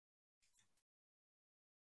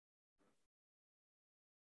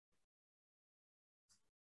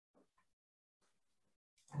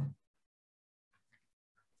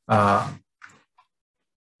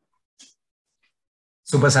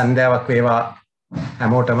සුබ සන්ධ්‍යාවක් වේවා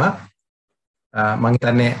හැමෝටම. මම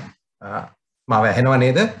හිතන්නේ මාව ඇහෙනව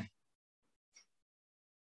නේද?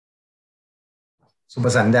 සුබ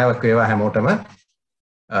සන්ධ්‍යාවක් වේවා හැමෝටම.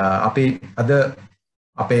 අපි අද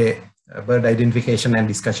අපේ bird identification and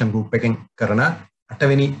discussion group එකෙන් කරන 8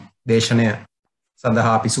 වෙනි දේශනය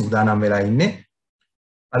සඳහා අපි සූදානම් වෙලා ඉන්නේ.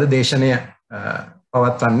 අද දේශනය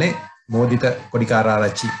පවත්වන්නේ මෝදිත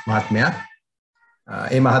කොඩිකාරාරච්චි මහත්මයා.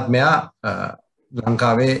 ඒ මහත්මයා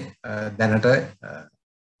ලංකාවේ දැනට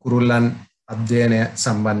කුරුල්ලන් අධ්‍යයනය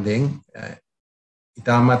සම්බන්ධයෙන්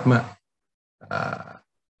ඉතාමත්ම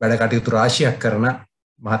වැඩ කටයුතු රාශියක් කරන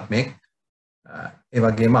මහත්මයෙක්. ඒ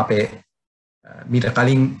වගේම අපේ මීට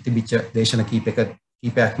කලින් තිබිච්ච දේශන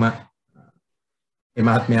කීපයක්ම ඒ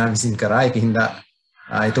මහත්මයා විසින් කරා. ඒක හින්දා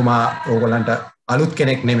එතුමා ඕගොල්ලන්ට අලුත්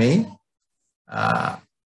කෙනෙක් නෙමෙයි.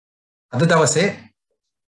 අද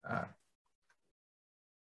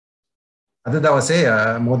දවසේ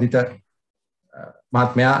මෝදිත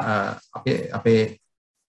මහත්මයා අපේ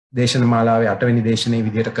දේශන මාලාවේ 8 වෙනි දේශනයේ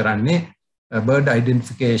විදිහට කරන්නේ bird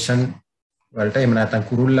identification වලට එහෙම නැත්නම්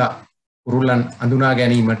කුරුල්ලන් අඳුනා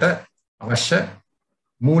ගැනීමට අවශ්‍ය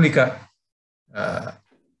මූලික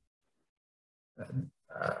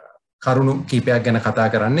කරුණු කීපයක් ගැන කතා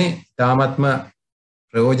කරන්නේ. ඉතාමත්ම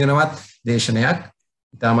ප්‍රයෝජනවත් දේශනයක්.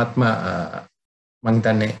 ඉතාමත්ම මම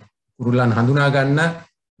හිතන්නේ කුරුල්ලන් හඳුනා ගන්න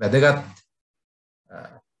වැදගත්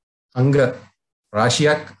අංග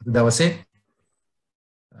රාශියක් අද දවසේ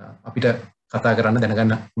අපිට කතා කරන්න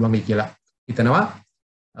දැනගන්න පුළුවන් වෙයි කියලා හිතනවා.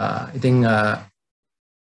 ඉතින්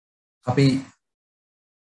අපි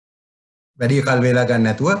වැඩි කල් වේලා ගන්න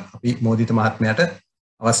නැතුව අපි මෝදිත මහත්මයාට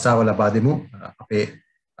අවස්ථාව ලබා දෙමු අපේ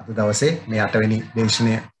අද දවසේ මේ 8 වෙනි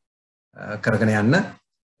දේශනය කරගෙන යන්න.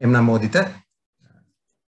 එම්නම් මෝදිත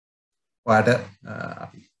ඔයාට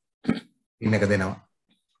අපි ඉන්නක දෙනවා.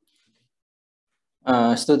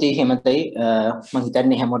 ස්තුතියි හිමතයි. මම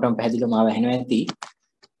හිතන්නේ හැමෝටම පැහැදිලිව මාව ඇහෙනවා ඇති.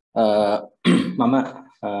 මම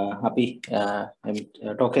අපි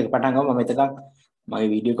ටෝක් එක පටන් ගමු. මම එතකන් මගේ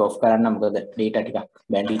වීඩියෝ එක ඔෆ් කරන්න, මොකද data ටිකක්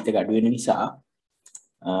bandwidth එක අඩු වෙන නිසා.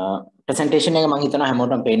 presentation එක මම හිතනවා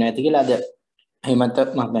හැමෝටම පේනවා ඇති කියලා. අද හිමත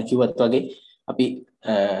මම කිව්වත් වගේ අපි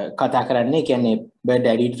කතා කරන්නේ කියන්නේ bird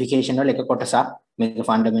identification වල එක කොටසක්. මේක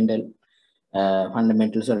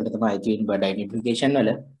fundamentals වලට තමයි තියෙන bird identification වල.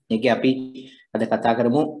 ඒකේ අපි අද කතා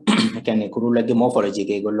කරමු කියන්නේ කුරුල්ලගේ morphology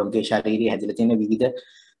එක. ඒගොල්ලෝගේ ශරීරය හැදිලා තියෙන විවිධ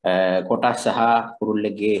කොටස් සහ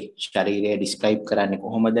කුරුල්ලගේ ශරීරය describe කරන්නේ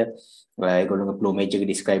කොහොමද? ඒගොල්ලෝගේ plumage එක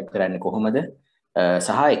describe කරන්නේ කොහොමද?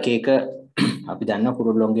 සහ එක එක අපි දන්නා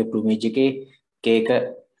කුරුල්ලෝගේ plumage එකේ එක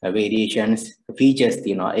variations features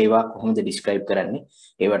තියෙනවා. ඒවා කොහොමද describe කරන්නේ?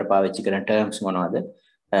 ඒවට පාවිච්චි කරන terms මොනවද?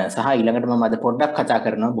 සහ ඊළඟට මම අද පොඩ්ඩක් කතා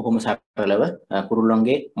කරනවා බොහොම සරලව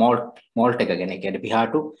කුරුල්ලෝගේ molt එක ගැන. කියන්නේ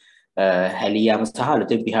පිහාටු හැලියාම සහ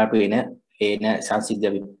අලුතෙන් පිහාටු එන සංසිද්ධ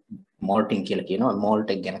molting කියලා කියනවා. molt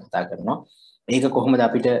එක ගැන කතා කරනවා. ඒක කොහොමද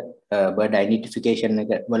අපිට bird identification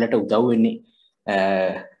එක වලට උදව් වෙන්නේ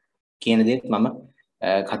කියන දේත් මම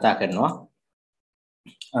කතා කරනවා.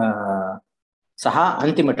 සහ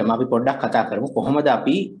අන්තිමටම අපි පොඩ්ඩක් කතා කරමු කොහොමද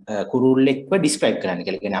අපි කුරුල්ලෙක්ව describe කරන්නේ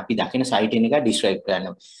කියලා. කියන්නේ අපි දකින sighting එක describe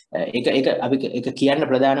කරන්න. ඒක අපි ඒක කියන්න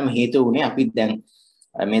ප්‍රධානම හේතුව උනේ අපි දැන්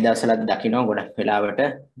මේ දවස්වල දකිනවා ගොඩක් වෙලාවට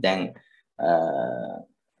දැන්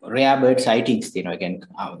rare bird sightings තියෙනවා. කියන්නේ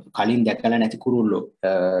කලින් දැකලා නැති කුරුල්ලෝ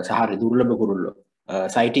සහ දුර්ලභ කුරුල්ලෝ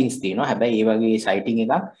sightings තියෙනවා. හැබැයි ඒ වගේ sighting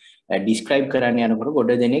එකක් describe කරන්න යනකොට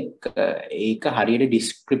ගොඩ දෙනෙක් ඒක හරියට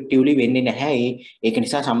descriptively වෙන්නේ නැහැ. ඒක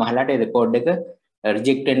නිසා සමහරවිට report එක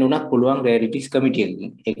reject වෙන්න උනත් පුළුවන් rarities committee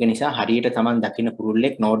එකකින්. ඒක නිසා හරියට Taman දකින්න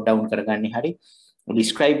කුරුල්ලෙක් note down කරගන්නේ හරි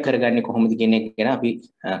describe කරගන්නේ කොහොමද කියන එක ගැන අපි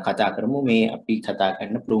කතා කරමු. මේ අපි කතා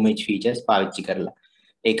කරන plumage features පාවිච්චි කරලා.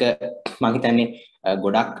 ඒක මම හිතන්නේ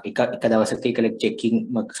ගොඩක් එක දවසක එක lecture එකකින්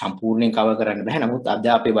සම්පූර්ණයෙන් cover කරන්න බෑ. නමුත් අද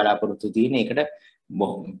අපේ බලාපොරොත්තු තියෙන එකට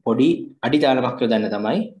පොඩි අඩිතාලමක් යොදන්න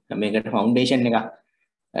තමයි මේකට foundation එකක්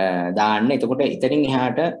දාන්න. එතකොට ඉතින්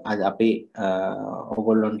එහාට අපි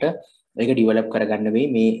ඕගොල්ලොන්ට ඒක develop කරගන්න වෙයි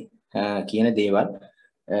මේ කියන දේවල්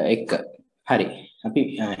එක්ක. හරි. අපි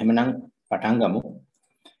එහෙමනම් පටන් ගමු.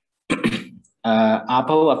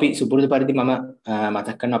 ආපහු අපි සුපුරුදු පරිදි මම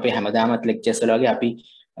මතක් කරන අපේ හැමදාමත් lectures වල වගේ අපි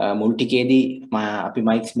මුල් ටිකේදී අපි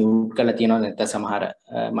mics mute කරලා තියෙනවා. නැත්නම් සමහර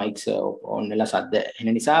mics on වෙලා සද්ද එන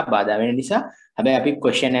නිසා බාධා වෙන නිසා. හැබැයි අපි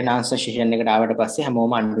question and answer session එකට ආවට පස්සේ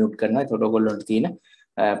හැමෝම unmute කරනවා. ඒකට ඔයගොල්ලන්ට තියෙන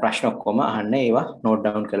ප්‍රශ්න ඔක්කොම අහන්න ඒවා note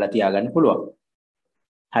down කරලා තියාගන්න පුළුවන්.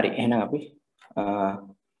 හරි. එහෙනම් අපි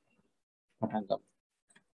පටන් ගමු.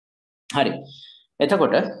 හරි.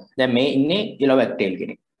 එතකොට දැන් මේ ඉන්නේ yellow wagtail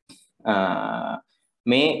කෙනෙක්.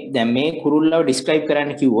 මේ දැන් මේ කුරුල්ලව ඩිස්ක්‍රයිබ්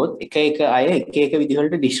කරන්න කිව්වොත් එක එක අය එක එක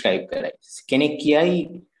විදිහකට ඩිස්ක්‍රයිබ් කරයි. කෙනෙක් කියයි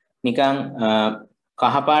නිකන්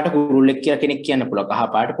කහ පාට කුරුල්ලෙක් කියලා කෙනෙක් කියන්න පුළුවන්. කහ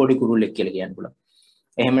පාට පොඩි කුරුල්ලෙක් කියලා කියන්න පුළුවන්.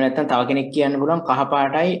 එහෙම නැත්නම් තව කෙනෙක් කියන්න පුළුවන් කහ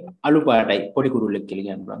පාටයි අලු පාටයි පොඩි කුරුල්ලෙක් කියලා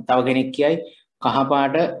කියන්න පුළුවන්. තව කෙනෙක් කියයි කහ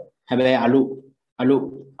පාට හැබැයි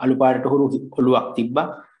අලු පාටට හුරු ඔලුවක් තිබ්බා.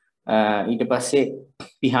 ඊට පස්සේ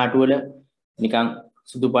පිහාටු වල නිකන්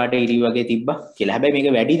සුදු පාට ඉරි වගේ තිබ්බා කියලා. හැබැයි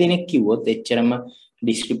මේක වැඩි දෙනෙක් කිව්වොත් එච්චරම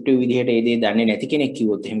ඩිස්ක්‍රිප්ටිව් විදිහට ඒ දේ දන්නේ නැති කෙනෙක්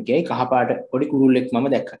කිව්වොත් එහෙම කියයි කහ පාට පොඩි කුරුල්ලෙක් මම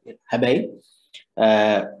දැක්කා කියලා. හැබැයි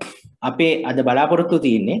අපේ අද බලාපොරොත්තු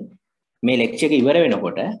තියෙන්නේ මේ ලෙක්චර් එක ඉවර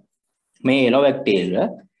වෙනකොට මේ yellow wagtail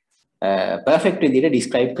perfect විදිහට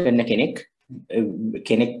describe කරන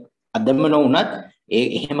කෙනෙක් අදම නොවුනත්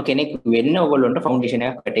එහෙම කෙනෙක් වෙන්න ඔයගොල්ලන්ට ෆවුන්ඩේෂන්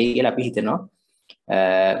එකක් වැටෙයි කියලා අපි හිතනවා.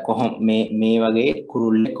 කොහොම මේ වගේ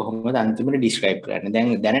කුරුල්ලෙක් කොහොමද අන්තිමට describe කරන්නේ. දැන්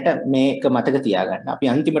දැනට මේක මතක තියාගන්න. අපි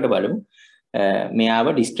අන්තිමට බලමු මෙයාව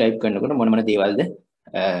describe කරනකොට මොන මොන දේවල්ද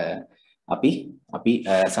අපි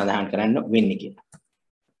සඳහන් කරන්න වෙන්නේ කියලා.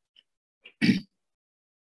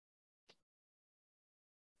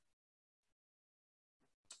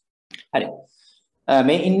 හරි.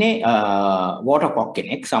 මේ ඉන්නේ වෝටර්කොක්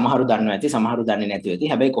කෙනෙක්. සමහරු දන්නවා ඇති, සමහරු දන්නේ නැතුව ඇති.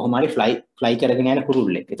 හැබැයි කොහොම හරි ෆ්ලයි කරගෙන යන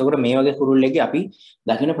කුරුල්ලෙක්. එතකොට මේ වගේ කුරුල්ලෙක්ගේ අපි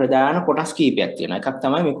දකින්න ප්‍රධාන කොටස් කීපයක් තියෙනවා. එකක්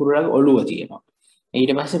තමයි මේ කුරුල්ලගේ ඔළුව තියෙනවා.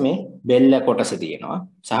 ඊට පස්සේ මේ බෙල්ල කොටස තියෙනවා.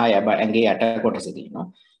 සහ ඇඟේ යට කොටස තියෙනවා.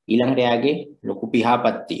 ඊළඟට එයාගේ ලොකු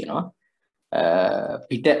පිහාපත් තියෙනවා.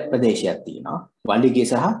 පිට ප්‍රදේශයක් තියෙනවා. වලිගේ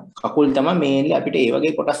සහ කකුල් තමයි මේන්ලි අපිට ඒ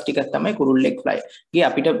වගේ කොටස් ටිකක් තමයි කුරුල්ලෙක් ෆ්ලයි ගේ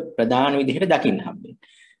අපිට ප්‍රධාන විදිහට දකින්න හම්බෙන්නේ.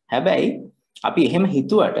 හැබැයි අපි එහෙම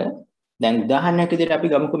හිතුවට දැන් උදාහරණයක් විදිහට අපි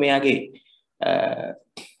ගමුකෝ මෙයාගේ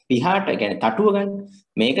පිහාට කියන්නේ තටුව ගන්න.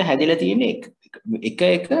 මේක හැදිලා තියෙන්නේ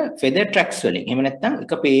එක feather tracks වලින්. එහෙම නැත්නම්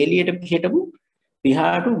එක පේලියට පිටපු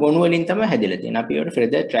පිහාටු ගොනු වලින් තමයි හැදිලා තියෙන්නේ. අපි ඒකට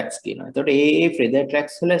feather tracks කියනවා. එතකොට මේ feather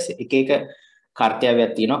tracks වල එක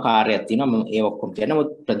කාර්යයක් තියෙනවා, කාර්යයක් තියෙනවා. ඒ ඔක්කොම කියන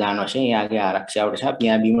ප්‍රධාන වශයෙන් එයාගේ ආරක්ෂාවට සහ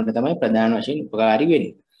පියාඹීමට තමයි ප්‍රධාන වශයෙන් උපකාරී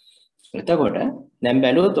වෙන්නේ. එතකොට දැන්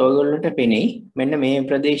බැලුවොත් ඔයගොල්ලන්ට පෙනෙයි මෙන්න මේ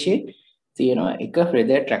ප්‍රදේශයේ තියෙනවා එක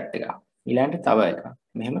feather track එකක්. ඊළඟට තව එකක්.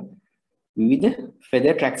 මෙහෙම විවිධ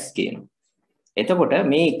feather tracks කියනවා. එතකොට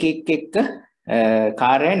මේ එක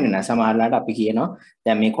කාර්යයන් වෙන සමහරලාට අපි කියනවා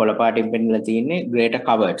දැන් මේ කොළ පාටින් පෙන්නලා තියෙන්නේ greater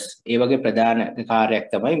coverts. ඒ වගේ ප්‍රධාන කාර්යයක්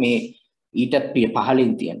තමයි මේ ඊට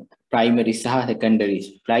පහළින් තියෙන primary සහ secondary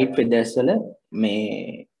flight feathers වල මේ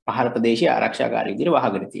පහළ ප්‍රදේශය ආරක්ෂාකාරී විදිහට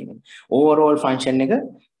වහගෙන තියෙනවා. overall function එක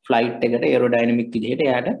flight එකට aerodynamic විදිහට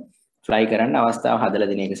එයාට fly කරන්න අවස්ථාව හදලා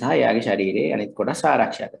දෙන එක සහ එයාගේ ශරීරයේ අනිත් කොටස්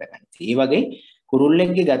ආරක්ෂා කරගන්න. ඒ වගේ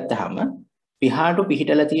කුරුල්ලෙක්ගේ ගත්තාම පිහාටු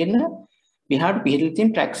පිහිටලා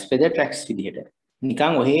තියෙන tracks feather tracks විදිහට.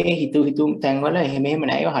 නිකන් ඔහේ හිතුම් තැන්වල එහෙම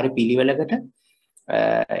නෑ. ඒවා හරි පිළිවෙලකට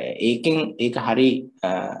ඒකෙන් ඒක හරි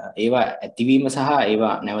ඒවා ඇතිවීම සහ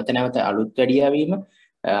ඒවා නැවත අලුත් වැඩියා වීම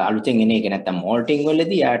අලුතෙන් එන එක නැත්තම් මෝල්ටිං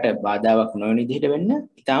වලදී යාට බාධාවක් නොවන විදිහට වෙන්න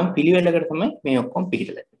ඊටාම් පිළිවෙලකට තමයි මේ ඔක්කොම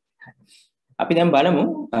පිළිලා. අපි දැන් බලමු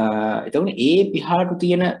එතකොට ඒ පිහාටු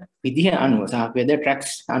තියෙන විදිහ අනුව සහ feather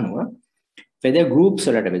tracks අනුව feather groups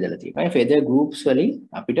වලට බෙදලා තියෙනවා. මේ feather groups වලින්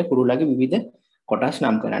අපිට කුරුල්ලගේ විවිධ කොටස්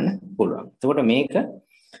නම් කරන්න පුළුවන්. එතකොට මේක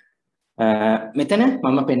මෙතන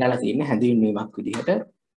මම පෙන්නලා තියෙන්නේ හැඳින්වීමක් විදිහට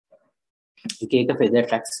එක feather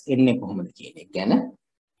tracks එන්නේ කොහොමද කියන එක ගැන.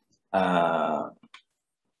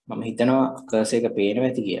 මම හිතනවා කර්සර් එක පේනවා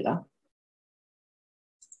ඇති කියලා.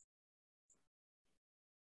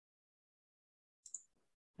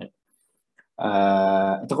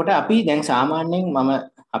 එතකොට අපි දැන් සාමාන්‍යයෙන්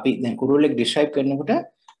අපි දැන් කුරුල්ලෙක් describe කරනකොට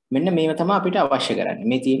මෙන්න මේව තමයි අපිට අවශ්‍ය කරන්නේ.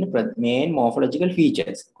 මේ තියෙන main morphological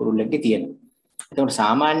features කුරුල්ලෙක්ගේ තියෙන. එතකොට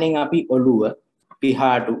සාමාන්‍යයෙන් අපි ඔළුව,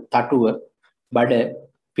 පිහාටු, තටුව, බඩ,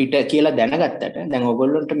 පිට කියලා දැනගත්තට දැන්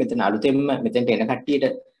ඔයගොල්ලන්ට මෙතන අලුතෙන්ම මෙතෙන්ට එන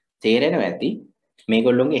කට්ටියට තේරෙනවා ඇති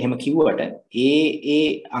මේගොල්ලොන්ගේ එහෙම කිව්වට ඒ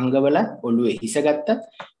අංගවල ඔළුවේ හිස ගත්තත්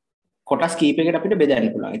කොටස් කීපයකට අපිට බෙදන්න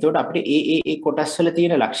පුළුවන්. ඒකට අපිට ඒ කොටස් වල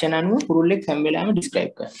තියෙන ලක්ෂණ අනුව කුරුල්ලෙක් හැම වෙලාවෙම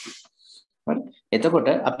describe කරනවා. හරි. එතකොට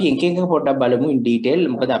අපි එක පොඩ්ඩක් බලමු in detail.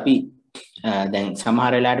 මොකද අපි දැන්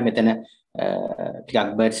සමහර වෙලාවට මෙතන ටිකක්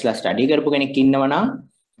බර්ඩ්ස්ලා ස්ටඩි කරපු කෙනෙක් ඉන්නවා නම්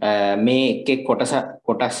මේ එක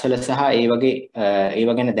කොටස් වල සහ ඒ වගේ ඒව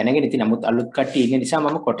ගැන දැනගෙන ඉතින් නමුත් අලුත් කට්ටිය ඉන්න නිසා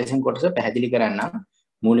මම කොටසෙන් කොටස පැහැදිලි කරන්නම්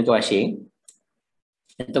මූලික වශයෙන්.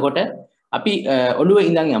 එතකොට අපි ඔළුවේ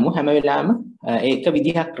ඉඳන් යමු හැම වෙලාවෙම ඒක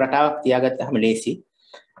විදිහක් රටාවක් තියාගත්තාම ලේසි.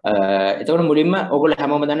 එතකොට මුලින්ම ඔයගොල්ලෝ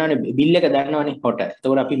හැමෝම දන්නවනේ බිල් එක දන්නවනේ හොට.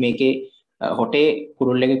 එතකොට අපි මේකේ හොටේ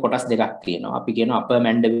කුරුල්ලගේ කොටස් දෙකක් තියෙනවා. අපි කියනවා upper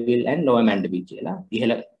mandible and lower mandible කියලා.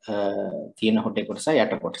 ඉහළ තියෙන හොටේ කොටස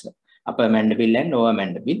යට කොටස. upper mandible and lower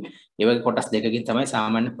mandible. ඒ වගේ කොටස් දෙකකින් තමයි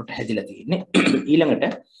සාමාන්‍ය හොට හැදිලා තියෙන්නේ. ඊළඟට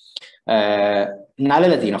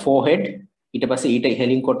නළල තියෙනවා forehead ඊට පස්සේ ඊට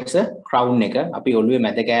ඉහළින් කොටස crown එක. අපි ඔළුවේ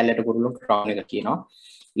මැද කෑල්ලට කුරුල්ලෝ crown එක කියනවා.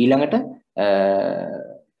 ඊළඟට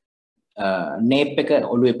nape එක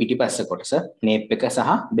ඔළුවේ පිටිපස්ස කොටස, nape එක සහ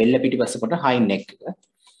බෙල්ල පිටිපස්ස කොට hind neck එක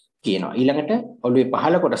කියනවා. ඊළඟට ඔළුවේ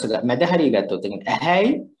පහළ කොටස මැද හරිය ගත්තොත් ඇහැයි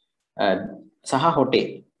සහ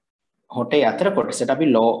හොටේ අතර කොටසට අපි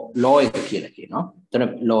ලෝ එක කියලා කියනවා. එතන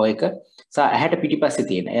ලෝ එක සහ ඇහැට පිටිපස්සේ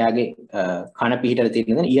තියෙන එයාගේ කන පිහිටලා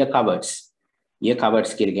තියෙන ear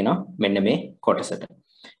covers කියලා කියනවා මෙන්න මේ කොටසට.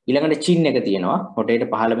 ඊළඟට chin එක තියෙනවා. හොටේට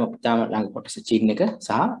පහළම පුතාම ළඟ කොටස chin එක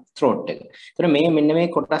සහ throat එක. එතන මෙන්න මේ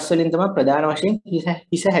කොටස් වලින් තමයි ප්‍රධාන වශයෙන්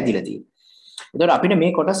හිස හැදිලා තියෙන්නේ. එතකොට අපිට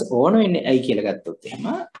මේ කොටස් ඕන වෙන්නේ ඇයි කියලා ගත්තොත් එහෙම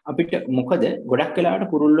අපිට මොකද ගොඩක්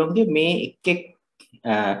වෙලාවට කුරුල්ලොන්ගේ මේ එක්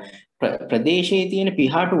ප්‍රදේශයේ තියෙන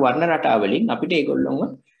පිහාටු වර්ණ රටා වලින් අපිට ඒගොල්ලොන්ව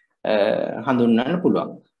හඳුන්වන්න පුළුවන්.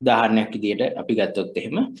 උදාහරණයක් විදිහට අපි ගත්තොත්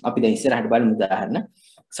එහෙම අපි දැන් ඉස්සරහට බලමු උදාහරණ.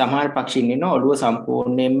 සමහර පක්ෂීන් ඉන්නවා ඔළුව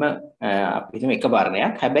සම්පූර්ණයෙන්ම අපි හිතමු එක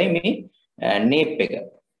වර්ණයක්. හැබැයි මේ නේප් එක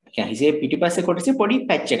කියන්නේ හිසේ පිටිපස්සේ කොටසේ පොඩි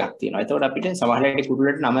පැච් එකක් තියෙනවා. එතකොට අපිට සමහරවිට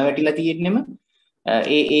කුරුල්ලට නම වැටිලා තියෙන්නෙම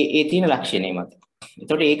ඒ තියෙන ලක්ෂණය මත.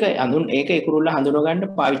 එතකොට ඒක ඒ කුරුල්ල හඳුනා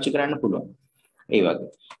ගන්න පාවිච්චි කරන්න පුළුවන්. ඒ වගේ.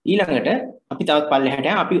 ඊළඟට අපි තවත් පල්ලෙහාට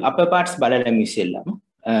අපි upper parts බලලමු ඉස්සෙල්ලම.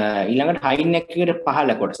 ඊළඟට hind neck එකට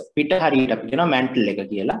පහළ කොටස. පිට හරියට අපි කියනවා mantle එක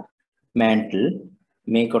කියලා. mantle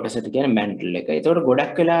මේ කොටසට කියන්නේ mantle එක. ඒතකොට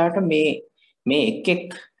ගොඩක් වෙලාවට මේ එක්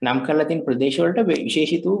නම් කරලා තියෙන ප්‍රදේශ වලට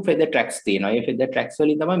විශේෂිත වූ feather tracks තියෙනවා. ඒ feather tracks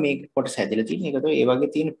වලින් තමයි මේ කොටස හැදලා තියෙන්නේ. ඒකට ඒ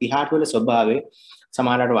වගේ තියෙන පිහාටු වල ස්වභාවය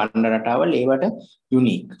සමහරවිට වර්ණ රටාවල් ඒවට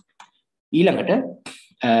unique. ඊළඟට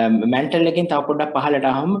mantle එකෙන් තව පොඩ්ඩක් පහළට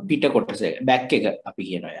ආවම පිට කොටස back එක අපි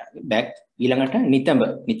කියනවා යාගේ. back ඊළඟට නිතඹ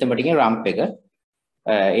ටිකේ rump එක.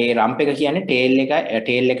 ඒ rump එක කියන්නේ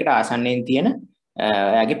tail එකට ආසන්නයෙන් තියෙන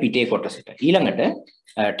එයාගේ පිටේ කොටසට. ඊළඟට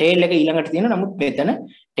tail එක ඊළඟට තියෙන නමුත් මෙතන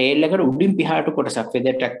tail එකට උඩින් පිහාටු කොටසක්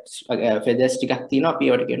feathers ටිකක් තියෙනවා. අපි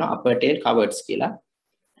ඒවට කියනවා upper tail coverts කියලා.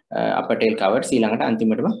 upper tail coverts ඊළඟට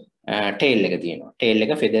අන්තිමටම tail එක තියෙනවා. tail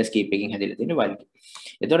එක feathers keep එකකින් හැදිලා තියෙන වලින්.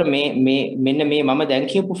 එතකොට මෙන්න මේ මම දැන්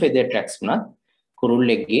කියපු feather tracks උනත්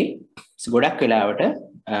කුරුල්ලෙක්ගේ ගොඩක් වෙලාවට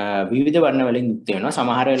විවිධ වර්ණ වලින් යුක්ත වෙනවා.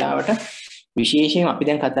 සමහර වෙලාවට විශේෂයෙන් අපි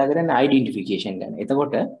දැන් කතා කරන්නේ identification ගැන.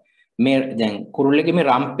 එතකොට මේ දැන් කුරුල්ලෙක්ගේ මේ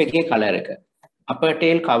rump එකේ color එක, upper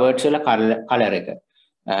tail coverts වල color එක,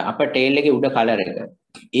 upper tail එකේ උඩ color එක.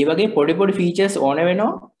 ඒ වගේ පොඩි features ඕන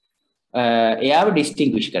වෙනවා එයාව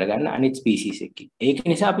distinguish කරගන්න අනිත් species එකකින්. ඒක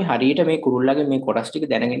නිසා අපි හරියට මේ කුරුල්ලගේ මේ කොටස් ටික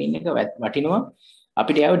දැනගෙන ඉන්න එක වටිනවා.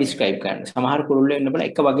 අපිට ඒව describe කරන්න. සමහර කුරුල්ලෝ ඉන්න බල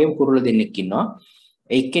එක වගේම කුරුල්ල දෙන්නෙක් ඉන්නවා.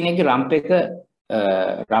 එක්කෙනෙක්ගේ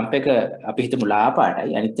rump එක අපි හිතමු ලා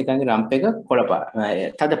පාටයි, අනිත් එකගේ rump එක කොළ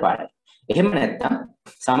තද පාටයි. එහෙම නැත්නම්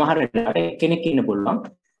සමහර වෙලාවට එක්කෙනෙක් ඉන්න පුළුවන්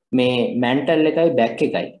මේ mantle එකයි back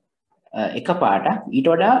එකයි එක පාටක්, ඊට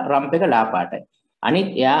වඩා rump එක ලා පාටයි. අනිත්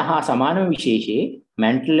එයා හා සමානම විශේෂයේ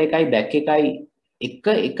mantle එකයි back එකයි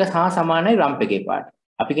එක හා සමානයි rump එකේ පාට.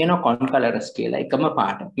 අපි කියනවා concolorous කියලා. එකම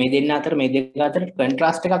පාට. මේ දෙක අතර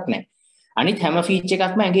contrast එකක් නැහැ. අනිත් හැම feature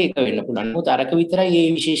එකක්ම ඇඟේ එක වෙන්න පුළුවන්. මොකද අරක විතරයි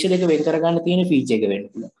මේ විශේෂ දෙක වෙන් කරගන්න තියෙන feature එක වෙන්න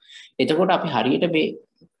පුළුවන්. එතකොට අපි හරියට මේ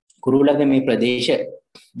කුරුල්ලගේ මේ ප්‍රදේශ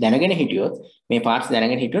දැනගෙන හිටියොත්, මේ parts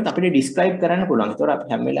දැනගෙන හිටියොත් අපිට describe කරන්න පුළුවන්. ඒතකොට අපි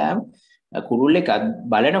හැම වෙලාවෙම කුරුල්ලෙක්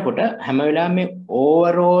බලනකොට හැම වෙලාවෙම මේ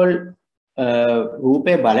overall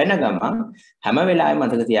රූපේ බලන ගමන් හැම වෙලාවෙම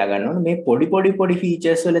මතක තියාගන්න ඕනේ මේ පොඩි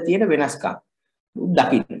features වල තියෙන වෙනස්කම්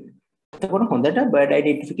දකින්න. එතකොට හොඳට bird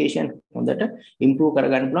identification හොඳට improve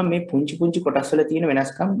කරගන්න පුළුවන් මේ පුංචි කොටස් වල තියෙන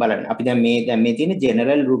වෙනස්කම් බලන්න. අපි දැන් මේ තියෙන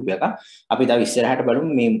general රූප එක අපි තව ඉස්සරහට බලමු.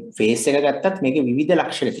 මේ face එක ගත්තත් මේකේ විවිධ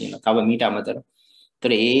ලක්ෂණ තියෙනවා. තව මීට අමතරව.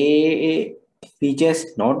 ඒතර ඒ features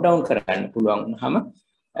note down කරගන්න පුළුවන් වුනහම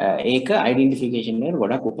ඒක identification එකට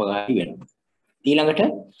ගොඩක් උපකාරී වෙනවා. ඊළඟට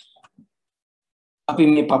අපි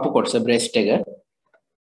මේ පපු කොටස breast එක,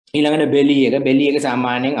 ඊළඟට belly එක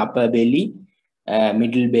සාමාන්‍යයෙන් upper belly,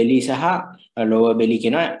 middle belly සහ lower belly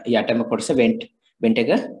කියන යටම කොටස vent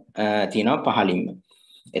එක තියෙනවා පහළින්ම.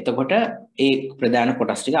 එතකොට ඒ ප්‍රධාන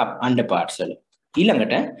කොටස් ටික under parts වල.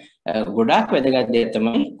 ඊළඟට ගොඩාක් වැදගත් දේ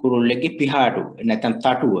තමයි කුරුල්ලෙක්ගේ පිහාටු නැත්නම්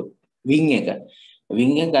තටුව wing එක.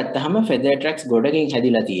 wing එක ගත්තාම feather tracks ගොඩකින්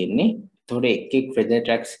හැදිලා තියෙන්නේ. එතකොට එක් feather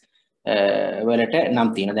tracks වලට නම්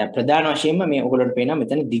තියෙනවා. දැන් ප්‍රධාන වශයෙන්ම මේ ඔයගොල්ලන්ට පේනවා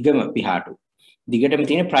මෙතන දිගම පිහාටු. දිගටම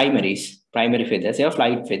තියෙන primary feathers, ඒවා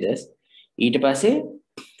flight feathers. ඊට පස්සේ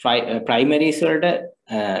primaries වලට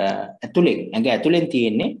ඇඟ ඇතුලෙන්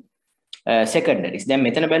තියෙන්නේ secondaries. දැන්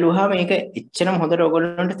මෙතන බැලුවාම මේක එච්චරම හොඳට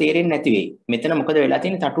ඔයගොල්ලන්ට තේරෙන්නේ නැති වෙයි. මෙතන මොකද වෙලා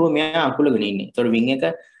තියෙන්නේ? තටුව මෙයා අකුලගෙන ඉන්නේ. ඒතකොට wing එක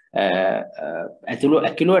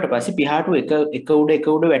ඇකිලුවට පස්සේ පිහාටු එක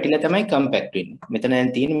උඩ වැටිලා තමයි compact වෙන්නේ. මෙතන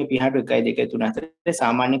දැන් තියෙන්නේ මේ පිහාටු 1 2 3 4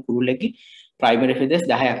 සාමාන්‍ය කුරුල්ලෙක්ගේ primary feathers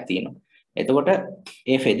 10ක් තියෙනවා. එතකොට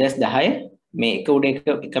ඒ feathers 10 මේ එක උඩ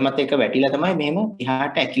එක මත එක වැටිලා තමයි මෙහෙම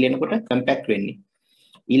එහාට ඇකිලෙනකොට කම්පැක්ට් වෙන්නේ.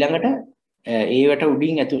 ඊළඟට ඒවට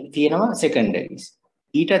උඩින් තියෙනවා secondaries.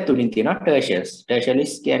 ඊටත් උඩින් තියෙනවා tertiaries.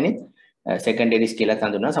 tertiaries කියන්නේ secondaries කියලා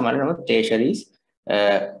හඳුන්වනවා. සමහරවිට නමුත් tertiaries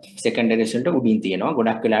secondaries වලට උඩින් තියෙනවා.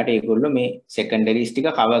 ගොඩක් වෙලාවට ඒගොල්ලෝ මේ secondaries ටික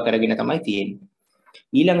cover කරගෙන තමයි තියෙන්නේ.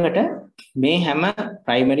 ඊළඟට මේ හැම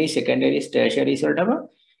primary secondaries tertiaries වලටම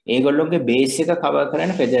ඒගොල්ලෝගේ base එක cover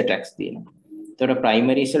කරන feather tracks තියෙනවා. ඒතකොට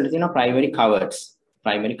primaries වල තියෙනවා primary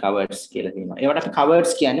covers කියලා තියෙනවා. ඒවට අපි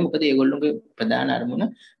covers කියන්නේ මොකද ඒගොල්ලෝගේ ප්‍රධාන අරමුණ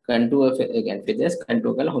contour කියන්නේ feathers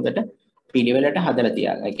contour කරලා හොඳට පිළිවෙලට හදලා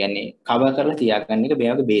තියාගන්න. ඒ කියන්නේ cover කරලා තියාගන්න එක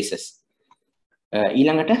මේවාගේ bases.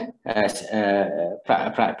 ඊළඟට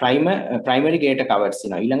primary greater covers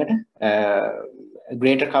තියෙනවා. ඊළඟට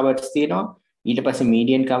greater covers තියෙනවා. ඊට පස්සේ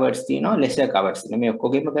median covers තියෙනවා, lesser covers තියෙනවා. මේ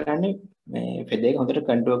ඔක්කොගෙම කරන්නේ මේ feather එක හොඳට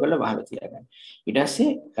contour කරලා වහලා තියාගන්න. ඊට පස්සේ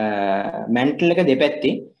mantle එක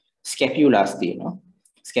දෙපැත්තේ scapulas තියෙනවා.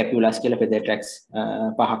 scapulas කියලා feather tracks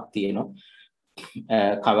පහක් තියෙනවා.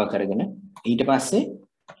 cover කරගෙන ඊට පස්සේ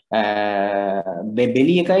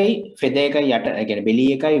belly එකයි feather එකයි යට ඒ කියන්නේ belly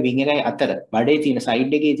එකයි wing එකයි අතර බඩේ තියෙන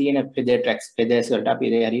side එකේ තියෙන feather tracks feathers වලට අපි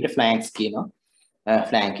හරියට flanks කියනවා.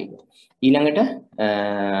 flank එක. ඊළඟට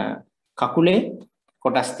කකුලේ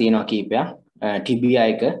කොටස් තියෙනවා කීපයක්. tibia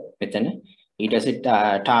එක මෙතන ඊට පස්සේ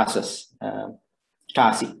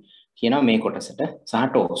tarsi කියනවා මේ කොටසට සහ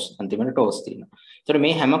toes අන්තිමට toes තියෙනවා. ඒතර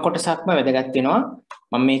මේ හැම කොටසක්ම වැදගත් වෙනවා.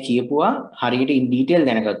 මම මේ කියපුවා හරියට in detail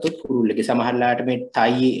දැනගත්තොත් කුරුල්ලගේ සමහරලාට මේ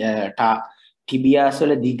tibias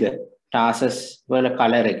වල දිග, tarsus වල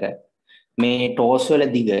color එක, මේ toes වල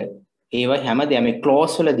දිග, ඒව හැමදේම මේ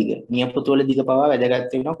claws වල දිග, නියපොතු වල දිග පවා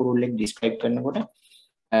වැදගත් වෙනවා කුරුල්ලෙක් describe කරනකොට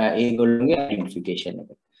ඒගොල්ලෝගේ identification එක.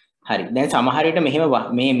 හරි. දැන් සමහර විට මෙහෙම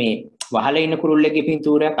මේ වහලා ඉන්න කුරුල්ලෙක්ගේ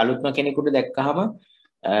පින්තූරයක් අලුත්ම කෙනෙකුට දැක්කහම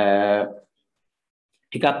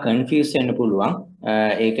ටිකක් confuse වෙන්න පුළුවන්.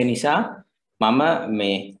 ඒක නිසා මම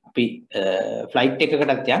මේ අපි ෆ්ලයිට්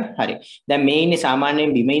එකකටත් යන් හරි. දැන් මේ ඉන්නේ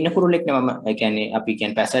සාමාන්‍යයෙන් බිම ඉන්න කුරුල්ලෙක් නේ මම. ඒ කියන්නේ අපි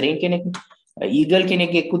කියන්නේ පැසරීන් කෙනෙක්. ඊගල්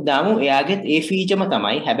කෙනෙක් එක්කුත් දාමු. එයාගෙත් ඒ ෆීචර්ම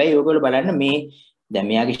තමයි. හැබැයි ඔයගොල්ලෝ බලන්න මේ දැන්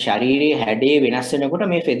මෙයාගේ ශාරීරික හැඩේ වෙනස් වෙනකොට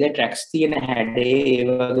මේ feather tracks තියෙන හැඩේ ඒ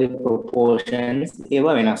වගේ proportions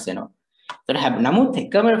ඒවා වෙනස් වෙනවා. ඒතර නමුත්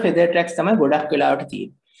එකම feather tracks තමයි ගොඩක් වෙලාවට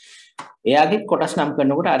තියෙන්නේ. එයාගේ කොටස් නම්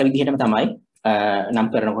කරනකොට අර විදිහටම තමයි නම්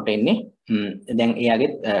කරනකොට එන්නේ. දැන් එයාගේ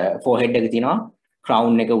forehead එක තියෙනවා,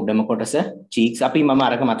 crown එක උඩම කොටස, cheeks අපි මම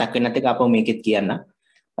අරක මතක් වෙන්නත් එක අපෝ මේකෙත් කියන්න.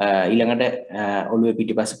 ඊළඟට ඔළුවේ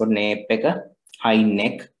පිටිපස්ස කොට nape එක, high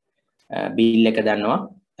neck, bill එක දන්නවා.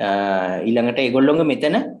 ඊළඟට ඒගොල්ලෝගේ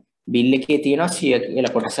මෙතන bill එකේ තියෙනවා සිය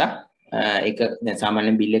කියලා කොටසක්. ඒක දැන්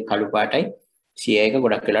සාමාන්‍යයෙන් bill එක කළු පාටයි, සිය එක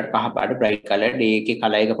ගොඩක් වෙලාවට කහ පාට bright colored. ඒකේ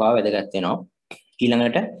කලර් එක පාව වැදගත් වෙනවා.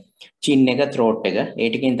 ඊළඟට chin එක, throat එක, ඒ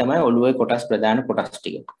ටිකෙන් තමයි ඔළුවේ කොටස් ප්‍රධාන කොටස්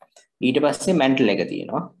ටික. ඊට පස්සේ mantle එක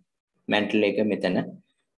තියෙනවා. mantle එක මෙතන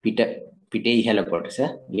පිටේ ඉහළ කොටස.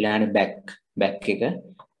 ඊළඟට back එක,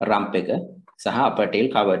 rump එක සහ upper tail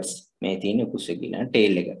covers. මේ තියෙන උකුස් එක ඊළඟ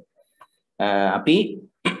tail එක. අපි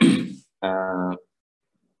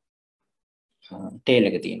tail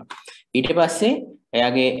එක තියෙනවා. ඊට පස්සේ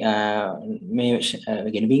එයාගේ මේ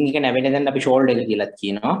කියන්නේ wing එක නැවෙන දැන් අපි shoulder එක කියලා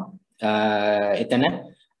කියනවා. එතන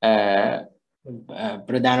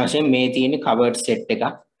ප්‍රධාන වශයෙන් මේ තියෙන covered set එක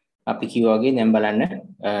අපි කිව්වා වගේ දැන් බලන්න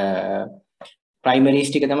primaries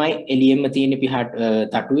ටික තමයි එළියෙම තියෙන පිහට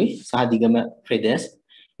තටුවේ සහ දිගම feathers.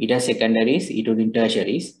 ඊට secondaries, ඊට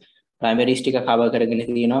tertiaries. primaries ටික cover කරගෙන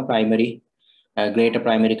තියෙනවා primary greater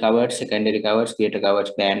primary covers, secondary covers, greater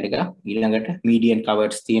covers band එක. ඊළඟට median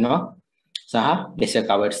covers තියෙනවා සහ lesser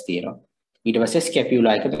covers තියෙනවා. ඊට පස්සේ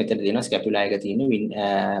scapula එක මෙතන තියෙනවා. scapula එක තියෙන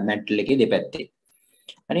mantle එකේ දෙපැත්තේ.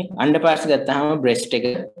 හරි. underparts ගත්තාම breast එක,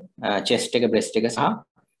 chest එක, breast එක සහ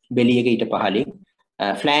belly එක ඊට පහළින්.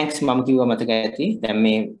 flanks මම කිව්වා මතක ඇති. දැන්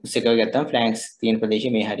මේ උස් එක ගත්තාම flanks තියෙන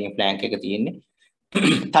ප්‍රදේශයේ මේ හරියට flank එක තියෙන්නේ.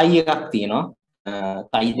 thigh එකක් තියෙනවා.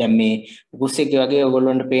 thigh දැන් මේ උස් එක වගේ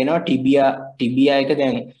ඔයගොල්ලන්ට පේනවා tibia එක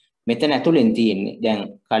දැන් මෙතන ඇතුලෙන් තියෙන්නේ. දැන්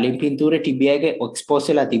කලින් පින්තූරේ tibia එක expose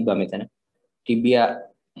වෙලා තිබ්බා මෙතන. tibia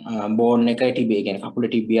bone එකයි tibia කියන්නේ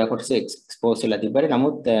කකුලේ tibia කොටස expose වෙලා තිබ්බට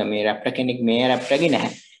නමුත් මේ raptor කෙනෙක් මේ raptorගේ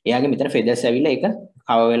නැහැ. එයාගේ මෙතන feathers ඇවිල්ලා ඒක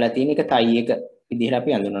cover වෙලා තියෙන එක thigh එක විදිහට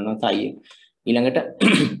අපි හඳුන්වනවා thigh එක. ඊළඟට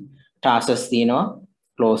tarsus තියෙනවා,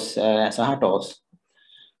 claws සහ toes.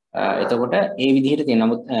 එතකොට ඒ විදිහට තියෙන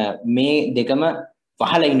නමුත් මේ දෙකම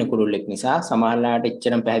පහළ ඉන්න කුරුල්ලෙක් නිසා සමහරලාට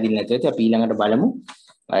එච්චරම පැහැදිලි නැතුව ඇති. අපි ඊළඟට බලමු.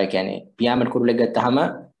 ඒ කියන්නේ පියාඹන කුරුල්ලෙක් ගත්තාම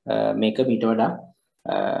මේක ඊට වඩා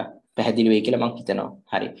පැහැදිලි වෙයි කියලා මම හිතනවා.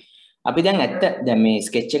 හරි. අපි දැන් දැන් මේ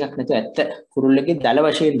ස්කෙච් එකක් නැතුව ඇත්ත කුරුල්ලෙක්ගේ දල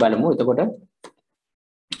වශයෙන් බලමු. එතකොට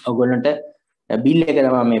ඔයගොල්ලන්ට බිල් එක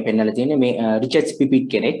තමයි මේ පෙන්නලා තියෙන්නේ. මේ රිචඩ්ස් පිපිට්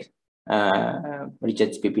කෙනෙක්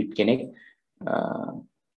රිචඩ්ස් පිපිට් කෙනෙක්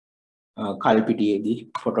කල්පිටියේදී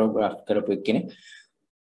ෆොටෝග්‍රාෆ් කරපු කෙනෙක්.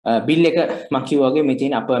 බිල් එක මම කිව්වා වගේ මේ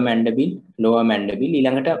තියෙන අපර් මැන්ඩබිල් ලෝවර් මැන්ඩබිල්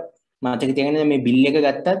ඊළඟට මතක තියාගන්න මේ බිල් එක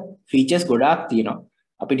ගත්තත් ෆීචර්ස් ගොඩාක් තියෙනවා.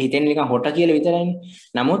 අපිට හිතෙන්නේ නිකන් හොට කියලා විතරයිනේ.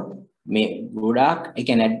 නමුත් මේ ගොඩාක් ඒ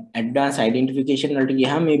කියන්නේ ඇඩ්වාන්ස් අයිඩෙන්ටිෆිකේෂන් වලට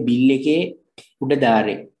ගියාම මේ බිල් එකේ උඩ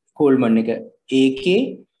දාරේ කෝල්මන් එක ඒකේ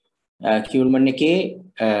කියුල්මන් එකේ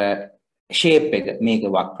ෂේප් එක මේක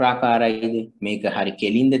වක්‍රාකාරයිද මේක හරි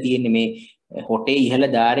කෙලින්ද තියෙන්නේ මේ හොටේ ඉහළ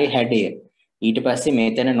දාරේ හැඩය ඊට පස්සේ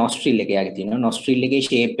මෙතන නොස්ට්‍රිල් එක යාගේ තියෙනවා නොස්ට්‍රිල් එකේ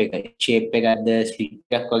ෂේප් එකක්ද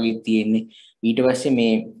ස්ලිට් එකක් වගේ තියෙන්නේ ඊට පස්සේ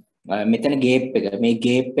මේ මෙතන ගේප් එක මේ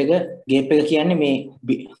ගේප් එක කියන්නේ මේ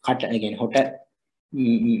කට කියන්නේ හොට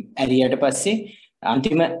ඇරියට පස්සේ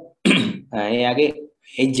අන්තිම එයාගේ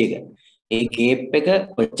එජ් එක ඒ ගේප් එක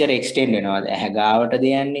කොච්චර එක්ස්ටෙන්ඩ් වෙනවද ඇහැ ගාවටද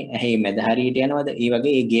යන්නේ ඇහි මැද හරියට යනවද ඒ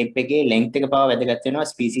වගේ ඒ ගේප් එකේ ලෙන්ත් එක පාව වැදගත් වෙනවා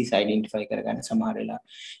ස්පීසීස් අයිඩෙන්ටිෆයි කරගන්න සමහර වෙලා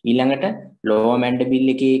ඊළඟට ලෝවර්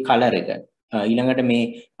මැන්ඩබිල් එකේ කලර් එක ඊළඟට මේ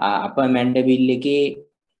අපර් මැන්ඩබිල් එකේ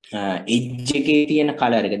එජ් එකේ තියෙන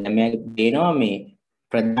කලර් එක දැන් මම දෙනවා මේ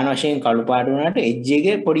ප්‍රධාන වශයෙන් කළු පාට වුණාට එජ්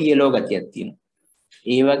එකේ පොඩි yellow ගතියක් තියෙනවා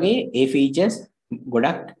ඒ වගේ ඒ ෆීචර්ස්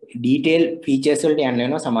ගොඩක් ඩීටේල් ෆීචර්ස් වලට යන්න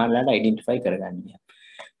වෙනවා සමහර වෙලාවට අයිඩෙන්ටිෆයි කරගන්න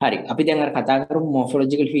හරි අපි දැන් අර කතා කරමු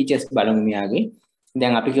මොර්ෆොලොජිකල් ෆීචර්ස් බලමු මෙයාගේ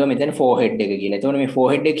දැන් අපි කියව මෙතන ෆෝහෙඩ් එක කියලා. එතකොට මේ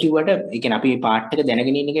ෆෝහෙඩ් එක කිව්වට ඒ කියන්නේ අපි මේ පාර්ට් එක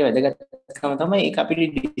දැනගෙන ඉන්න එකේ වැදගත්කම තමයි ඒක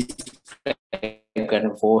අපිට ඩිස්ක්‍රයිබ්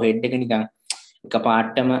කරන ෆෝහෙඩ් එක නිකන් එක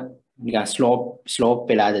පාර්ට්ටම නිකන් ස්ලෝප්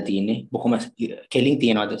වෙලාද තියෙන්නේ. බොහොම කෙලින්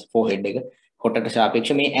තියනවාද ෆෝහෙඩ් එක. හොටට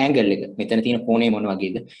සාපේක්ෂව මේ ඇන්ගල් එක මෙතන තියෙන කෝණය මොන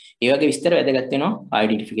වගේද? ඒ වගේ විස්තර වැදගත් වෙනවා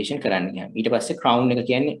අයිඩෙන්ටිෆිකේෂන් කරන්න ගියාම. ඊට පස්සේ ක්‍රවුන් එක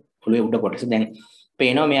කියන්නේ ඔළුවේ උඩ කොටස. දැන්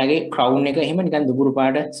පේනවා මෙයාගේ ක්‍රවුන් එක එහෙම නිකන් දුඹුරු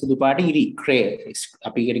පාට සුදු පාට ඉරි ක්‍රේ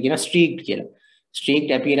අපි ඒකට කියන ස්ට්‍රීක්ඩ් කියලා.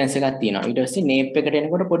 ස්ට්‍රීක්ඩ් අපියරන්ස් එකක් තියෙනවා. ඊට පස්සේ නේප් එකට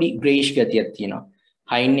එනකොට පොඩි ග්‍රේයිෂ් ගතියක් තියෙනවා.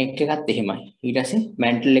 හයි නෙක් එකත් එහෙමයි. ඊට පස්සේ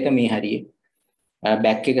මැන්ටල් එක මේ හරියේ.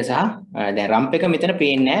 බෑක් එක සහ දැන් රම්ප් එක මෙතන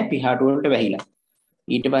පේන්නේ නැහැ පිහාටු වලට වැහිලා.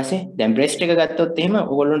 ඊට පස්සේ දැන් බ්‍රෙස්ට් එක ගත්තොත් එහෙම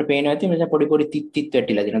ඔයගොල්ලන්ට පේනවා ඇති මෙතන පොඩි පොඩි තිත්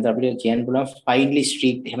වැටිලා තියෙනවා. අපිට කියන්න පුළුවන් ෆයින්ලි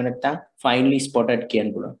ස්ට්‍රීක්ඩ් එහෙම නැත්නම් ෆයින්ලි ස්පොටඩ් කියන්න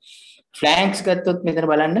පුළුවන්. ෆ්ලැන්ක්ස් ගත්තොත් මෙතන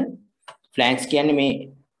බලන්න ෆ්ලැන්ක්ස් කියන්නේ මේ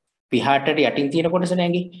පිහාටට යටින් තියෙන කොටස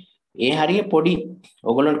නැගි. ඒ හරිය පොඩි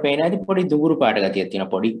ඔයගොල්ලන්ට පේනවා ඇති පොඩි දුඟුරු පාට ගතියක්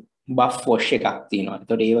තියෙනවා. පොඩි බෆ් වොෂ් එකක් තියෙනවා.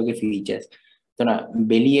 ඒතකොට ඒ වගේ ෆීචර්ස්. එතන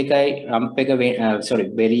බෙලි එකයි රම්ප්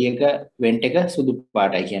එක බෙලි එක වෙන්ට් එක සුදු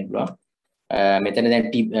පාටයි කියන්න පුළුවන්. මෙතන දැන්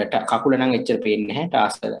කකුල නම් එච්චර පේන්නේ නැහැ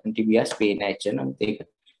ටාස්ක් ටිබියස් පේන්නේ නැහැ එච්චර නම් ඒක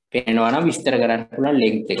පේනවා නම් විස්තර කරන්න පුළුවන්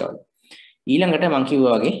ලෙන්ත් එක වගේ ඊළඟට මම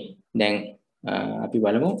කිව්වා වගේ දැන් අපි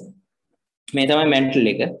බලමු මේ තමයි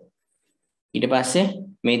මැන්ටල් එක ඊට පස්සේ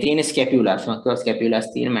මේ තියෙන ස්කැපියුලාස් මොකක්ද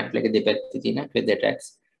ස්කැපියුලාස් තියෙන මැන්ටල් එක දෙපැත්තේ තියෙන ෆෙදර්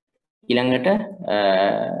ටැග්ස් ඊළඟට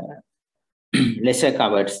ලෙසර්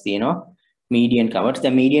කවර්ඩ්ස් තියෙනවා මීඩියන් කවර්ඩ්ස්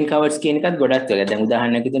දැන් මීඩියන් කවර්ඩ්ස් කියන එකත් ගොඩක් වෙලා දැන්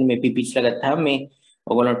උදාහරණයක් විදිහට මේ පිපිච්ලා ගත්තාම මේ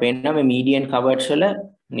ඔයගොල්ලන්ට පේනවා මේ මීඩියන් කවර්ඩ්ස් වල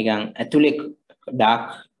නිකන් ඇතුලේ ඩාර්ක්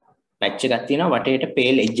පැච් එකක් තියෙනවා වටේට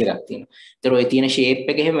පේල් එජ් එකක් තියෙනවා. ඒතර ඔය තියෙන ෂේප්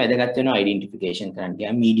එක එහෙම වැදගත් වෙනවා අයිඩෙන්ටිෆිකේෂන් කරන්න.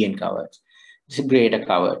 ගියා මීඩියන් කවර්ඩ්ස්. ග්‍රේටර්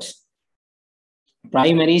කවර්ඩ්ස්.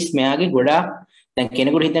 ප්‍රයිමරිස් මෙයාගේ ගොඩාක් දැන්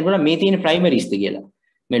කෙනෙකුට හිතන්න පුළුවන් මේ තියෙන ප්‍රයිමරිස්ද කියලා.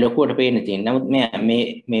 මේ ලොකුවට පේන්න තියෙන. නමුත්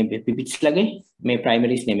මේ පිපිච්ස් ලගේ මේ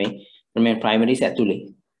ප්‍රයිමරිස් නෙමෙයි. මේ ප්‍රයිමරිස් ඇතුලේ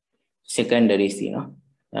සෙකන්ඩරිස් තියෙනවා.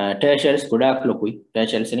 tertiaries ගොඩාක් ලොකුයි.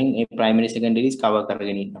 tertiaries වලින් මේ primary secondaries cover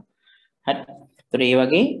කරගෙන ඉන්නවා. හරි. ඒතර ඒ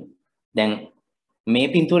වගේ දැන් මේ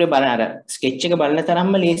පින්තූරේ බලන අර ස්කෙච් එක බලන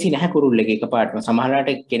තරම්ම ලේසි නැහැ කුරුල්ල එක එකපාරටම.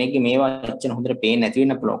 සමහරවිට කෙනෙක්ගේ මේවා එච්චර හොඳට පේන්නේ නැති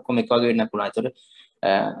වෙන්න පුළුවන්. ඔක්කොම එක වගේ වෙන්න පුළුවන්. ඒතර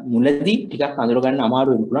මුලදී ටිකක් අඳුර ගන්න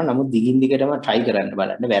අමාරු වෙන්න පුළුවන්. නමුත් දිගින් දිගටම try කරන්න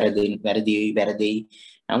බලන්න. වැරදෙයි.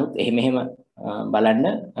 නමුත් එහෙම බලන්න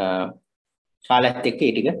කාලයත් එක්ක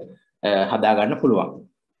ඒ ටික හදා ගන්න පුළුවන්.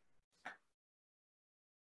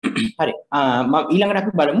 හරි ඊළඟට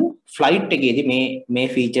අපි බලමු ෆ්ලයිට් එකේදී මේ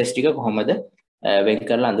ෆීචර්ස් ටික කොහොමද වෙන්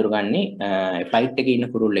කරලා අඳුරගන්නේ ෆ්ලයිට් එකේ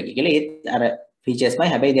ඉන්න කුරුල්ලෙක් කියලා ඒත් අර ෆීචර්ස්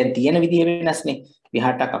මයි හැබැයි දැන් තියෙන විදිය වෙනස්නේ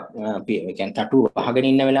විහාටක් ඒ කියන්නේ තටු වහගෙන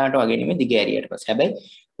ඉන්න වෙලාවට වගේ නෙමෙයි දිග ඇරියට පස්සේ හැබැයි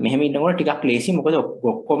මෙහෙම ඉන්නකොට ටිකක් ලේසි මොකද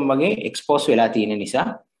ඔක්කොම වගේ එක්ස්පෝස් වෙලා තියෙන නිසා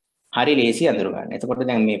හරි ලේසි අඳුරගන්න. එතකොට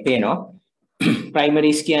දැන් මේ පේනවා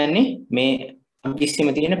ප්‍රයිමරිස් කියන්නේ මේ කිසිම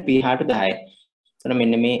තියෙන pH 10. එතන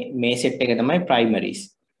මෙන්න මේ සෙට් එක තමයි ප්‍රයිමරිස්.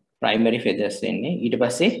 primary feathers වෙන්නේ ඊට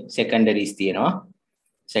පස්සේ secondaries තියෙනවා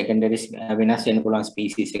secondaries වෙනස් වෙන පුළුවන්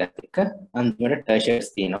species එකත් එක්ක අන්තිමට tertiaries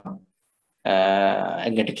තියෙනවා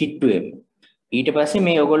එකට කිට්ටුවෙම ඊට පස්සේ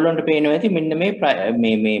මේ ඔයගොල්ලන්ට පේනවා ඇති මෙන්න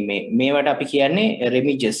මේවට අපි කියන්නේ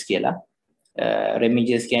remiges කියලා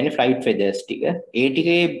remiges කියන්නේ flight feathers ටික ඒ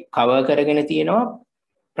ටිකේ cover කරගෙන තියෙනවා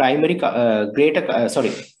primary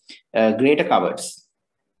greater coverts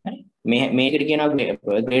හරි මේකට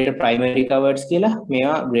කියනවා greater primary coverts කියලා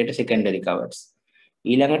මේවා greater secondary coverts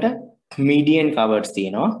ඊළඟට median coverts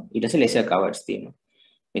තියෙනවා ඊට පස්සේ lesser coverts තියෙනවා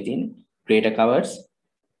ඉතින් greater coverts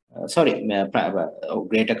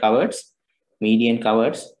greater coverts median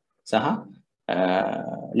coverts සහ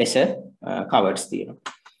lesser coverts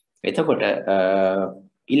තියෙනවා එතකොට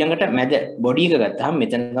ඊළඟට මැද body එක ගත්තාම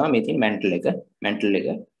මෙතන තමයි මේ තියෙන mantle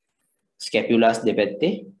එක scapulas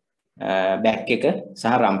දෙපැත්තේ back එක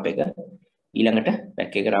සහ rump එක ඊළඟට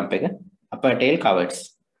back එක rump එක upper tail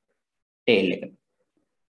coverts tail එක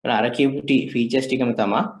අර කියපු features ටිකම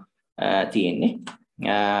තමයි තියෙන්නේ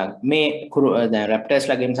මේ දැන් raptors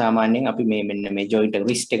ලගෙන් සාමාන්‍යයෙන් අපි මේ මෙන්න මේ joint එක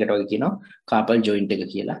wrist එකට වගේ කියනවා carpal joint එක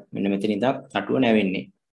කියලා මෙන්න මෙතන ඉඳන් අටුව නැවෙන්නේ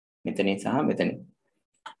මෙතනින් සහ මෙතනින්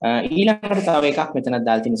ඊළඟට තව එකක් මෙතනක්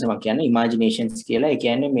දාලා තියෙන නිසා මම කියන්නේ imaginations කියලා ඒ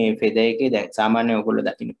කියන්නේ මේ feather එකේ දැන් සාමාන්‍යයෙන් ඔයගොල්ලෝ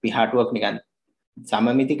දකින්න පිහාටුවක් නිකන්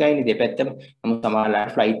සමමිතිකයිනේ දෙපැත්තම නමුත්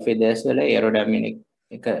සමහරවිට flight feathers වල aerodynamic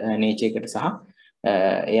එක nature එකට සහ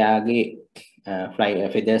එයාගේ flight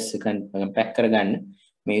feathers pack කරගන්න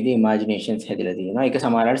මේ විදිහේ imaginations හැදලා තියෙනවා ඒක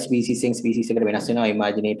සමහරවිට species එකෙන් species එකට වෙනස් වෙනවා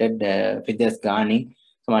imaginated feathers ගානින්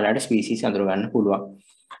සමහරවිට species අඳුර ගන්න පුළුවන්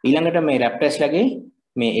ඊළඟට මේ raptors ලගේ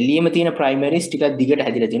මේ එළියම තියෙන primaries ටිකක් දිගට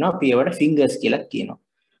හැදිලා තියෙනවා අපි ඒවට fingers කියලා කියනවා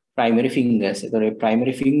primary fingers ඒතකොට මේ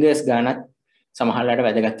primary fingers ගානත් සමහරවිට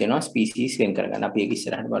වැදගත් වෙනවා ස්පීසීස් වෙන් කරගන්න. අපි ඒක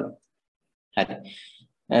ඉස්සරහට බලමු. හරි.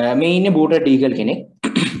 මේ ඉන්නේ බූටර් ඩීගල් කෙනෙක්.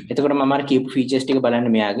 එතකොට මම අර කියපු ෆීචර්ස් ටික බලන්න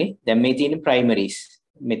මෙයාගේ. දැන් මේ තියෙන ප්‍රයිමරිස්.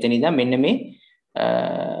 මෙතන ඉඳන් මෙන්න මේ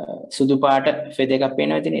සුදු පාට ෆෙද එකක්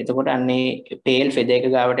පේනවා ඉතින්. එතකොට අන්නේ පේල් ෆෙද එක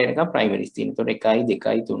ගාවට එනකම් ප්‍රයිමරිස් තියෙනවා. එතකොට 1යි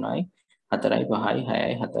 2යි 3යි 4යි 5යි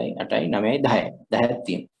 6යි 7යි 8යි 9යි 10යි 10ක්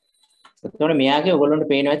තියෙනවා. එතකොට මෙයාගේ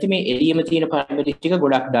ඔයගොල්ලන්ට පේනවා ඇති මේ එළියම තියෙන ප්‍රයිමරිස් ටික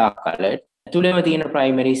ගොඩක් ඩාර්ක් කලර්ඩ්. ඇතුළේම තියෙන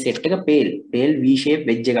primary set එක pale V shape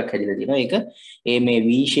wedge එකක් හැදිලා තියෙනවා. ඒක මේ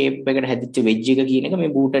V shape එකට හැදිච්ච wedge එක කියන එක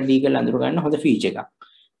මේ booted eagle අඳුර ගන්න හොඳ feature එකක්.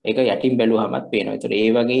 ඒක යටින් බැලුවාමත් පේනවා. ඒතර ඒ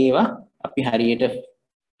වගේ ඒවා අපි හරියට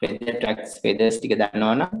feather tracks feathers ටික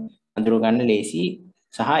දන්නවනම් අඳුර ගන්න ලේසි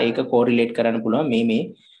සහ ඒක correlate කරන්න පුළුවන් මේ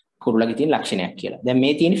කුරුල්ලගේ තියෙන ලක්ෂණයක් කියලා. දැන්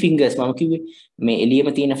මේ තියෙන fingers මම කිව්වේ මේ එළියම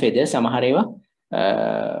තියෙන feathers සමහර ඒවා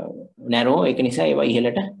narrow ඒක නිසා ඒවා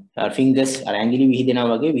ඉහළට fingers අර ඇඟිලි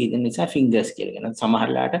විහිදෙනවා වගේ විහිදෙන නිසා fingers කියලා කියනවා.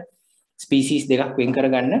 සමහරලාට species දෙකක් වෙන්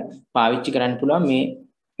කරගන්න පාවිච්චි කරන්න පුළුවන්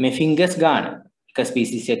මේ fingers ගන්න. එක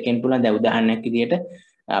species එකකින් පුළුවන් දැන් උදාහරණයක් විදියට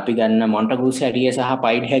අපි ගන්න Montagu Harrier සහ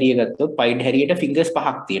Pied Harrier ගත්තොත් Pied Harrierට fingers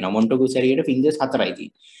 5ක් තියෙනවා. Montagu Harrierට fingers 4යි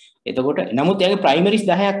තියෙන්නේ. එතකොට නමුත් එයාගේ primaries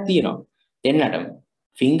 10ක් තියෙනවා. දෙන්නටම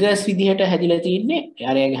fingers විදිහට හැදිලා තියෙන්නේ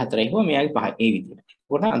එයාගේ 4යි හෝ මෙයාගේ 5යි ඒ විදිහට.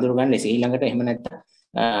 ඒකට අඳුර ගන්න ලෙස ඊළඟට එහෙම නැත්නම්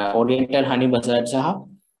Oriental honey buzzard සහ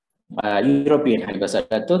European honey buzzard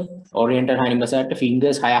ගත්තොත් Oriental honey buzzard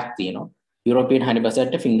fingers 6ක් තියෙනවා. European honey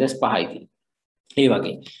buzzard fingers 5යි තියෙනවා. ඒ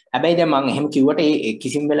වගේ. හැබැයි දැන් මම එහෙම කිව්වට ඒ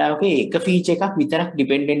කිසිම වෙලාවක එක ෆීචර් එකක් විතරක්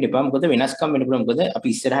ඩිපෙන්ඩන්ට් එපා. මොකද වෙනස්කම් වෙන්න පුළුවන්. මොකද අපි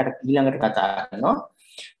ඉස්සරහට ඊළඟට කතා කරනවා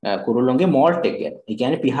කුරුල්ලන්ගේ මෝල්ට් එක ගැන. ඒ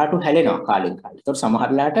කියන්නේ පිහාටු හැලෙනවා කාලෙන් කාලෙට. ඒතකොට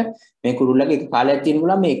සමහරලාට මේ කුරුල්ලගේ එක කාලයක් තියෙන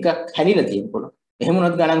පුළුවන් මේ එකක් හැලිලා තියෙන පුළුවන්. එහෙම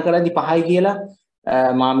වුණොත් ගණන් කරද්දි 5යි කියලා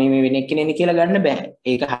මා මේ වෙන එක්කෙනෙක් කියලා ගන්න බෑ.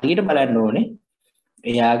 ඒක හරියට බලන්න ඕනේ.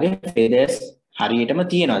 එයාගේ feathers හරියටම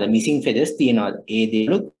තියනවාද missing feathers තියනවාද ඒ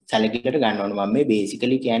දේවලුත් සැලකිල්ලට ගන්න ඕනේ මම මේ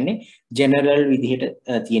basically කියන්නේ general විදිහට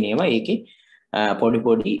තියෙන ඒවා ඒකේ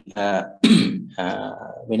පොඩි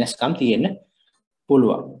වෙනස්කම් තියෙන්න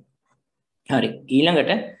පුළුවන් හරි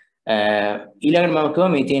ඊළඟට මම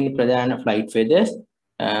කියවා මේ තියෙන ප්‍රධාන flight feathers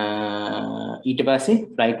ඊට පස්සේ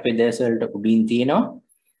flight feathers වලට උඩින් තියෙනවා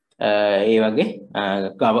ඒ වගේ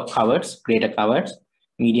coverts greater coverts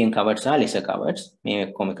medium coverts සහ lesser coverts මේ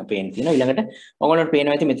කොම එක පේන තියෙනවා ඊළඟට ඔයගොල්ලන්ට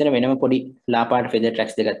පේනවා ඇති මෙතන වෙනම පොඩි ලාපාට feather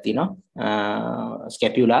tracks දෙකක් තියෙනවා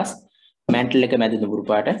scapulas mantle එක මැද දුඹුරු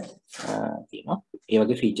පාට තියෙනවා ඒ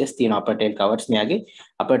වගේ features තියෙනවා upper tail covers මෙයාගේ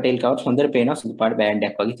upper tail covers හොඳට පේනවා සුදු පාට බෑන්ඩ්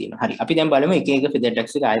එකක් වගේ තියෙනවා හරි අපි දැන් බලමු එක එක feather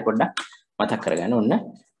tracks එක ආයෙ පොඩ්ඩක් මතක් කරගන්න ඕන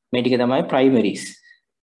මේ ටික තමයි primaries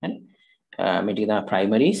හරි මේ ටික තමයි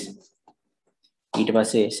primaries ඊට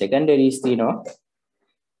පස්සේ secondaries තියෙනවා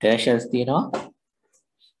tertiaries තියෙනවා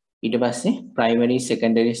ඊට පස්සේ primary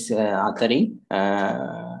secondary අතරින්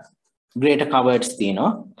greater coverts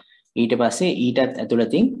තියෙනවා ඊට පස්සේ ඊටත්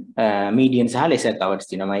ඇතුළතින් medium සහ lesser coverts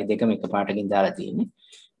තියෙනවා මම දෙකම එක පාටකින් දාලා තියෙන්නේ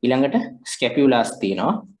ඊළඟට scapulas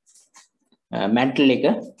තියෙනවා mantle එක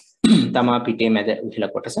තමා පිටේ මැද ඉහළ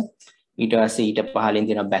කොටස ඊට පස්සේ ඊට පහළින්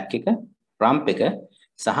තියෙන back එක rump එක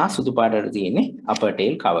සහ සුදු පාටට තියෙන්නේ upper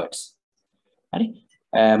tail coverts හරි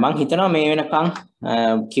මම හිතනවා මේ වෙනකන්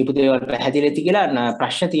කියපු දේවල් පැහැදිලි ඇති කියලා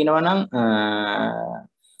ප්‍රශ්න තියෙනවා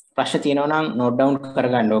නම් note down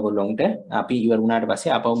කරගන්න ඕගොල්ලොන්ට අපි ඉවර වුණාට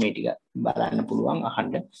පස්සේ ආපහු මේ ටික බලන්න පුළුවන්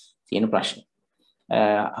අහන්න තියෙන ප්‍රශ්න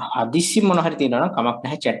හදිස්සි මොන හරි තියෙනවා නම් කමක්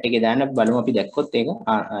නැහැ chat එකේ දාන්න බලමු අපි දැක්කොත් ඒක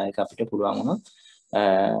අපිට පුළුවන් වුණොත්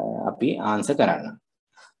අපි ආන්සර් කරන්න.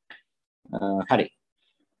 හරි.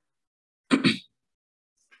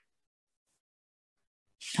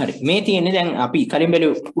 හරි මේ තියෙන්නේ දැන් අපි කලින්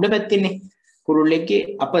බැලුව උඩ පැත්තේනේ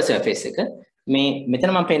කුරුල්ලෙක්ගේ අපර් සර්ෆේස් එක. මේ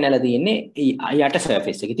මෙතන මම පෙන්නලා තියෙන්නේ යට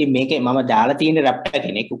සර්ෆේස් එක. ඉතින් මේකේ මම දාලා තියෙන රැප්ටර්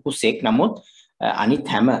කෙනෙක් උකුස්සෙක්. නමුත් අනිත්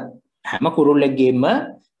හැම කුරුල්ලෙක්ගේම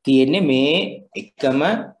තියෙන්නේ මේ එකම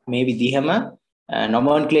මේ විදිහම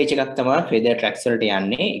nomenclature එකක් තමයි feather tracks වලට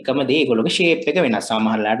යන්නේ. එකම දේ ඒගොල්ලෝගේ shape එක වෙනස්.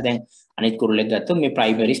 සමහරලාට දැන් අනිත් කුරුල්ලෙක් ගත්තොත් මේ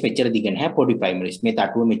primaries මෙච්චර දිග නැහැ පොඩි primaries. මේ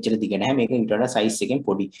තටුව මෙච්චර දිග නැහැ මේක ඊට වඩා size එකෙන්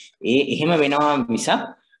පොඩි. එහෙම වෙනවා මිසක්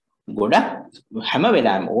ගොඩක් හැම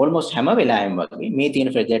වෙලාවෙම almost හැම වෙලාවෙම වගේ මේ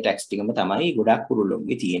තියෙන feather tracks ටිකම තමයි ගොඩක්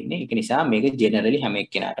කුරුල්ලෝගේ තියෙන්නේ. ඒක නිසා මේක generally හැම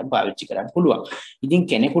එක්කෙනාටම පාවිච්චි කරන්න පුළුවන්. ඉතින්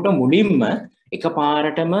කෙනෙකුට මුලින්ම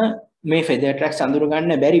එකපාරටම මේ feather tracks අඳුර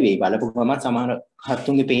ගන්න බැරි වෙයි. බලපු ගමන් සමහර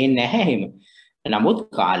හත්තුන්ගේ පේන්නේ නැහැ එහෙම. නමුත්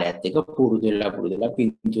කාලයත් එක්ක පුරුදුලා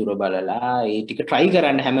පින්තූර බලලා ඒ ටික try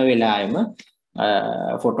කරන්න හැම වෙලාවෙම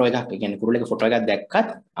ෆොටෝ එකක් කියන්නේ කුරුල්ලක ෆොටෝ එකක් දැක්කත්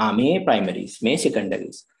මේ primaries මේ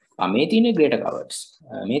secondaries මේ තියෙන greater covers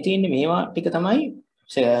මේ තියෙන මේවා ටික තමයි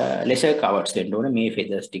lesser covers වෙන්න ඕනේ මේ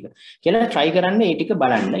feathers ටික කියලා try කරන්න ඒ ටික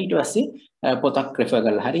බලන්න ඊට පස්සේ පොතක් refer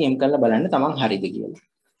කරලා හරි එම් කරලා බලන්න තමන් හරිද කියලා.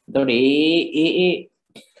 එතකොට ඒ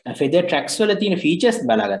feather tracks වල තියෙන features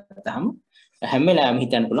බලාගත්තාම හැම වෙලාවෙම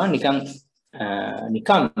හිතන්න පුළුවන්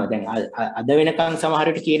නිකන් දැන් අද වෙනකන් සමහර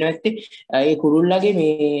විට කියන ඇත්තේ ඒ කුරුල්ලගේ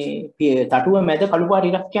මේ තටුව මැද කළු පාට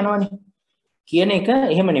ඉරක් යනවනේ කියන එක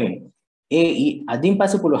එහෙම නෙමෙයි. ඒ අදින්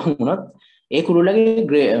පස්සේ පුළුවන් වුණොත් ඒ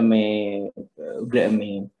කුරුල්ලගේ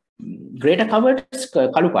මේ greater covers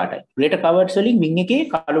කළු පාටයි. greater covers වලින් wing එකේ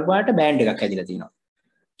කළු පාට බෑන්ඩ් එකක් හැදිලා තියෙනවා.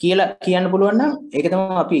 කියලා කියන්න පුළුවන් නම් ඒක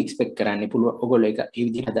තමයි අපි එක්ස්පෙක්ට් කරන්නේ. පුළුවන් ඔයගොල්ලෝ ඒක ඒ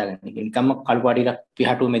විදිහට හදාගන්න. නිකම්ම කළු පාට ඉරක්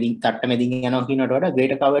පිහටුව මැදින් තට්ට මැදින් යනවා කියනකට වඩා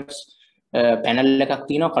greater covers පැනල් එකක්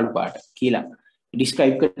තියෙනවා කළු පාට කියලා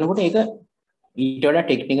ඩිස්ක්‍රයිබ් කරනකොට ඒක ඊට වඩා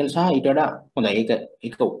ටෙක්නිකල් සහ ඊට වඩා හොඳයි. ඒක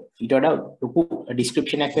ඊට වඩා ලොකු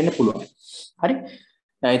ඩිස්ක්‍රිප්ෂන් එකක් වෙන්න පුළුවන්. හරි.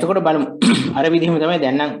 එතකොට බලමු. අර විදිහම තමයි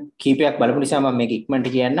දැන් නම් කීපයක් බලපු නිසා මම මේක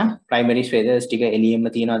ඉක්මනට කියන්නම්. primaries feathers ටික එළියෙම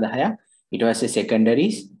තියෙනවා 10ක්. ඊට පස්සේ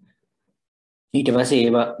secondaries. ඊට පස්සේ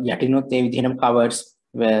ඒවා යටිනොත් ඒ විදිහටම covers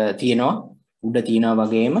තියෙනවා. උඩ තියෙනවා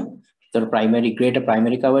වගේම so greater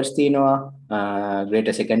primary covers තියෙනවා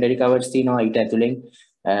greater secondary covers තියෙනවා ඊට ඇතුලෙන්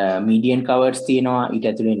median covers තියෙනවා ඊට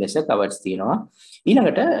ඇතුලෙන් lesser covers තියෙනවා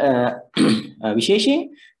ඊළඟට විශේෂයෙන්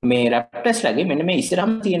මේ raptors ලගේ මෙන්න මේ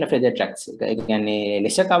ඉස්සරහම තියෙන feather tracks එක ඒ කියන්නේ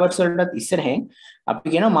lesser covers වලට ඉස්සරහෙන්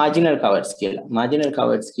අපි කියනවා marginal covers කියලා marginal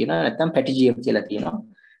covers කියනවා නැත්නම් petegium කියලා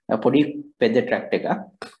තියෙනවා පොඩි feather track එකක්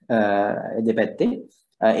දෙපැත්තේ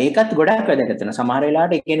ඒකත් ගොඩක් වැදගත් වෙනවා. සමහර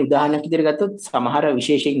වෙලාවට ඒ කියන්නේ උදාහරණයක් විදිහට ගත්තොත් සමහර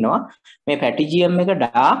විශේෂ ඉන්නවා මේ පැටිජියම් එක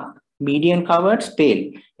dark medium covered pale.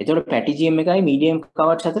 ඒතකොට පැටිජියම් එකයි medium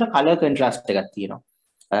covered අතර color contrast එකක් තියෙනවා.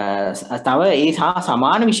 තව ඒ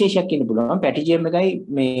සමාන විශේෂයක් ඉන්න පුළුවන්. පැටිජියම් එකයි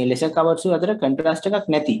මේ lesser covered අතර contrast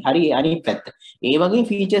එකක් නැති. හරි අනිත් පැත්ත. ඒ වගේ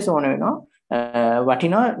features ඕන වෙනවා.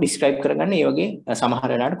 වටිනවා describe කරගන්න ඒ වගේ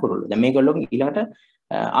සමහර වෙලාවට කුරුල්ලෝ. දැන් මේගොල්ලෝ ඊළඟට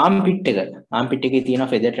armpit එකේ තියෙන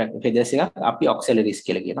feathers එකක් අපි auxiliaries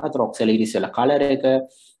කියලා කියනවා. අතන auxiliaries වල color එක,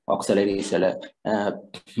 auxiliaries වල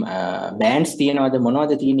bands තියෙනවද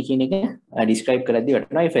මොනවද තියෙන්නේ කියන එක describe කරද්දී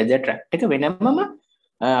වටනවා. මේ feather track එක වෙනමම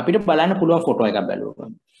අපිට බලන්න පුළුවන් ෆොටෝ එකක්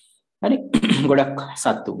බැලුවම. හරි. ගොඩක්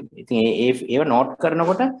සත්තු. ඉතින් ඒව note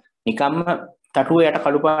කරනකොට නිකම්ම තටුව යට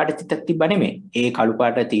කළු පාට තිබ්බ නෙමෙයි. ඒ කළු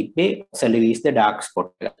පාට තිබ්බේ auxiliaries the dark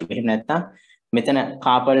spot එකක්. එහෙම නැත්නම් මෙතන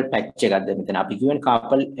කාපල් පැච් එකක්ද මෙතන අපි කියන්නේ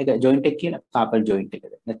කාපල් එක ජොයින්ට් එක කියලා කාපල් ජොයින්ට්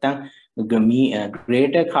එකද නැත්නම්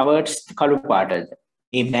greater covers කළු පාටද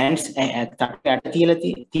ඒ bands තට්ටයට තියලා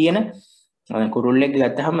තියෙන කුරුල්ලෙක්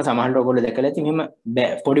ගත්තාම සමහරවිට ඔයගොල්ලෝ දැකලා ඇති මෙහෙම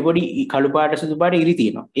පොඩි කළු පාට සුදු පාට ඉරි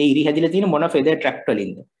තියෙනවා ඒ ඉරි හැදිලා තියෙන මොන feather track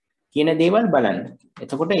වලින්ද කියන දේවල් බලන්න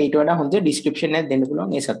එතකොට ඊට වඩා හොඳ description එකක් දෙන්න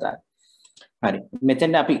පුළුවන් ඒ සතාට හරි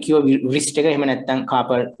මෙතෙන්ද අපි කියව wrist එක එහෙම නැත්නම්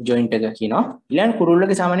කාපල් ජොයින්ට් එක කියනවා ඊළඟ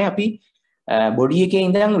කුරුල්ලගේ සාමාන්‍ය අපි බොඩි එකේ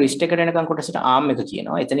ඉඳන් රිස්ට් එකට එනකන් කොටසට ආම් එක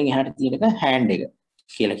කියනවා. එතනින් එහාට තියෙන එක හෑන්ඩ් එක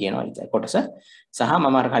කියලා කියනවා ඉතින් කොටස. සහ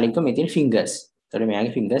මම අර කලින් කිව්ව මේ තියෙන ෆින්ගර්ස්. ඒතකොට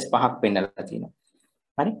මෙයාගේ ෆින්ගර්ස් පහක් පෙන්නලා තියෙනවා.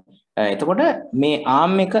 හරි. එතකොට මේ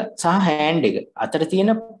ආම් එක සහ හෑන්ඩ් එක අතර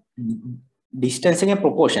තියෙන ඩිස්ටන්ස් එකේ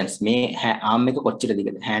ප්‍රොපෝෂන්ස් මේ ආම් එක කොච්චර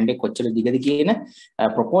දිගද හෑන්ඩ් එක කොච්චර දිගද කියන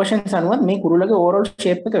ප්‍රොපෝෂන්ස් අනුව මේ කුරුල්ලගේ ඕවරෝල්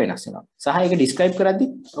ෂේප් එක වෙනස් වෙනවා. සහ ඒක ඩිස්ක්‍රයිබ් කරද්දි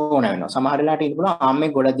ඕන වෙනවා. සමහර වෙලාවට ඉන්න පුළුවන් ආම්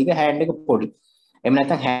එක ගොඩක් දිග හෑන්ඩ් එක පොඩි. එහෙම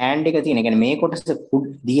නැත්නම් හෑන්ඩ් එක තියෙන. කියන්නේ මේ කොටස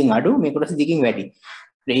දිගින් අඩු මේ කොටස දිගින් වැඩි.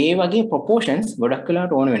 ඒ වගේ ප්‍රොපෝෂන්ස් ගොඩක්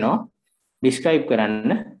වෙලාවට ඕන වෙනවා ඩිස්ක්‍රයිබ්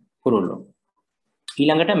කරන්න කුරුල්ලෝ.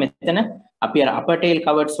 ඊළඟට මෙතන අපි අර අපර් ටේල්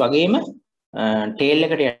කවර්ස් වගේම tail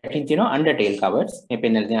එකට යටින් තියෙනවා undertail covers. මේ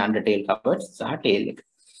පෙන්නලා තියෙන undertail covers සහ tail එක.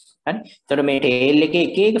 හරි. එතකොට මේ tail එකේ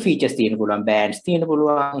එක එක features තියෙන්න පුළුවන්. bands තියෙන්න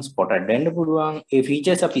පුළුවන්, spotted වෙන්න පුළුවන්. ඒ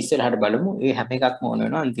features අපි ඉස්සරහට බලමු. ඒ හැම එකක්ම ඕන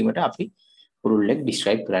වෙනවා අන්තිමට අපි කුරුල්ලෙක්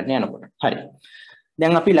describe කරන්න යනකොට. හරි.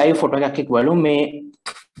 දැන් අපි live photo එකක් එක්ක බලමු.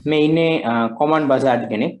 මේ ඉන්නේ common buzzard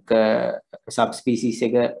කෙනෙක්. subspecies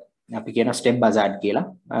එක අපි කියන step buzzard කියලා.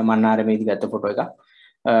 මන්නාරමේදී ගත්ත photo එකක්.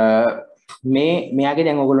 මෙයාගේ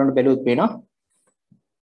දැන් ඔයගොල්ලන්ට බැලුවොත් පේනවා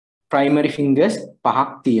primary fingers 5ක්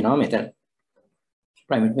තියෙනවා මෙතන.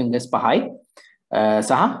 primary fingers 5යි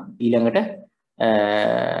සහ ඊළඟට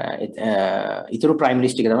ඊතුරු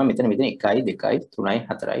primaries ටික තමයි මෙතන 1 2 3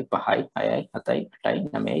 4යි 5යි 6යි 7යි 8යි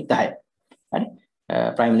 9යි 10යි. හරි.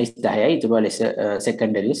 primaries 10යි ඊතුරු ලෙස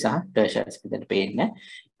secondary සහ tertiaries විදිහට පේන්නේ.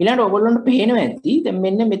 ඊළඟට ඔයගොල්ලන්ට පේනවා ඇති දැන්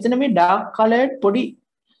මෙන්න මෙතන මේ dark colored පොඩි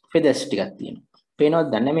feathers ටිකක් තියෙනවා. පේනවද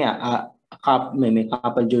දන්නේ මේ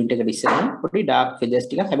carpal joint එකට ඉස්සරහින් පොඩි dark feathers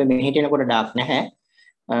ටිකක්. හැබැයි මෙහෙට එනකොට dark නැහැ.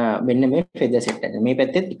 මෙන්න මේ feather set එක. මේ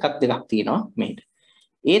පැත්තෙත් එකක් දෙකක් තියෙනවා මෙහෙට.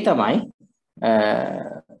 ඒ තමයි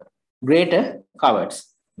greater coverts.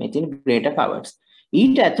 මේ තියෙන greater coverts.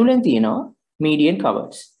 ඊට ඇතුලෙන් තියෙනවා median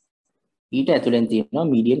coverts. ඊට ඇතුලෙන් තියෙනවා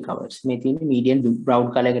median coverts. මේ තියෙන median brown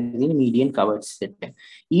color එකේ තියෙන median coverts set එක.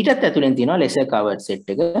 ඊටත් ඇතුලෙන් තියෙනවා lesser coverts set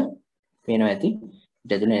එක. පේනවා ඇති.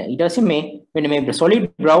 ඊට පස්සේ මෙන්න මේ solid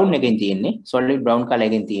brown එකෙන් තියෙන්නේ solid brown color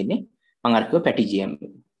එකෙන් තියෙන්නේ මම අර කිව්ව පැටිජියම්.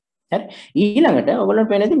 හරි. ඊළඟට ඔයගොල්ලන්ට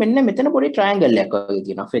පේනදී මෙන්න මෙතන පොඩි triangle එකක් වගේ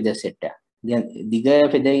තියෙනවා feather set එක. දැන් දිග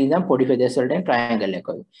feather ඉඳන් පොඩි feathers වලට triangle එකක්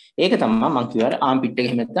වගේ. ඒක තමයි මම කිව්වා armpit එක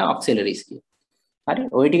එහෙම නැත්නම් auxiliaries කියලා. හරි.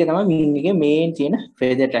 ওই ටික තමයි wing එකේ main තියෙන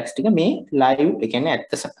feather tracks ටික මේ live ඒ කියන්නේ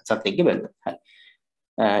ඇත්ත සතෙක්ගේ බලන්න. හරි.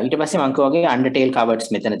 ඊට පස්සේ මම වගේ undertail coverts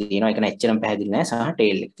මෙතන තියෙනවා. ඒක නෑ එච්චරම පැහැදිලි නෑ සහ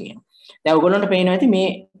tail එක තියෙනවා. දැන් ඔයගොල්ලන්ට පේනවා ඇති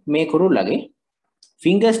මේ කුරුල්ලගේ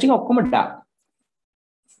fingers ටික ඔක්කොම dark.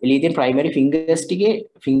 එළියේ තියෙන primary fingers ටිකේ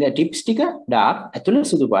finger tips ටික dark ඇතුළේ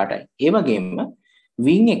සුදු පාටයි. ඒ වගේම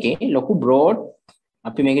wing එකේ ලොකු broad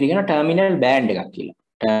අපි මේකට කියනවා terminal band එකක් කියලා.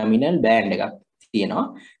 terminal band එකක් තියෙනවා.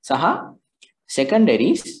 සහ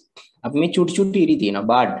secondaries අපි මේ චුටි චුටි ඉරි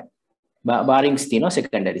තියෙනවා barrings තියෙනවා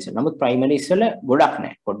secondaries. නමුත් primaries වල ගොඩක්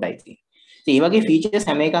නැහැ. පොඩ්ඩයි තියෙන්නේ. ඉතින් මේ වගේ features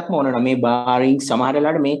හැම එකක්ම ඕනනවා. මේ barrings සමහර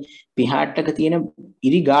වෙලාවට මේ පිහාට් එක තියෙන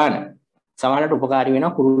ඉරි ගාන සමහරවිට උපකාරී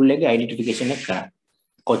වෙනවා කුරුල්ලෙගේ identification එක කරන්න.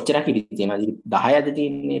 කොච්චරක් ඉරි තියෙනවද? 10ද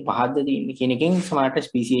තියෙන්නේ 5ද තියෙන්නේ කියන එකෙන් සමහරට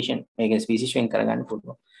speciation ඒ කියන්නේ species වෙන් කරගන්න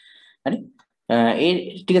පුළුවන්. හරි? ඒ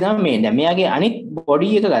ටික තමයි මේ. දැන් මෙයාගේ අනිත් body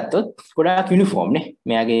එක ගත්තොත් ගොඩාක් uniform නේ.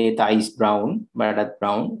 මෙයාගේ thighs brown, බඩත්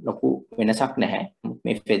brown, ලොකු වෙනසක් නැහැ.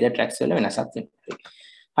 මේ feather tracks වල වෙනසක් තියෙනවා.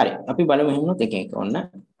 හරි. අපි බලමු එහෙනම් එක එක. ඔන්න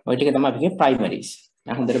ওই ටික තමයි අපි කියන්නේ primaries.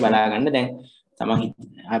 දැන් හොඳට බලා ගන්න දැන් තමයි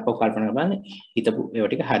අපෝ කල්පනා කරන්න හිතපු ඒවා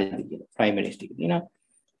ටික හරියද කියලා. primaries ටික තියෙනවා.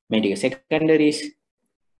 මේ ටික secondaries.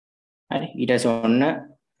 හරි. ඊට පස්සේ ඔන්න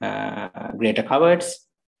greater coverts,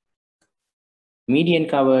 median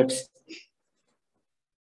coverts,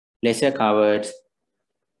 lesser coverts,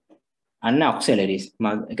 අන්න auxiliaries.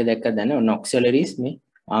 මම එක දැක්කද දන්නේ ඔන්න auxiliaries මේ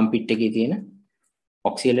armpit එකේ තියෙන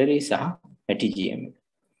auxiliaries සහ පැටිජියම් එක.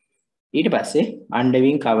 ඊට පස්සේ under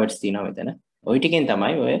wing coverts තියෙනවා මෙතන. ওই ටිකෙන්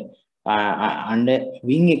තමයි ඔය under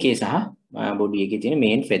wing එකේ සහ body එකේ තියෙන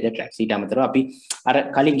main feather tracks. ඊට අමතරව අපි අර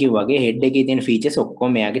කලින් කිව්වා වගේ head එකේ තියෙන features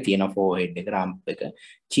ඔක්කොම මෙයාගේ තියෙනවා. forehead එක, rump එක,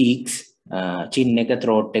 cheeks, chin එක,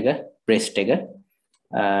 throat එක, breast එක,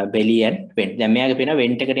 belly and vent. දැන් මෙයාගේ පේන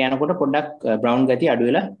vent එකට යනකොට පොඩ්ඩක් brown ගතිය අඩු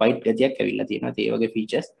වෙලා white ගතියක් ඇවිල්ලා තියෙනවා. ඒ වගේ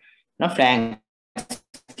features. now flanks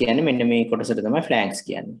කියන්නේ මෙන්න මේ කොටසට තමයි flanks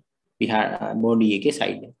කියන්නේ. body එකේ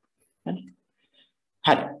side එක.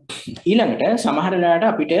 හරි. ඊළඟට සමහර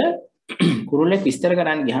වෙලාවට අපිට කුරුල්ලෙක් විස්තර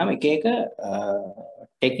කරන්න ගියාම එක එක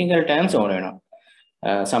ටෙක්නිකල් ටර්ම්ස් ඕන වෙනවා.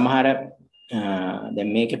 සමහර දැන්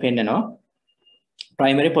මේකේ පෙන්නනවා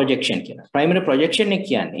primary projection කියලා. primary projection එක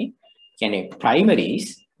කියන්නේ primaries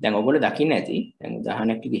දැන් ඔයගොල්ලෝ දකින්න ඇති. දැන්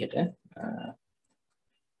උදාහරණයක් විදිහට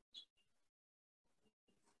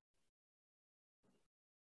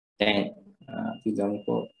දැන් අපි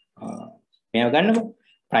ගමුකෝ මේව ගන්නකො.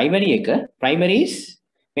 primaries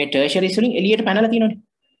මේ tertiaries වලින් එළියට පැනලා තියෙනවනේ.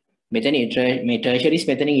 මෙතන මේ tertiaries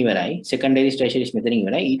මෙතනින් ඉවරයි. secondaries tertiaries මෙතනින්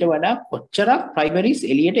ඉවරයි. ඊට වඩා කොච්චරක් primaries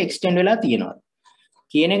එළියට extend වෙලා තියෙනවද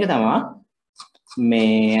කියන එක තමයි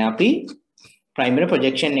මේ අපි primary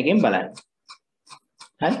projection එකෙන් බලන්නේ.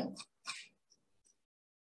 හරි?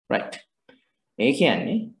 right. ඒ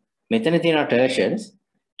කියන්නේ මෙතන තියෙන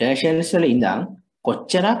tertiaries වල ඉඳන්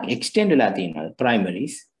කොච්චරක් extend වෙලා තියෙනවද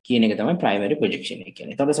primaries කියන එක තමයි primary projection එක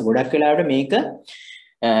කියන්නේ. ඒතකොට ගොඩක් වෙලාවට මේක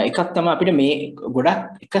එකක් තමයි අපිට මේ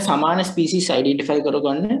ගොඩක් එක සමාන ස්පීසිස් අයිඩෙන්ටිෆයි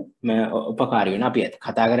කරගන්න උපකාරී වෙනවා. අපි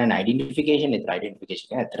කතා කරන අයිඩෙන්ටිෆිකේෂන් එක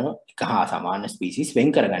ඇත්තටම එක හා සමාන ස්පීසිස් වෙන්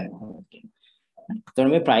කරගන්න ඕනේ. එතකොට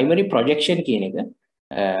මේ primary projection කියන එක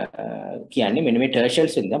කියන්නේ මෙන්න මේ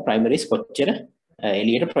tertials වලින් primaries කොච්චර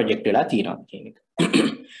එළියට project වෙලා තියෙනවද කියන එක.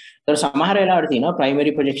 ඒතර සමහර වෙලාවට තියෙනවා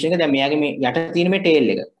primary projection එක දැන් මෙයාගේ මේ යට තියෙන මේ tail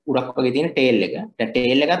එක උරක් වගේ තියෙන tail එක. දැන්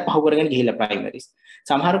tail එකත් පහු කරගෙන ගිහිල්ලා primaries.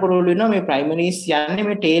 සමහර කුරුල්ලෝ ඉන්නවා මේ primaries යන්නේ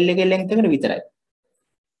මේ tail එකේ length එකට විතරයි.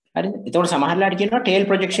 හරිද? ඒතකොට සමහර වෙලාවට කියනවා tail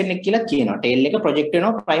projection එක කියලා කියනවා. tail එක project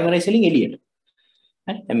වෙනවා primaries වලින් එළියට.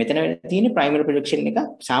 හරි. දැන් මෙතන තියෙන්නේ primary projection එක.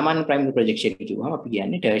 සාමාන්‍ය primary projection එක කිව්වම අපි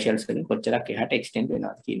කියන්නේ tertials වලින් කොච්චරක් එහාට extend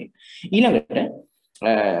වෙනවද කියන එක. ඊළඟට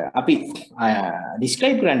අපි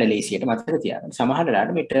describe කරන්න ලේසියට මතක තියාගන්න. සමහර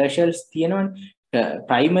වෙලාවට මේ tertials තියෙනවනේ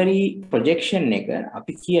primary projection එක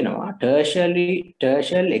අපි කියනවා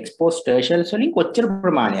tertial exposed tertials වලින් කොච්චර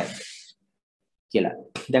ප්‍රමාණයක්ද කියලා.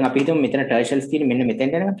 දැන් අපි හිතමු මෙතන tertials තියෙන මෙන්න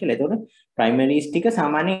මෙතෙන්ට යනවා කියලා. එතකොට primaries ටික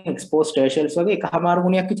සාමාන්‍යයෙන් exposed tertials වගේ එකමාර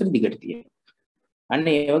ගුණයක් විතර දිගට තියෙනවා. අන්න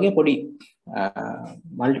ඒ වගේ පොඩි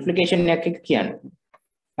multiplication එකක් කියන්නේ.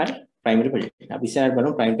 හරි? primary projection. අපි ඉස්සරහ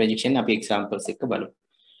බලමු primary projection අපි examples එක බලමු.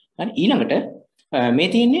 හරි? ඊළඟට මේ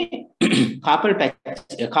තියෙන්නේ carpal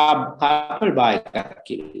bar එකක්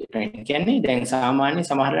කියලා. කියන්නේ දැන් සාමාන්‍ය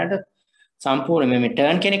සමහරලාට සම්පූර්ණ මේ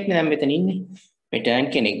turn කෙනෙක් නේ දැන් මෙතන ඉන්නේ. මේ turn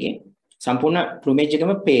කෙනෙක්ගේ සම්පූර්ණ plumage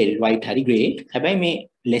එකම pale white හරි grey. හැබැයි මේ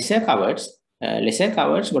lesser covers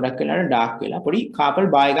ගොඩක් වෙලාවට dark වෙලා පොඩි carpal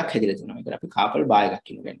bar එකක් හැදිලා තියෙනවා. ඒකට අපි carpal bar එකක්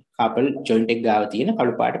කියනවා. carpal joint එක ගාව තියෙන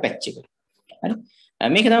කළු පාට patch එක. හරි?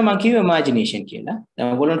 මේක තමයි මම කිව්වේ imagination කියලා. දැන්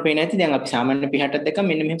ඔයගොල්ලන්ට පේන්නේ නැති දැන් අපි සාමාන්‍ය පිටට දැක්ක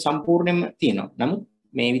මෙන්න මෙහෙම සම්පූර්ණයෙන්ම තියෙනවා. නමුත්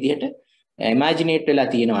මේ විදිහට imaginate වෙලා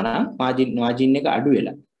තියෙනවා නම් margin එක අඩු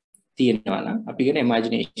වෙලා තියෙනවා නම් අපි කියන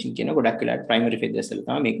imagination කියන ගොඩක් වෙලාවට primary feathers වල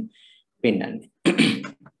තමයි මේක පෙන්වන්නේ.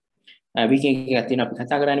 weekend එකක් තියෙනවා අපි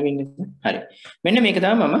කතා කරන්නේ වෙන්නේ. හරි. මෙන්න මේක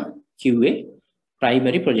තමයි මම කිව්වේ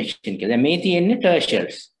primary projection කියලා. දැන් මේ තියෙන්නේ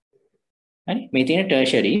tertials. හරි? මේ තියෙන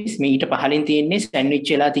tertiaries මේ ඊට පහලින් තියෙන්නේ sandwich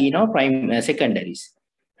වෙලා තියෙනවා secondaries.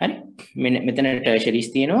 හරි? මෙතන tertiaries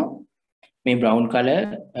තියෙනවා. මේ brown color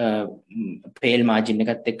pale margin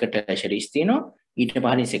එකත් එක්ක tertiaries තියෙනවා. ඊට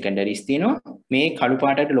පහලින් secondaries තියෙනවා. මේ කළු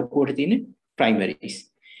පාටට ලොකුවට තියෙන primaries.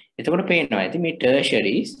 එතකොට පේනවා ඇති මේ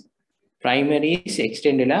tertiaries primaries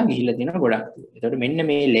extend වෙලා ගිහිල්ලා තියෙනවා ගොඩක්. එතකොට මෙන්න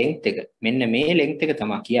මේ length එක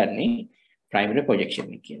තමයි කියන්නේ primary projection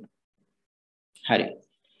එක කියනවා. හරි.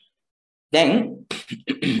 දැන්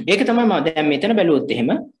ඒක තමයි මම දැන් මෙතන බැලුවොත් එහෙම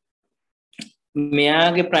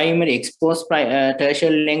මෙයාගේ primary exposed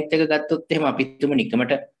tertial length එක ගත්තොත් එහෙම අපි හිතමු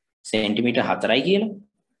නිකමට සෙන්ටිමීටර් 4යි කියලා.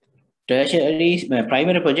 tertiary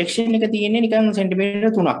primary projection එක තියෙන්නේ නිකන් සෙන්ටිමීටර්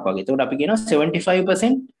 3ක් වගේ. ඒකට අපි කියනවා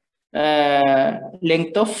 75%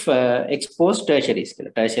 length of exposed tertiaries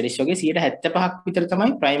කියලා. tertiaries වගේ 75ක් විතර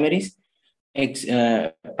තමයි primary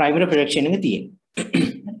projection එක තියෙන්නේ.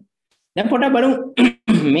 දැන් පොඩ්ඩක් බලමු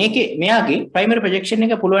මේකේ මෙයාගේ primary projection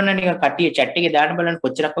එක පුළුවන් නම් නිකන් කට්ටිය chat එකේ දාන්න බලන්න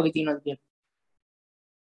කොච්චරක් වගේ තියෙනවද කියලා.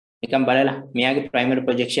 නිකන් බලලා මෙයාගේ primary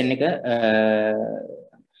projection එක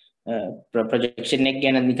projection එක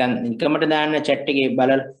ගැන නිකමට දාන්න chat එකේ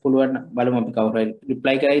බලලා පුළුවන් නම් බලමු අපි කවුරු හරි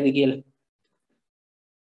reply කරයිද කියලා.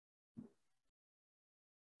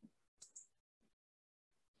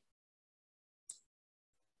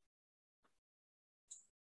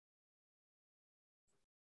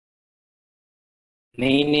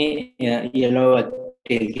 මේ ඉන්නේ yellow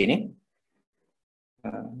tail කෙනෙක්.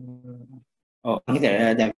 ඔව් මම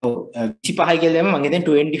දැන් 25 කියලා දැම්ම මම හිතන්නේ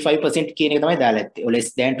 25% කියන එක තමයි දාලා ඇත්තේ. less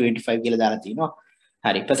than 25 කියලා දාලා තිනවා.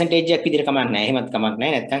 හරි percentage එකක් විදිහට කමක් නැහැ. එහෙමත් කමක්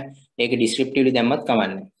නැහැ. නැත්නම් ඒක descriptively දැම්මත් කමක්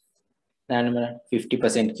නැහැ. දාන්න බලන්න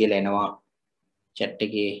 50% කියලා එනවා chat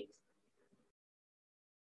එකේ.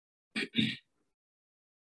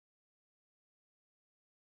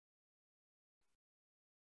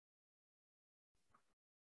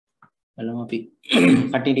 බලමු අපි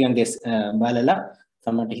කට්ටිය ටිකක් guess බලලා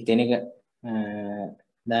සමහරට හිතෙන එක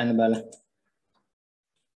දාන්න බලන්න.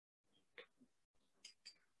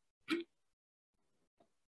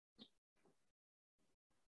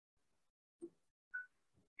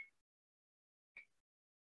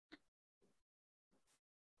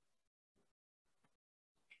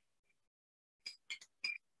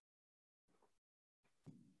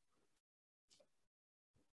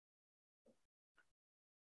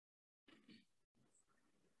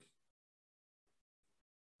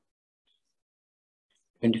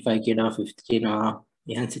 $25 කියනවා 50 කියනවා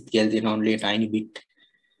enhanced කියලා තියෙනවා only a tiny bit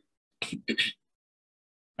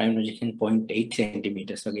prime projection 0.8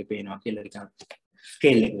 centimeters වගේ පේනවා කියලා නිකන්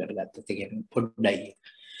ස්කේල් එකකට ගත්තොත් ඒ කියන්නේ පොඩ්ඩයි.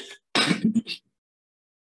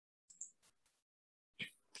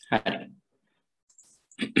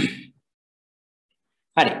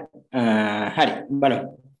 හරි බලමු.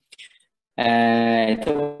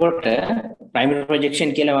 එතකොට primary projection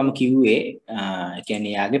කියලා මම කිව්වේ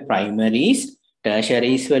කියන්නේ යාගේ primaries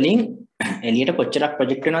tertiaries වලින් එළියට කොච්චරක්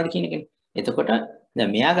ප්‍රොජෙක්ට් වෙනවද කියන එකනේ. එතකොට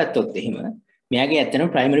දැන් මෙයා ගත්තොත් එහෙම මෙයාගේ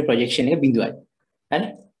ඇත්තටම primary projection එක 0යි. හරි?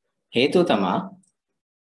 හේතුව තමයි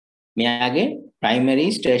මෙයාගේ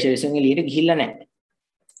primaries tertiaries වලින් එළියට ගිහිල්ලා නැහැ.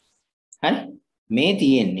 හරි? මේ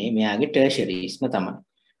තියෙන්නේ මෙයාගේ tertiariesම තමයි.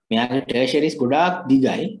 මෙයාගේ tertiaries ගොඩාක්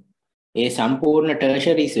දිගයි. ඒ සම්පූර්ණ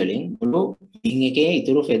tertiaries වලින් මුළු wing එකේ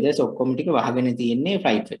ඉතුරු feathers ඔක්කොම ටික වහගෙන තියෙන්නේ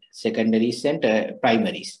right feathers, secondaries and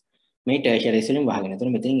primaries. මේ tertiaries වලින් වහගෙන.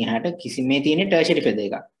 එතකොට මෙතනින් එහාට කිසි මේ තියෙන්නේ tertiary feather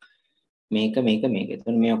එකක්. මේක.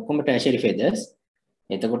 එතකොට මේ ඔක්කොම tertiary feathers.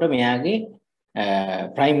 එතකොට මෙයාගේ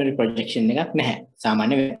primary projection එකක් නැහැ.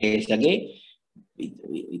 සාමාන්‍ය tails ලගේ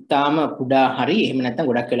ඉතාලම කුඩා හරි එහෙම නැත්නම්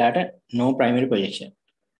ගොඩක් වෙලාට no primary projection.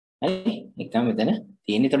 හරි? ඒක තමයි මෙතන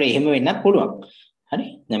තියෙන්නේ. ඒතකොට එහෙම වෙන්නත් පුළුවන්. හරි?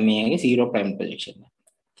 දැන් මේකේ zero primary projection.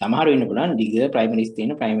 සමහර වෙන්න පුළුවන් දිග primaries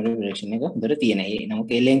තියෙන primary projection එක හොඳට තියෙන. ඒ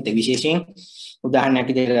නමුත් ඒ length විශේෂයෙන් උදාහරණයක්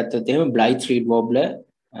විදිහට ගත්තොත් එහෙම Blythe Reed Warbler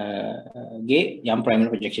ගේ යම් primary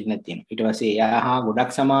projection එකක් තියෙනවා. ඊට පස්සේ එයා හා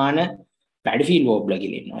ගොඩක් සමාන Padfield Warbler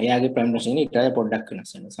කියලා ඉන්නවා. එයාගේ primary projection එක ඊට වඩා පොඩ්ඩක්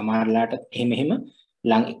වෙනස් වෙනවා. සමහරලාට එහෙම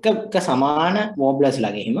එක සමාන warblers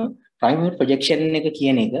ලාගේ එහෙම primary projection එක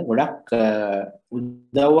කියන එක ගොඩක්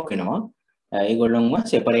උදව්වක් වෙනවා. ඒගොල්ලොන්ව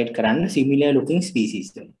separate කරන්න similar looking species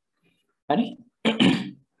වලින්. හරි?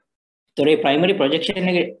 ඒතරේ primary projection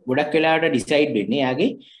එක ගොඩක් වෙලාවට decide වෙන්නේ යාගේ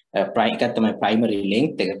එකක් තමයි primary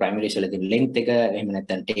length එක, primary cell එකේ length එක, එහෙම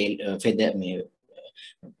නැත්නම් tail feather මේ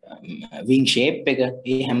wing shape එක,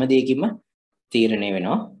 මේ හැම දෙයකින්ම තීරණය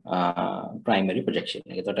වෙනවා primary projection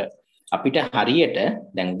එක. ඒතකොට අපිට හරියට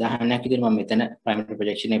දැන් උදාහරණයක් විදිහට මම මෙතන primary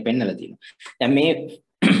projection එක පෙන්නලා තියෙනවා. දැන්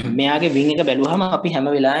මෙයාගේ wing එක බැලුවාම අපි හැම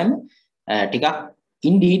වෙලාවෙම ටිකක්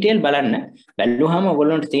in detail බැලුවාම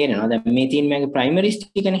ඔයගොල්ලන්ට තේරෙනවා දැන් මේ තියෙන මෙයාගේ primaries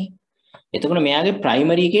ටිකනේ. එතකොට මෙයාගේ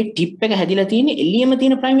primary එකේ tip එක හැදිලා තියෙන්නේ එළියෙම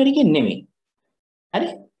තියෙන primary එකේ නෙමෙයි. හරි?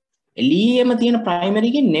 එළියෙම තියෙන primary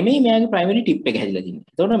එකේ නෙමෙයි මෙයාගේ primary tip එක හැදිලා තියෙන්නේ.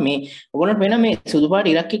 එතකොට මේ ඔයගොල්ලන්ට වෙන මේ සුදු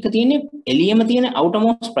පාට ඉරක් එක තියෙන්නේ එළියෙම තියෙන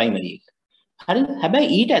outermost primary එක. හරි? හැබැයි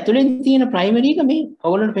ඊට ඇතුලෙන් තියෙන primary එක මේ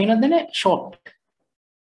ඔයගොල්ලන්ට පේනවද නැහැ short.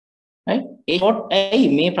 හරි? ඒ short ඇයි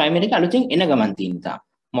මේ primary එක අලුතෙන් එන ගමන් තියෙන තා.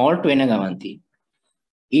 molt වෙන ගමන් තියෙන.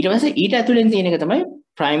 ඊට පස්සේ ඊට ඇතුලෙන් තියෙන එක තමයි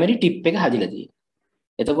primary tip එක හැදිලා තියෙන්නේ.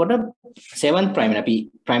 එතකොට 7th primary අපි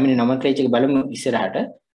primary nomenclature එක බලමු ඉස්සරහට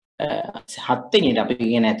 7 වෙනියට අපි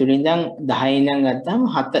කියන ඇතුළේ ඉඳන් 10 ඉඳන් ගත්තාම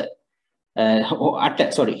 8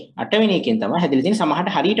 වෙනි එකෙන් තමයි හැදෙලා තියෙන්නේ. සමහරට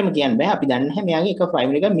හරියටම කියන්න බෑ. අපි දන්නේ නැහැ මෙයාගේ එක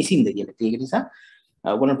primary එකක් මිසින්ද කියලා. ඒක නිසා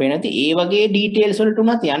ඔයගොල්ලෝ පේන නැති ඒ වගේ details වලට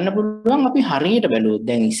උනත් යන්න පුළුවන් අපි හරියට බැලුවොත්.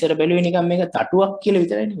 දැන් ඉස්සර බැලුවේ නිකන් මේක තටුවක් කියලා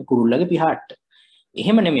විතරයි නේ. කුරුල්ලගේ පිහාට්ට.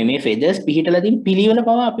 එහෙම නෙමෙයි මේ feathers පිහිටලා තියෙන පිළිවෙල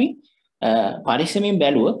පවා අපි පරිස්සමෙන්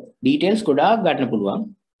බැලුවොත් details ගොඩාක් ගන්න පුළුවන්.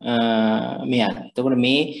 මෙයාගේ. එතකොට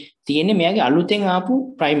මේ තියෙන්නේ මෙයාගේ අලුතෙන් ආපු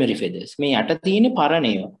primary feathers. මේ යට තියෙන්නේ පරණ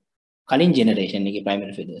ඒවා. කලින් generation එකේ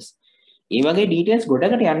primary feathers. ඒ වගේ details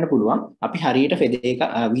ගොඩකට යන්න පුළුවන්. අපි හරියට feather එක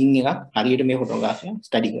wing එකක් හරියට මේ photograph එක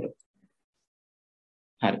study කරමු.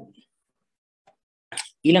 හරි.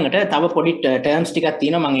 ඊළඟට තව පොඩි terms ටිකක්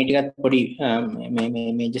තියෙනවා. මම ඒ ටිකත් පොඩි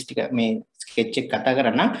මේ just ටික මේ sketch එක කතා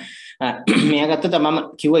කරන්නම්. මෙයා ගත්තොත් මම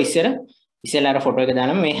කිව්වා ඉස්සෙල්ලා අර photo එක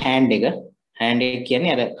දානම මේ hand එක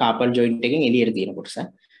කියන්නේ අර carpal joint එකෙන් එළියට තියෙන කොටස.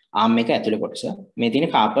 arm එක ඇතුලේ කොටස. මේ තියෙන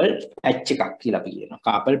carpal patch එකක් කියලා අපි කියනවා.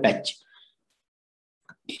 carpal patch.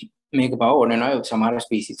 මේක බව ඕන වෙනවා සමහර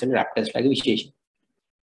species වල raptors ලගේ විශේෂ.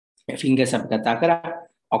 fingers අපි කතා කරා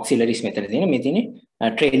auxiliaries මෙතන තියෙන මේ තියෙන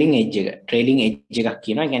trailing edge එක. trailing edge එකක්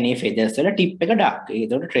කියනවා. يعني මේ feathers වල tip එක dark.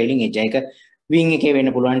 ඒකට trailing edge එක wing එකේ වෙන්න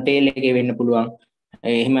පුළුවන්, tail එකේ වෙන්න පුළුවන්.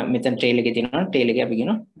 එහෙම මෙතන tail එකේ තියෙනවා tail එකේ අපි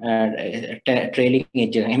කියනවා trailing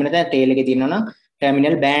edge එක. එහෙම නැත්නම් tail එකේ තියෙනවා නම්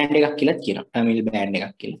terminal band එකක් කියලා කියනවා. terminal band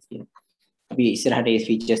එකක් කියලා කියනවා. අපි ඉස්සරහට ඒ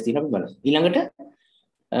features තියෙනවා අපි බලමු. ඊළඟට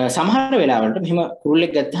සමහර වෙලාවලට මෙහෙම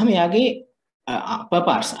කුරුල්ලෙක් ගත්තාම එයාගේ upper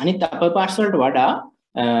parts අනිත් upper parts වලට වඩා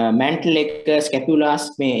mantle එක scapulas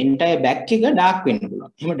මේ entire back එක dark වෙන්න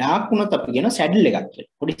පුළුවන්. එහෙම dark වුණොත් අපි කියනවා saddle එකක්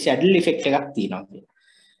කියලා. පොඩි saddle effect එකක් තියෙනවා කියලා.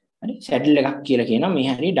 හරි saddle එකක් කියලා කියනවා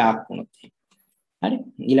මේ හරිය dark වුණොත්. හරි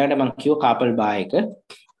ඊළඟට මම කියව carpal bar එක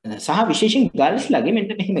සහ විශේෂයෙන් girls ලගේ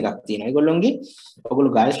මෙන්න මෙහෙම එකක් තියෙනවා.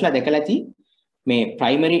 ඔයගොල්ලෝ girls ලා දැකලා ඇති මේ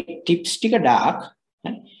primary tips ටික dark.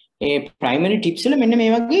 හරි ඒ primary tips වල මෙන්න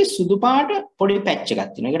මේ වගේ සුදු පාට පොඩි patch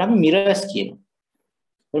එකක් තියෙනවා. ඒකට අපි mirrors කියනවා.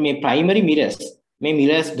 මේ primary mirrors මේ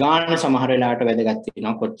mirrors ගන්න සමහර වෙලාවට වැදගත්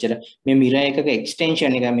වෙනවා. කොච්චර මේ mirror එකක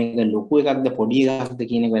extension එක මේක ලොකු එකක්ද පොඩි එකක්ද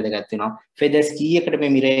කියන එක වැදගත් වෙනවා. feathers කීයකට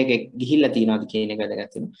මේ mirror එක ගිහිල්ලා තියෙනවද කියන එක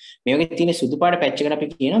වැදගත් වෙනවා. මේ වගේ තියෙන සුදු පාට patch එකට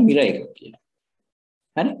අපි කියනවා mirror එකක් කියලා.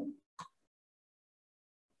 හරි?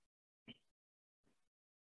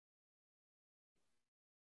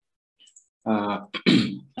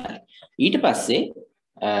 ඊට පස්සේ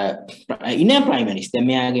inner primaries දැන්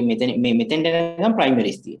මෙයාගේ මෙතෙන්ට නම්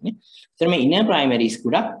primaries තියෙන්නේ. ඒතර මේ inner primaries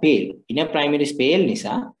ගොඩක් pale. inner primaries pale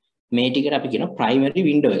නිසා මේ ටිකට අපි කියනවා primary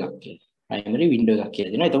window එකක් කියලා. primary window එකක්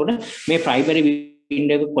කියලා දෙනවා. එතකොට මේ primary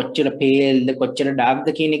window එක කොච්චර pale ද කොච්චර dark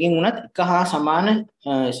ද කියන එකෙන් උනත් එක හා සමාන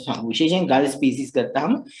විශේෂයෙන් gull species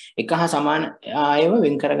ගත්තාම එක හා සමාන ආයව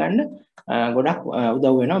වෙන් කරගන්න ගොඩක්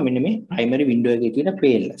උදව් වෙනවා මෙන්න මේ primary window එකේ තියෙන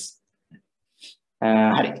paleness.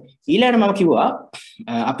 හරි. ඊළඟට මම කිව්වා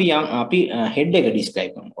අපි head එක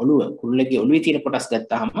describe කරමු. ඔළුව කුරුල්ලගේ ඔළුවේ තියෙන කොටස්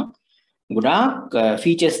ගත්තාම ගොඩාක්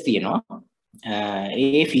features තියෙනවා.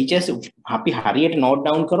 ඒ features අපි හරියට note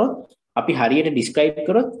down කරොත් අපි හරියට describe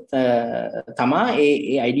කරොත් තමා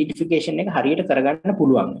ඒ identification එක හරියට කරගන්න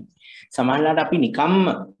පුළුවන්. සමහරවිට අපි නිකම්ම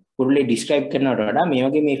කුරුල්ලේ describe කරනවට වඩා මේ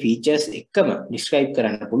වගේ මේ features එකම describe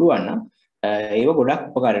කරන්න පුළුවන් නම් ඒව ගොඩක්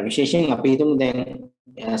උපකාරයි. විශේෂයෙන් අපි හිතමු දැන්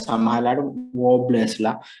සමහරවිට warblers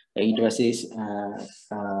ලා ඊට පස්සේ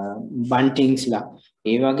buntings ලා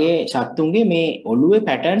ඒ වගේ සත්තුන්ගේ මේ ඔළුවේ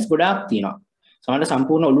patterns ගොඩාක් තියෙනවා. සමහරවිට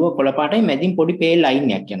සම්පූර්ණ ඔළුව කොළ පාටයි මැදින් පොඩි pale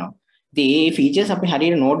line එකක් යනවා. ඉතින් මේ features අපි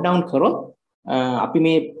හරියට note down කරොත් අපි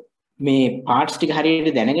මේ parts ටික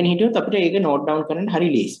හරියට දැනගෙන හිටියොත් අපිට ඒක note down කරන්න හරි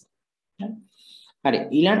ලේසි. හරි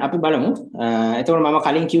ඊළඟ අපි බලමු. එතකොට මම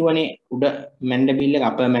කලින් කිව්වනේ උඩ mandible එක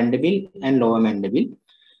upper mandible and lower mandible.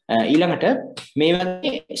 ඊළඟට මේ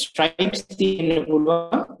වගේ stripes තියෙන්න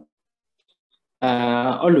පුළුවන්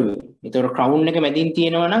ඔළුවේ. එතකොට crown එක මැදින්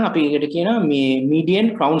තියෙනවා නම් අපි ඒකට කියනවා මේ median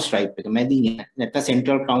crown stripe එක. මැදින් නැත්නම්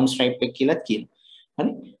central crown stripe එක කියලාත් කියනවා.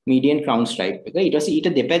 හරි median crown stripe එක. ඊට පස්සේ ඊට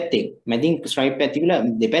දෙපැත්තෙන් මැදින් stripe ඇතිවිලා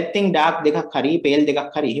දෙපැත්තෙන් dark දෙකක් හරි pale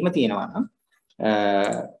දෙකක් හරි එහෙම තියෙනවා නම්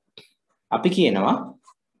අපි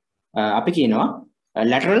කියනවා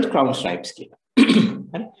lateral crown stripes කියලා.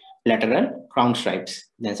 හරි lateral crown stripes.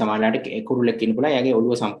 දැන් සමහරවිට කුරුල්ලෙක් ඉන්න පුළුවන්. එයාගේ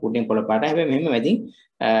ඔළුව සම්පූර්ණයෙන් කොළ පාටයි. හැබැයි මෙහෙම මැදින්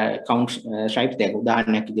crown stripes දෙක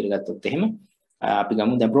උදාහරණයක් විදිහට ගත්තොත් එහෙම අපි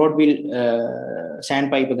ගමු දැන් broad bill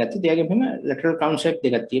sandpiper ගත්තොත් එයාගේ මෙහෙම lateral crown stripe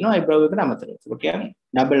දෙකක් තියෙනවා eyebrow එකට අමතරව. ඒකට කියන්නේ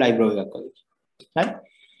double eyebrow එකක් වගේ. හරි.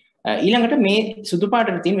 ඊළඟට මේ සුදු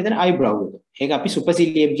පාටට තියෙන මෙතන eyebrow එක. ඒක අපි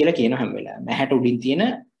supercilium කියලා කියන හැම වෙලාවෙම. ඇහැට උඩින් තියෙන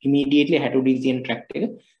immediately ඇහැට උඩින් තියෙන tract එක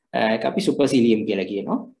ඒක අපි supercilium කියලා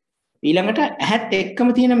කියනවා. ඊළඟට ඇහත් එක්කම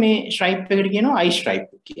තියෙන මේ stripe එකට කියනවා eye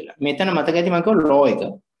stripe කියලා. මෙතන මතක ඇති මම කිව්වා law එක.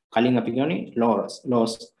 කලින් අපි කියවනේ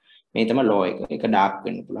laws. මේ තමයි law එක. ඒක dark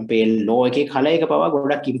වෙන්න පුළුවන්. pale law එකේ color එක පවා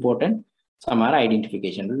ගොඩක් important සමහර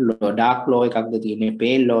identification. dark law එකක්ද තියෙන්නේ,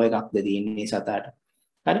 pale law එකක්ද තියෙන්නේ සතාට.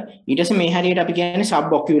 හරි. ඊට පස්සේ මේ හරියට අපි කියන්නේ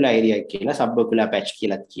subocular area කියලා, subocular patch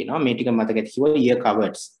කියලාත් කියනවා. මේ ටික මතක ඇති කිව්වා ear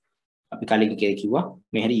coverts. අපි කලින් කිව්වා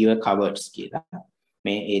මේ හරිය ear coverts කියලා.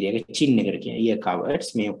 මේ area එක chin එකට කියන ear coverts.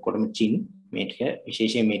 මේ ඔක්කොම chin. මේ ටික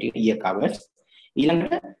විශේෂයෙන් මේ ටික ear coverts.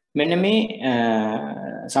 ඊළඟට මෙන්න මේ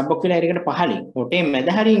subocular area එකට පහලින් ඔටේ මැද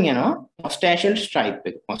හරින් යනවා mustachial stripe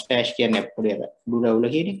එක. mustache කියන්නේ පොඩි අර බුඩවුල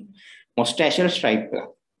කියන්නේ. mustachial stripe එක.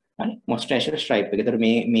 හරි mustachial stripe එක. ඒතර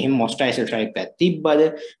මේ මෙහෙම mustachial stripe එකක් තිබ්බද?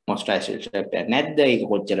 mustachial stripe එකක් නැද්ද? ඒක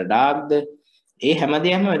කොච්චර darkද? ඒ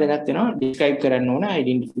හැමදේම වැදගත් වෙනවා describe කරන්න ඕන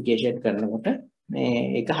identification කරනකොට. මේ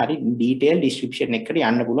ඒක හරි detail description එකකට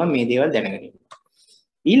යන්න පුළුවන් මේ දේවල් දැනගෙන ඉන්න.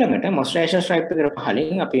 ඊළඟට mustachial stripe එකට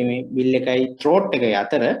පහලින් අපි මේ bill එකයි throat එකයි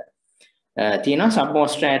අතර තියෙනවා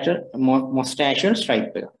submustachial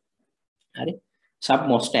stripe එක. හරි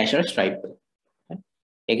submustachial stripe එක.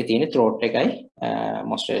 ඒක තියෙන throat එකයි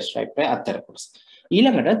mustachial stripe එකයි අතර කොටස.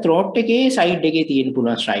 ඊළඟට throat එකේ side එකේ තියෙන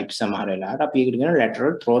පුළුවන් stripes සමහර වෙලාවට අපි ඒකට කියනවා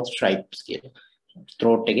lateral throat stripes කියලා.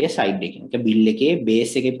 throat එකේ side එකේ. ඒක bill එකේ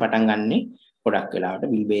base එකෙන් පටන් ගන්නෙ ගොඩක්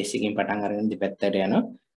වෙලාවට bill base එකෙන් පටන් අරගෙන දෙපැත්තට යන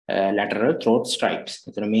lateral throat stripes.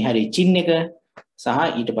 එතන මේ හරිය chin එක සහ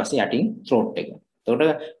ඊට පස්සේ යටින් throat එක.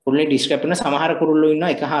 එතකොට කුරුල්ලේ describe කරන සමහර කුරුල්ලෝ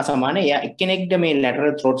ඉන්නවා එක හා සමාන. එයා එක්කෙනෙක්ද මේ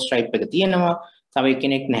lateral throat stripe එක තියෙනවා. තව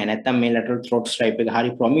එක්කෙනෙක් නැහැ. නැත්තම් මේ lateral throat stripe එක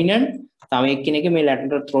හරි prominent. තව එක්කෙනෙක් මේ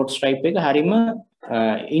lateral throat stripe එක හරිම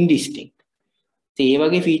indistinct. ඒ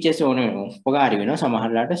වගේ features ඕන වෙනවා. උපකාරී වෙනවා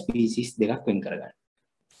සමහරලාට species දෙකක් වෙන් කරගන්න.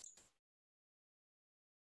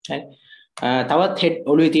 හරි. තවත් head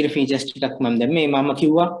ඔළුවේ තියෙන features ටිකක් මම දැන් මම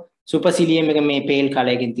කිව්වා supercilium එක මේ pale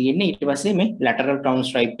color එකකින් තියෙන්නේ. ඊට පස්සේ මේ lateral crown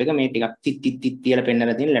stripe එක මේ ටිකක් තිත් තියලා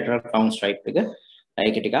පෙන්නලා තියෙන lateral crown stripe එක.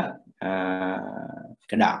 ඒක ටිකක්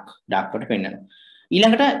dark කොට පෙන්නනවා.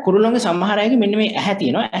 ඊළඟට කුරුල්ලන්ගේ සමහර අයගේ මෙන්න මේ ඇහැ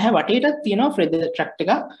තියෙනවා. ඇහැ වටේටත් තියෙනවා feather tract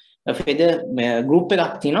එකක්. feather group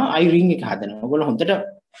එකක් තියෙනවා. eye ring එක හදනවා. ඔයගොල්ලෝ හොඳට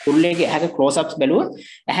කුරුල්ලේගේ ඇහැක close ups බැලුවොත්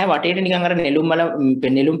ඇහැ වටේට නිකන් අර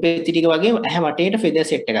නෙළුම් පෙත්ති ටික වගේ ඇහැ වටේට feather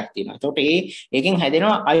set එකක් තියෙනවා. ඒකට ඒකෙන්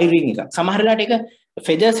හැදෙනවා eye ring එකක්. සමහර වෙලාවට ඒක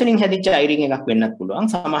feathers වලින් හැදිච්ච eye ring එකක් වෙන්නත් පුළුවන්.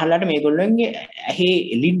 සමහර වෙලාවට මේගොල්ලෝගේ ඇහි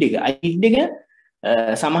lid එක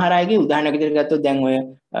සමහර අයගේ උදාහරණයක් විදිහට ගත්තොත් දැන් ඔය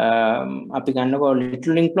අපි ගන්නකො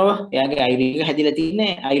ලිටල් ලින්ක්ලෝව එයාගේ අයිරින් එක හැදිලා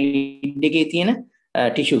තියෙන්නේ අයිලිඩ් එකේ තියෙන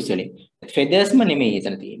ටිෂුස් වලින් ෆෙදර්ස්ම නෙමෙයි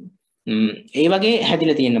එතන තියෙන්නේ ඒ වගේ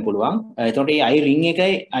හැදිලා තියෙන්න පුළුවන් එතකොට මේ අයිරින්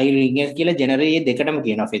එකයි අයිරින් එක කියලා ජෙනරේ දෙකටම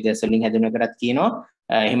කියනවා ෆෙදර්ස් වලින් හැදුන එකටත් කියනවා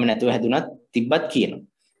එහෙම නැතුව හැදුනත් තිබ්බත්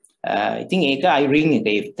කියනවා ඉතින් ඒක අයිරින් එක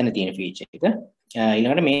එතන තියෙන ෆීචර් එක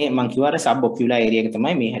ඊළඟට මේ මම කිව්වා අර සබ් ඔකියුලා ඒරියා එක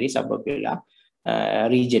තමයි මේ හරි සබ් ඔකියුලා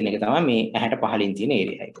region එක තමයි මේ ඇහැට පහළින් තියෙන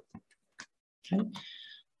ඒරියා එක.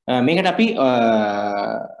 මේකට අපි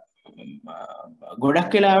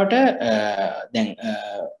ගොඩක් වෙලාවට දැන්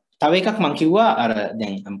තව එකක් මම කිව්වා අර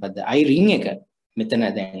දැන් මොකද්ද අයි රින් එක මෙතන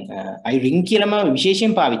දැන් අයි රින් කියලාම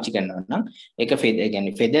විශේෂයෙන් පාවිච්චි කරනවා නම් ඒක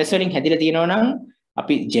කියන්නේ ෆෙදර්ස් වලින් හැදිලා තියෙනවා නම්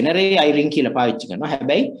අපි ජෙනරේ අයි රින් කියලා පාවිච්චි කරනවා.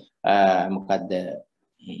 හැබැයි මොකද්ද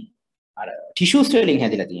අර ටිෂුස් වලින්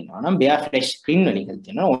හැදිලා තියෙනවා නම් බෙයා ෆ්ලෙෂ් ස්ක්‍රීන් වලින් හැදිලා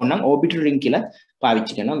තියෙනවා ඕනනම් ඕබිටල් රින් කියලා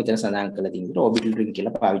පාවිච්චි කරනවා මෙතන සඳහන් කරලා තියෙන විදිහට ඕබිටල් රින්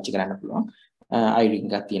කියලා පාවිච්චි කරන්න පුළුවන් අයි රින්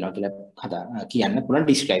එකක් තියෙනවා කියලා කියන්න පුළුවන්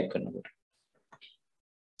ඩිස්ක්‍රයිබ් කරනකොට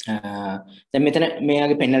දැන් මෙතන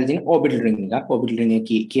මෙයාගේ පෙන්නලා තියෙන ඕබිටල් රින් එකක් ඕබිටල් රින්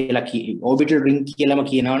එක කියලා ඕබිටල් රින් කියලාම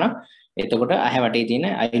කියනවා නම් එතකොට අහ වටේ තියෙන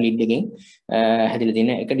අයිලිඩ් එකෙන් හැදිලා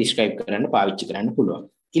තියෙන එක ඩිස්ක්‍රයිබ් කරන්න පාවිච්චි කරන්න පුළුවන්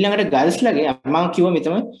ඊළඟට ගර්ල්ස්ලාගේ මම කිව්වා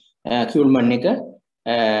මෙතන කියුල්මන් එක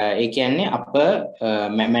ඒ කියන්නේ අප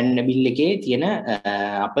මැන්ඩබිල් එකේ තියෙන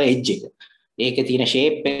අප එජ් එක. ඒකේ තියෙන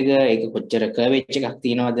ෂේප් එක, ඒක කොච්චර කර්වේච් එකක්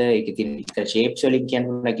තියෙනවද, ඒකේ තියෙන ඉතර ෂේප්ස් වලින්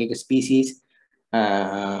කියන්නේ එක ස්පීසීස්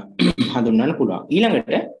හඳුන්වන්න පුළුවන්.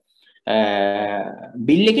 ඊළඟට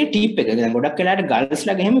බිල් එකේ ටිප් එක. දැන් ගොඩක් වෙලාවට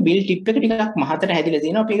ගර්ල්ස්ලාගේ හැම බිල් ටිප් එක ටිකක් මහතට හැදිලා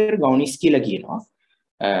තියෙනවා. අපි ඒකට ගොනිස් කියලා කියනවා.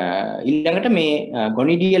 ඊළඟට මේ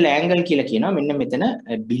ගොනිඩියල් ඇන්ගල් කියලා කියනවා. මෙන්න මෙතන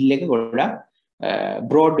බිල් එක ගොඩක්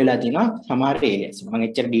බ්‍රෝඩ් වෙලා තියෙනවා සමහර ඒරියාස්. මම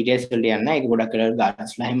එච්චර ඩීටේල්ස් වලට යන්නේ නැහැ. ඒක ගොඩක් වෙලාවට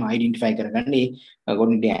ගාස්ලා හැම අයිඩෙන්ටිෆයි කරගන්න මේ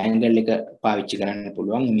ගොනිඩියල් ඇන්ගල් එක පාවිච්චි කරන්න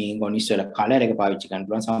පුළුවන්. මේ ගොනිස් වල කලර් එක පාවිච්චි කරන්න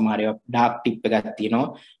පුළුවන්. සමහර ඒවා ඩාර්ක් ටිප් එකක් තියෙනවා.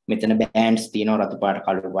 මෙතන බෑන්ඩ්ස් තියෙනවා රතු පාට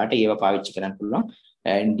කළු පාට. ඒවා පාවිච්චි කරන්න පුළුවන්.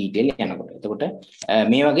 ඩීටේල් යනකොට. එතකොට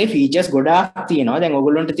මේ වගේ ෆීචර්ස් ගොඩාක් තියෙනවා. දැන්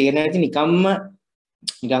ඔයගොල්ලන්ට තේරෙන්නේ නැති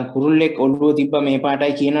නිකන් කුරුල්ලෙක් ඔළුව තිබ්බ මේ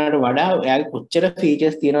පාටයි කියනකට වඩා එයාගේ කොච්චර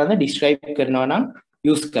ෆීචර්ස් තියෙනවද ඩිස්ක්‍රයිබ් කරනවා නම්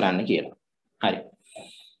යූස් කරන්න කියලා. හරි.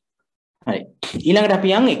 ඊළඟට අපි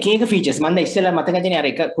යන් එක එක ෆීචර්ස් මම දැන් ඉස්සෙල්ලා මතක තියෙන අර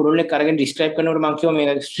එක කුරුල්ලෙක් අරගෙන ඩිස්ක්‍රයිබ් කරනකොට මම කිව්වා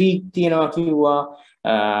මේක ස්ට්‍රීක් තියෙනවා කිව්වා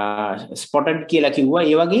ස්පොටඩ් කියලා කිව්වා.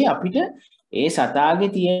 ඒ වගේ අපිට ඒ සතාගේ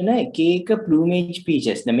තියෙන එක එක ප්ලූමේජ්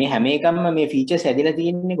ෆීචර්ස් මේ හැම එකම මේ ෆීචර්ස් හැදිලා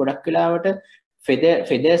තියෙන්නේ ගොඩක් වෙලාවට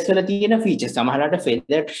ෆෙදර්ස් වල තියෙන ෆීචර්ස්. සමහරවිට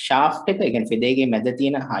ෆෙදර් ෂාෆ්ට් එක, ඒ කියන්නේ ෆෙදර් එකේ මැද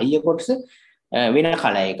තියෙන හයිය කොටස වෙන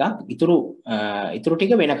කලර් එකක්. ඉතුරු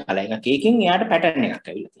ටික වෙන කලර් එකක්. ඒකෙන් එයාට පැටර්න් එකක්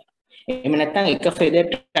ඇවිල්ලා තියෙනවා. එහෙම නැත්නම් එක ෆෙදර්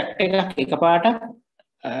ටැක්ට් එකක් එක පාටක්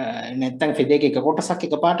නැත්නම් ෆෙදර් එකේ එක කොටසක්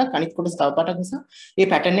එක පාටක් අනිත් කොටස තව පාටක් නිසා මේ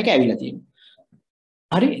පැටර්න් එක ඇවිල්ලා තියෙනවා.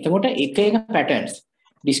 හරි. එතකොට එක එක පැටර්න්ස්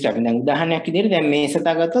ඩිස්ක්‍රයිබ්. දැන් උදාහරණයක් විදිහට දැන් මේ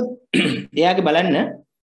සතා ගත්තොත් එයාගේ බලන්න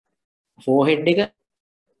ෆෝහෙඩ්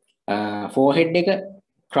එක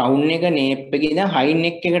ක්‍රවුන් එක නේප් එකේ ඉඳන් හයි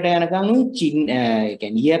නෙක් එකට යනකම් චින් ඒ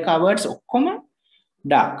කියන්නේ ඉයර් කවර්ඩ්ස් ඔක්කොම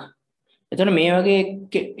ඩාර්ක්. එතකොට මේ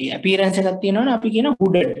වගේ අපියරන්ස් එකක් තියෙනවනේ අපි කියන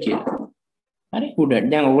හුඩඩ් කියලා. හරි හුඩඩ්.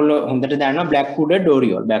 දැන් ඔයගොල්ලෝ හොඳට දන්නවා බ්ලැක් හුඩඩ්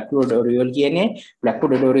ඔරියෝල්. බ්ලැක් හුඩඩ් ඔරියෝල්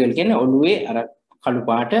කියන්නේ ඔළුවේ අර කළු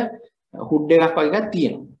පාට හුඩ් එකක් වගේ එකක්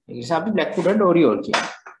තියෙනවා. ඒ නිසා අපි බ්ලැක් හුඩඩ් ඔරියෝල් කියනවා.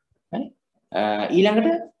 හරි. ඊළඟට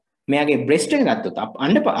මෙයාගේ බ්‍රෙස්ට් එක ගත්තොත්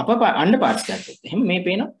අnder පාර්ට්ස් ගත්තොත් එහෙනම් මේ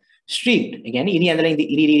පේන ස්ට්‍රීක්ඩ්. ඒ කියන්නේ ඉරි ඇඳලා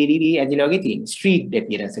ඉරි ඇදලා වගේ තියෙන ස්ට්‍රීක්ඩ්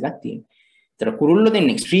අපියරන්ස් එකක් තියෙනවා. ඒතර කුරුල්ලෝ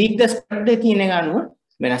දෙන්නේ ස්ට්‍රීක්ඩ් ස්පොට් එක කියන එක අනුව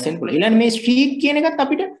වෙනස් වෙන්න පුළුවන්. ඊළඟ මේ ස්ට්‍රීක් කියන එකත්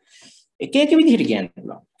අපිට එක එක විදිහට කියන්න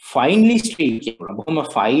පුළුවන්. ෆයින්ලි ස්ට්‍රීක් කියනවා. බොහොම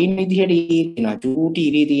ෆයින් විදිහට තියෙනවා. චූටි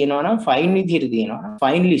ඉරි තියෙනවා නම් ෆයින් විදිහට තියෙනවා.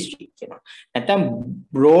 ෆයින්ලි ස්ට්‍රීක් කියනවා. නැත්නම්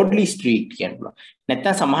බ්‍රෝඩ්ලි ස්ට්‍රීක් කියන්න පුළුවන්.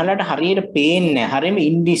 නැත්නම් සමහරවිට හරියට පේන්නේ නැහැ. හරියම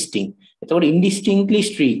ඉන්ඩිස්ටින්ක්ට්. එතකොට ඉන්ඩිස්ටින්ක්ට්ලි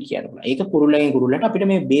ස්ට්‍රීක් කියනවා. ඒක කුරුල්ලෙන් කුරුල්ලට අපිට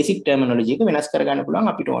මේ බේසික් ටර්මිනොලොජි එක වෙනස් කරගන්න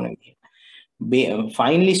පුළුවන් අපිට ඕන විදිහට.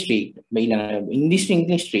 finely streaked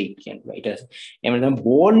indistinctly streaked කියනවා. ඊට පස්සේ එහෙම නැත්නම්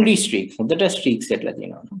boldly streaked හොඳට streaks ඇట్లా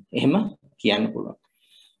තියෙනවා. එහෙම කියන්න පුළුවන්.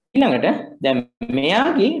 ඊළඟට දැන්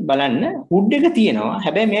මෙයාගේ බලන්න හුඩ් එක තියෙනවා.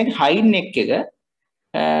 හැබැයි මෙයාගේ හයින් නෙක් එක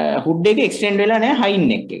හුඩ් එක එක්ස්ටෙන්ඩ් වෙලා නැහැ හයින්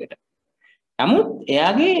නෙක් එකට. නමුත්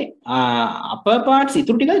එයාගේ upper parts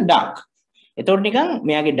ඉතුරු ටික dark. එතකොට නිකන්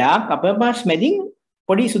මෙයාගේ dark upper parts මැදින්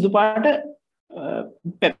පොඩි සුදු පාට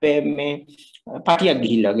මේ පටියක්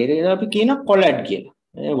ගිහිල්ලා වගේ. ඒක අපි කියන කොලඩ් කියලා.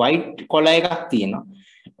 white කොලර් එකක් තියෙනවා.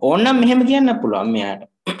 ඕනනම් මෙහෙම කියන්න පුළුවන් මෙයාට.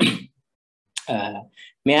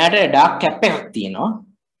 මෙයාට dark cap එකක් තියෙනවා.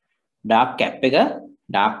 dark cap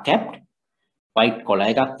capped white collar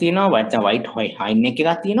එකක් තියෙනවා. white high neck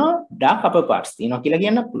එකක් තියෙනවා. dark upper parts තියෙනවා කියලා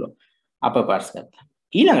කියන්න පුළුවන්. upper parts ගත්තා.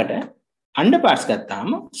 ඊළඟට under parts ගත්තාම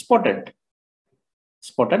spotted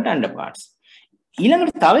spotted underparts.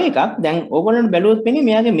 ඊළඟට තව එකක් දැන් ඕගොල්ලන්ට බැලුවොත් වෙන්නේ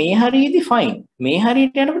මෙයාගේ මේ හරියේදී fine. මේ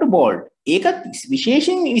හරියට යනකොට bold. ඒකත්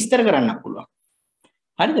විශේෂයෙන් විස්තර කරන්නත් පුළුවන්.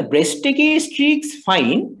 හරිද? breast එකේ streaks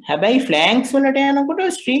fine. හැබැයි flanks වලට යනකොට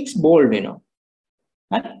streaks bold වෙනවා.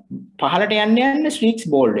 හරි? පහළට යන්න streaks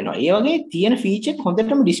bold වෙනවා. ඒ වගේ තියෙන feature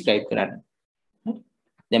හොඳටම describe කරන්න. හරි?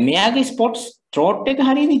 දැන් මෙයාගේ spots throat එක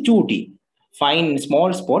හරියදී chooty. Fine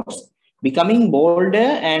small spots becoming bolder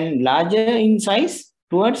and larger in size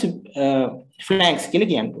towards flanks කියලා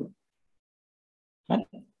කියන්න පුළුවන්.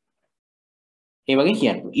 හරි? ඒ වගේ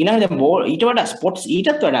කියන්න පුළුවන්. ඊළඟට දැන් ඊට වඩා spots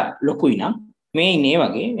ඊටත් වඩා ලොකුයි නම් මේ ඉන්නේ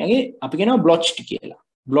වගේ යගේ අපි කියනවා blotched කියලා.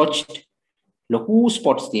 blotched ලොකු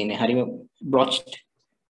spots තියෙන. හරිම blotched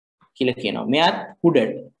කියලා කියනවා. මෙයාත්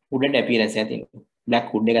hooded appearance එකක් තියෙනවා. black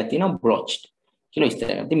hood එකක් තියෙනවා blotched කියලා විස්තර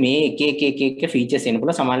කරනවා. ඉතින් මේ එක features එන්න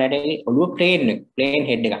පුළුවන්. සමහරවිට ඔළුව plain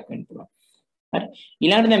head එකක් වෙන්න පුළුවන්. හරි.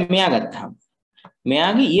 ඊළඟට දැන් මෙයා ගත්තාම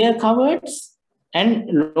මෙයාගේ ear coverts and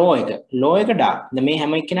low එක dark. දැන් මේ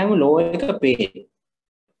හැම එක්කෙනාම low එක pale.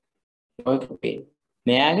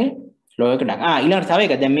 මෙයාගේ low එක dark. ඊළඟට තව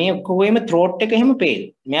එක. දැන් මේ කොහේම throat එක එහෙම pale.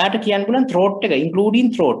 මෙයාට කියන්න පුළුවන් throat එක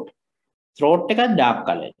including throat එකත් dark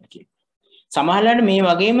color කියලා. සමහරවිට මේ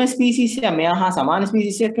වගේම ස්පීසිස් එක මෙයා හා සමාන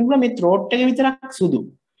ස්පීසිස් එකක් කියනවා මේ throat එක විතරක් සුදු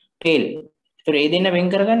pale. ඒතර ඒ දෙන්න වෙන්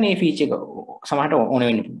කරගන්න මේ ෆීචර් එක සමහරට ඕන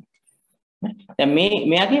වෙන්න පුළුවන්. දැන්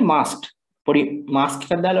මෙයාගේ mask පොඩි mask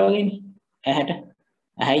එකක් දාලා වගේනේ ඇහැට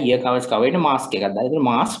ear covers covered mask එකක් දාලා. ඒතර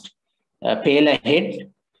mask pale head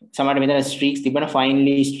සමහරට මෙතන streaks තිබෙන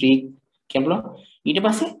finely streak කියනවා. ඊට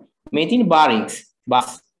පස්සේ මේ තියෙන bars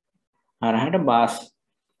හරහට bars.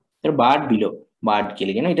 ඒතර barred below barred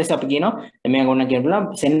කියලා කියනවා. ඊට පස්සේ අපි කියනවා මෙයා ගොන්න කියනවා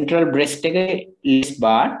central breast එක less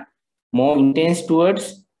barred more intense towards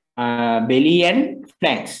belly and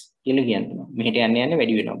flanks කියලා කියනවා. මෙහෙට යන්න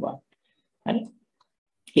වැඩි වෙනවා bar. හරි.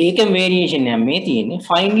 ඒකම variation එක මේ තියෙන්නේ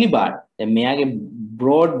finely barred. දැන් මෙයාගේ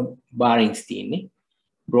broad barrings තියෙන්නේ.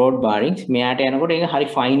 broad barrings මෙයාට යනකොට ඒක හරි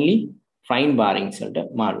fine barrings වලට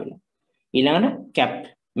මාරු වෙනවා. ඊළඟට cap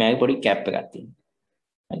මෙයාගේ පොඩි cap එකක් තියෙනවා.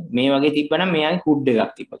 හරි. මේ වගේ තිබ්බනම් මෙයාගේ hood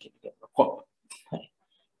එකක් තිබ්බා කියලා. හරි.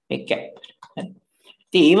 මේ cap. හරි.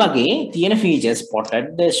 ඉතින් ඒ වගේ තියෙන features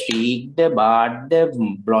spotted, streaked, barred,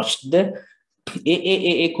 blotched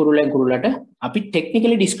ඒ කුරුල්ලට අපි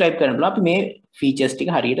technically describe කරන්න පුළුවන්. අපි මේ features ටික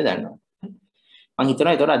හරියට දන්නවා. මම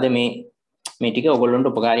හිතනවා ඒතකොට අද මේ ටික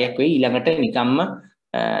ඔයගොල්ලන්ට උපකාරයක් වෙයි. ඊළඟට නිකම්ම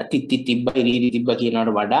තිබ්බා ඉරිදි තිබ්බා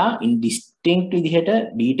කියනවට වඩා indistinct විදිහට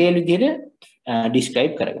detail විදිහට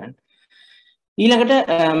describe කරගන්න. ඊළඟට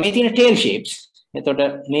මේ තියෙන tail shapes. එතකොට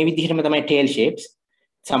මේ විදිහටම තමයි tail shapes.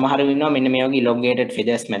 සමහර වෙනවා මෙන්න මේ වගේ elongated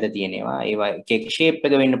feathers මැද තියෙනවා. ඒවා එක shape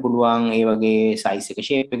එක වෙන්න පුළුවන්. ඒ වගේ size එක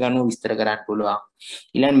shape එක අනුව විස්තර කරන්න පුළුවන්.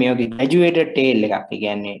 ඊළඟ මේ වගේ graduated tail එකක්. ඒ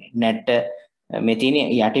කියන්නේ net මේ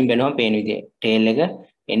තියෙන යටින් බැලුවම පේන විදිහ tail එක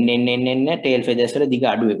එන්න tail feathers වල දිග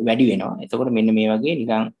වැඩි වෙනවා. එතකොට මෙන්න මේ වගේ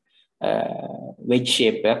නිකන් wedge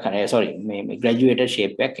shape එකක් මේ graduated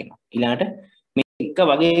shape එකක් එනවා. ඊළඟට මේ එක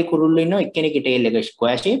වගේ කුරුල්ලෝ ඉන්නවා. එක්කෙනෙක්ගේ tail එක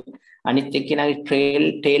square shape අනිත් එක්කෙනාගේ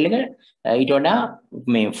tail එක ඊට වඩා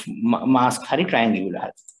මේ mask හරි triangular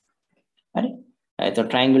හරි. එතකොට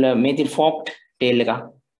triangular මේ තියෙන forked tail එක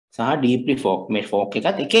සහ deeply forked මේ fork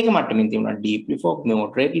එකත් එක මට්ටමින් තියෙනවා. deeply forked මේ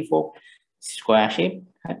moderately forked square shape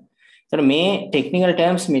හරි. එතකොට මේ technical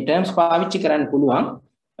terms පාවිච්චි කරන්න පුළුවන්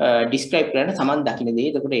describe කරන්න සමන් දකින්න දේ.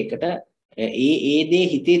 එතකොට ඒකට ඒ දේ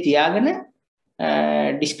හිතේ තියාගෙන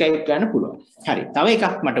describe කරන්න පුළුවන්. හරි. තව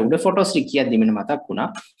එකක් මට උඩ photos ටික කියද්දි මෙන්න මතක්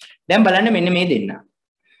වුණා. දැන් බලන්න මෙන්න මේ දෙන්න.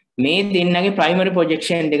 මේ දෙන්නගේ primary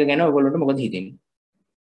projection දෙක ගැන ඔයගොල්ලන්ට මොකද හිතෙන්නේ?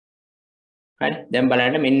 හරි. දැන්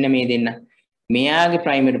බලන්න මෙන්න මේ දෙන්න. මෙයාගේ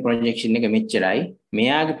primary projection එක මෙච්චරයි.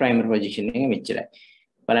 මෙයාගේ primary projection එක මෙච්චරයි.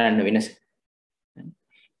 බලන්න වෙනස.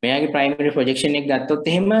 මෙයාගේ primary projection එක ගත්තොත්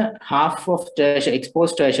එහෙම half of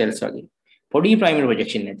exposed tertials වගේ. පොඩි primary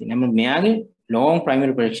projection එකක් තියෙනවා. නමුත් මෙයාගේ long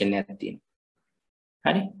primary projection එකක් තියෙනවා.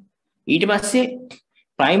 හරි. ඊට පස්සේ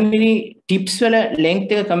primary tips වල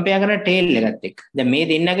length එක compare කරන tail එකත් එක්ක. දැන් මේ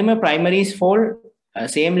දෙන්නගෙම primaries fall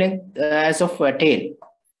same length as of tail.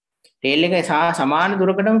 tail එක සමාන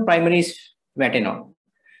දුරකටම primaries වැටෙනවා.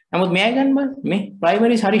 නමුත් මෙයා ගන්න බලන්න මේ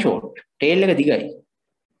primaries හරි short. tail එක දිගයි.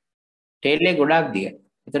 tail එක ගොඩාක් දිගයි.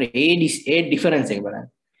 ඒතර ඒ difference එක බලන්න.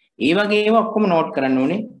 ඒ වගේ ඒවා ඔක්කොම note කරන්න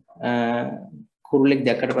ඕනේ. කුරුල්ලෙක්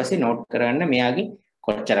දැක්කට පස්සේ note කරගන්න මෙයාගේ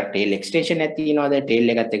කොච්චරක් tail extension එකක් තියෙනවද? tail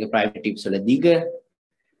එකත් එක්ක primary tips වල දිග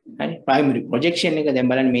හරි primary projection එක දැන්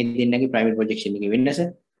බලන්න මේ දෙන්නගේ primary projection එකේ වෙනස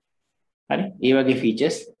හරි ඒ වගේ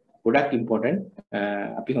features ගොඩක් important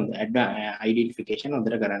අපි හොඳ identification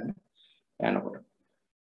හොඳට කරන්න යනකොට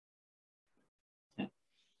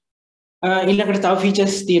ඊළඟට තව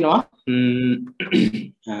features තියෙනවා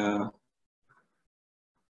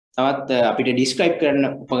තවත් අපිට ඩිස්ක්‍රයිබ් කරන්න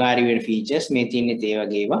උපකාරී වෙන ෆීචර්ස් මේ තියෙන්නේ ඒ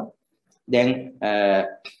වගේ ඒවා. දැන්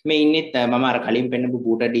මේ ඉන්නෙත් මම අර කලින් පෙන්නපු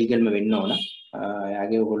බූටර් ඩීගල්ම වෙන්න ඕන.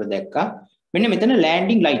 එයාගේ ඔයගොල්ලෝ දැක්කා. මෙන්න මෙතන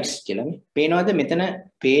ලෑන්ඩින් ලයිට්ස් කියලා මේ. පේනවද මෙතන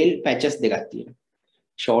පේල් පැචස් දෙකක් තියෙනවා.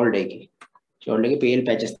 ෂෝල්ඩර් එකේ. ෂෝල්ඩර් එකේ පේල්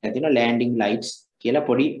පැචස් දෙකක් තියෙනවා ලෑන්ඩින් ලයිට්ස් කියලා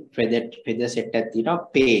පොඩි ෆෙදර් සෙට් එකක් තියෙනවා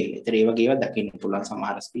පේල්. ඒතර ඒ වගේ ඒවා දකින්න පුළුවන්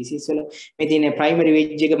සමහර ස්පීසීස් වල. මේ තියෙන ප්‍රයිමරි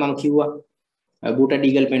වෙජ් එක මම කිව්වා. බූටර්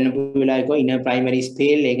ඩීගල් පෙන්නපු වෙලාවේ කිව්වා ඉනර් ප්‍රයිමරි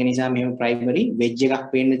ස්පේල්. ඒක නිසා මෙහෙම ප්‍රයිමරි වෙජ් එකක්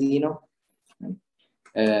පේන්න තියෙනවා.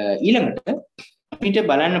 ඊළඟට අපිට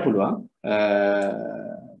බලන්න පුළුවන්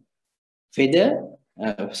feather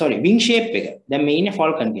sorry wing shape එක. දැන් මේ ඉන්නේ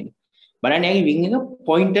falcon කෙනෙක්. බලන්න එයාගේ wing එක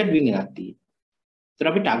pointed wing එකක් තියෙනවා. ඒතර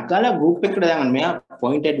අපිට ටග් ගාලා group එකකට දාගන්න මෙයා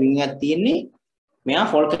pointed wing එකක් තියෙන්නේ. මෙයා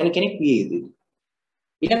falcon කෙනෙක් විය යුතුයි.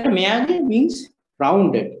 ඊළඟට මෙයාගේ wings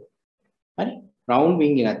rounded. හරි? round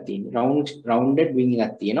wing එකක් තියෙනවා. rounded wing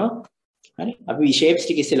එකක් තියෙනවා. හරි? අපි shapes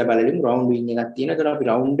ටික ඉස්සෙල්ලා බලමු. round wing එකක් තියෙනවා. ඒතර අපි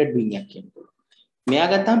rounded wing එකක් කියනවා. මෙයා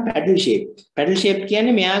ගත්තාම පැඩල් ෂේප්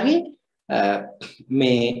කියන්නේ මෙයාගේ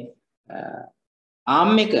මේ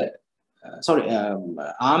ආම්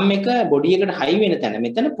එක බොඩි එකට හයි වෙන තැන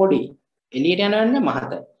මෙතන පොඩි එළියට යනවන්න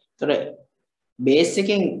මහත. ඒතර බේස්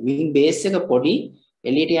එකෙන් වින් බේස් එක පොඩි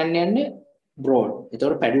එළියට යන්න බ්‍රෝඩ්.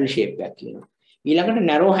 ඒතර පැඩල් ෂේප් එකක් කියනවා. ඊළඟට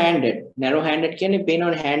narrow handed කියන්නේ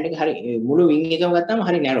පේනවනේ hand එක හරි මුළු වින් එකම ගත්තාම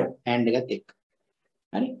හරි narrow hand එකත් එක්ක.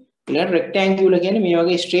 හරි? ඊළඟට rectangular කියන්නේ මේ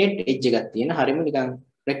වගේ straight edge එකක් තියෙන හරියම නිකන්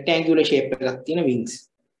rectangular shape එකක් තියෙන wings.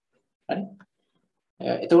 හරි.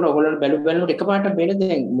 එතකොට ඔයගොල්ලෝ බලනකොට එකපාරට වෙන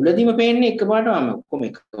දැන් මුලදීම පේන්නේ එකපාරටම ඔක්කොම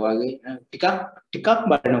එක වගේ ටිකක්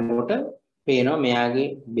බලනකොට පේනවා මෙයාගේ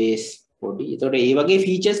base body. එතකොට මේ වගේ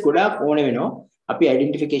features ගොඩාක් ඕනේ වෙනවා. අපි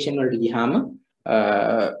identification වලට ගියාම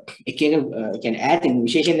එක කියන්නේ ඈතින්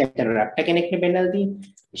විශේෂයෙන් දැන් raptor කෙනෙක්නේ පෙන්නලා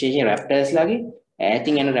තියෙන්නේ. විශේෂයෙන් raptors ලාගේ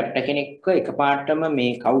ඈතින් යන රැප්ටර් කෙනෙක්ව එකපාරටම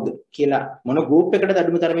මේ කවුද කියලා මොන ගෲප් එකකටද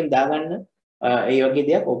අඩුම තරමින් දාගන්න ඒ වගේ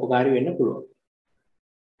දෙයක් උපකාරී වෙන්න පුළුවන්.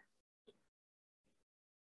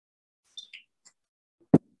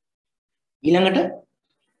 ඊළඟට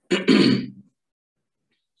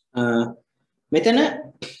මෙතන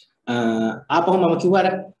ආපහු මම කිව්වා අර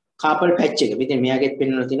කාපල් පැච් එක. මෙතන මෙයාගෙත්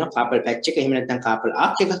පෙන්වලා තියෙනවා කාපල් පැච් එක. එහෙම නැත්නම් කාපල්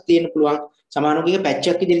ආක් එකක් තියෙන්න පුළුවන්. සමානුකීය පැච්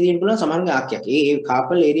එකක් විදිහට තියෙන්න පුළුවන්. සමානුකීය ආක් එකක්. ඒ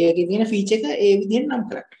කාපල් ඒරියා එකේ තියෙන ෆීචර් එක ඒ විදිහෙන් නම්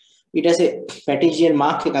කරන්න. ඊට පස්සේ පැටිජියල්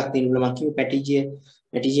මාක් එකක් තියෙන්න පුළුවන්. මම කිව්වේ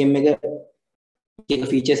පැටිජියම් එක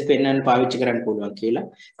ෆීචර්ස් පෙන්වන්න පාවිච්චි කරන්න පුළුවන් කියලා.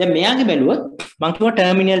 දැන් මෙයාගේ බැලුවොත් මම කිව්වා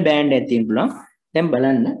ටර්මිනල් බෑන්ඩ් එකක් තියෙන්න පුළුවන්. දැන්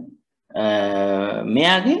බලන්න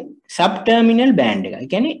මෙයාගේ සබ් ටර්මිනල් බෑන්ඩ් එක.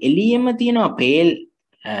 ඒ කියන්නේ එළියෙම තියෙනවා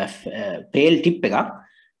පේල් ටිප් එකක්.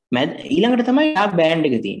 ඊළඟට තමයි ඩාර්ක් බෑන්ඩ්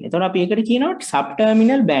එක තියෙන්නේ. එතකොට අපි ඒකට කියනවා සබ්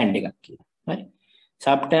ටර්මිනල් බෑන්ඩ් එකක් කියලා. හරි.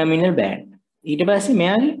 Sub terminal band. ඊට පස්සේ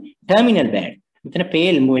මෙයාගේ ටර්මිනල් බෑන්ඩ්. මෙතන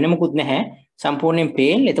පේල් වෙන මොකුත් නැහැ. සම්පූර්ණයෙන්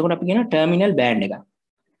පේල්. එතකොට අපි කියනවා ටර්මිනල් බෑන්ඩ් එකක්.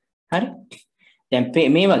 හරි. දැන්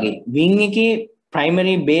මේ වගේ වින් එකේ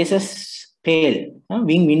primary bases fail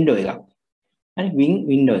win window එකක්. හරි වින්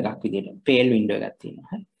වින්ඩෝ එකක් විදිහට පේල් වින්ඩෝ එකක් තියෙනවා.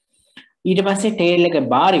 හරි. ඊට පස්සේ ටේල් එක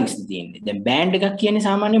බාරින්ග්ස් තියෙන්නේ. දැන් බෑන්ඩ් එකක් කියන්නේ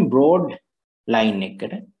සාමාන්‍යයෙන් බ්‍රෝඩ් ලයින්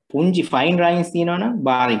එකකට පුංචි ෆයින් ලයින්ස් තියෙනවා නම්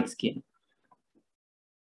බාරින්ග්ස් කියනවා.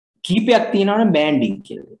 කීපයක් තියෙනවා නම් බෑන්ඩින්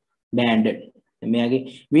කියලා. බෑන්ඩඩ්. මෙයාගේ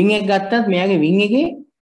වින් එක ගත්තත් මෙයාගේ වින් එකේ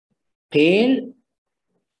පේල්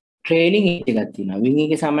ට්‍රේලිං එජ් එකක් තියෙනවා. වින්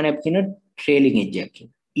එකේ සාමාන්‍යයෙන් අපි කියනවා ට්‍රේලිං එජ් එකක්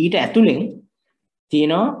කියලා. ඊට ඇතුලෙන්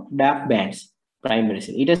තියෙනවා ඩාර්ක් බෑන්ඩ්ස් ප්‍රයිමරිස්.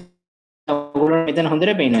 ඊට ඔයගොල්ලෝ මෙතන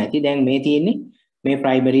හොඳට පේනවා ඇති. දැන් මේ තියෙන්නේ මේ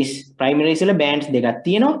ප්‍රයිමරිස් වල බෑන්ඩ්ස් දෙකක්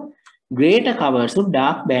තියෙනවා. greater covers උ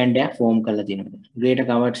dark band එකක් form කරලා තියෙනවා. greater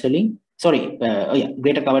covers වලින්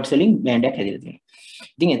greater covers වලින් band එකක් හැදිලා තියෙනවා.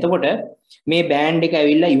 ඉතින් එතකොට මේ band එක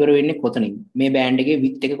ඇවිල්ලා ඉවර වෙන්නේ කොතනින්ද? මේ band එකේ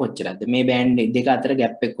width එක කොච්චරද? මේ band දෙක අතර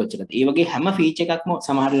gap එක කොච්චරද? මේ වගේ හැම feature එකක්ම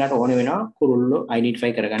සමහර වෙලාවට ඕන වෙනවා කුරුල්ලෝ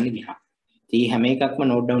identify කරගන්න ගියා. ඉතින් හැම එකක්ම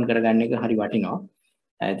note down කරගන්න එක හරි වටිනවා.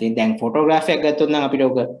 ඉතින් දැන් photograph එකක් ගත්තොත් නම් අපිට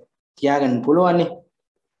ඔක තියාගන්න පුළුවන් නේ.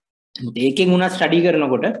 මොකද ඒකෙන් උනත් study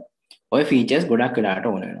කරනකොට ඔය features ගොඩක් වෙලාවට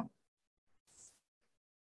ඕන වෙනවා.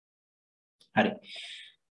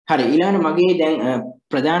 හරි ඊළඟට මගේ දැන්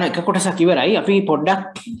ප්‍රධාන එක කොටසක් ඉවරයි. අපි පොඩ්ඩක්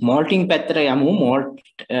මොල්ටිං පැත්තට යමු.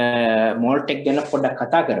 මොල්ට් එක ගැන පොඩ්ඩක්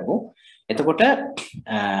කතා කරමු. එතකොට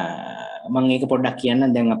මම ඒක පොඩ්ඩක්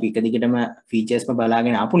කියන්නම්. දැන් අපි එක දිගටම ෆීචර්ස්ම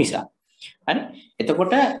බලාගෙන ආපු නිසා. හරි.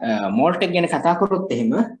 එතකොට මොල්ට් එක ගැන කතා කරොත්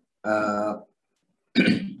එහෙම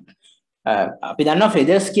අපි දන්නවා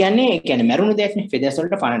ෆෙදර්ස් කියන්නේ මැරුණු දෙයක් නේ. ෆෙදර්ස්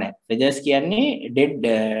වලට පණ නැහැ. ෆෙදර්ස් කියන්නේ ඩෙඩ්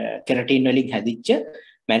කෙරටින් වලින් හැදිච්ච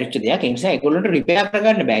මැරිච්ච දෙයක්. ඒ නිසා ඒගොල්ලන්ට රිපෙයාර්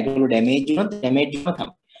කරගන්න බෑ. ඒගොල්ලෝ ඩැමේජ් වුණොත් ඩැමේජ් වුණා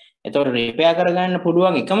තමයි. ඒතකොට රිපෙයාර් කරගන්න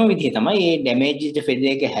පුළුවන් එකම විදිහ තමයි මේ ඩැමේජ්ඩ් ෆෙදර්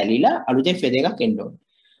එක හැලිලා අලුතෙන් ෆෙදර් එකක් එන්න ඕනේ.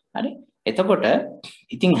 හරි. එතකොට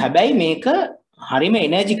ඉතින් හැබැයි මේක හරිම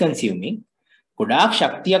එනර්ජි කන්සියුමින් ගොඩාක්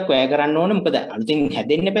ශක්තියක් වැය කරන්න ඕනේ. මොකද අලුතින්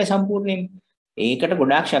හැදෙන්න බෑ සම්පූර්ණයෙන්. ඒකට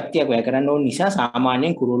ගොඩාක් ශක්තියක් වැය කරන්න ඕන නිසා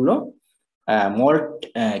සාමාන්‍යයෙන් කුරුල්ලෝ මෝල්ට්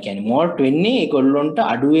කියන්නේ මෝල්ට් වෙන්නේ ඒගොල්ලොන්ට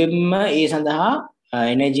අඩුවෙන්ම ඒ සඳහා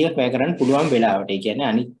එනර්ජි එක වැය කරන්න පුළුවන් වෙලාවට. ඒ කියන්නේ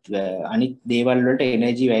අනිත් දේවල් වලට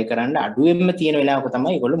එනර්ජි වැය කරන්න අඩුවෙන්ම තියෙන වෙලාවක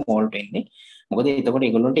තමයි ඒගොල්ලෝ මෝල්ට් වෙන්නේ. මොකද එතකොට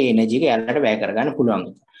ඒගොල්ලොන්ට එනර්ජි එක යාලට වැය කරගන්න පුළුවන්.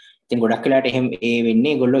 ඉතින් ගොඩක් වෙලාවට එහෙම ඒ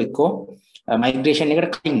වෙන්නේ ඒගොල්ලෝ එක්කෝ මයිග්‍රේෂන්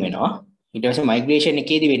එකට කලින් වෙනවා. ඊට පස්සේ මයිග්‍රේෂන්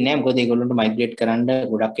එකේදී වෙන්නේ නැහැ. මොකද ඒගොල්ලන්ට මයිග්‍රේට් කරන්න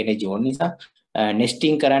ගොඩක් එනර්ජි ඕන නිසා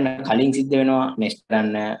නෙස්ටිං කරන්න කලින් සිද්ධ වෙනවා.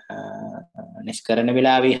 නෙස්ට් කරන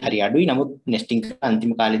වෙලාවේ හරි අඩුයි. නමුත් නෙස්ටිං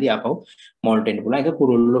අන්තිම කාලේදී ආපහු මෝල්ට් වෙන්න පුළුවන්. ඒක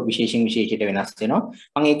කුරුල්ලෝ විශේෂයට වෙනස් වෙනවා.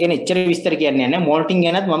 මම ඒක ගැන එච්චර විස්තර කියන්නේ නැහැ. මෝල්ටිං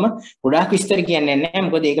ගැනත් මම ගොඩාක් විස්තර කියන්නේ නැහැ.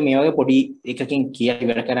 මොකද ඒක මේ වගේ පොඩි එකකින් කියලා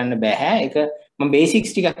ඉවර කරන්න බෑ. ඒක මම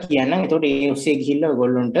බේසික්ස් ටිකක් කියන්නම්. එතකොට ඒ ඔස්සේ ගිහිල්ලා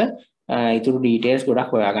ඔයගොල්ලන්ට ඊටු ඩීටේල්ස්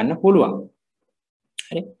ගොඩක් හොයාගන්න පුළුවන්.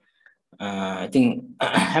 හරි. ඉතින්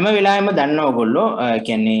හැම වෙලාවෙම දන්නවා ඔයගොල්ලෝ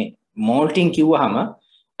කියන්නේ මෝල්ටිං කිව්වහම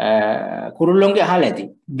කුරුල්ලොන්ගේ අහලා ඇති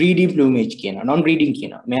බ්‍රීඩින් ප්ලූමේජ් කියනවා non breeding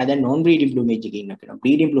කියනවා. මෙයා දැන් non breeding plumage එකේ ඉන්නවා කියනවා.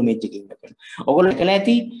 breeding plumage එකේ ඉන්නවා කියනවා. ඔයගොල්ලෝ එකලා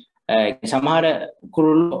ඇති සමහර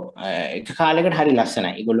කුරුල්ලෝ එක කාලයකට හරි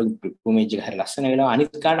ලස්සනයි. ඒගොල්ලෝගේ plumage එක හරි ලස්සන වෙනවා.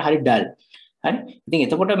 අනිත් කාලේ හරි dull. හරි. ඉතින්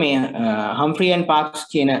එතකොට මේ Humphrey and Parks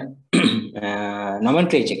කියන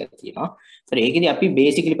nomenclature එක තියෙනවා. ඒතර ඒකෙදි අපි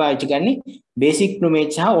basically පාවිච්චි කරන්නේ basic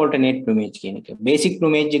plumage සහ alternate plumage කියන එක. basic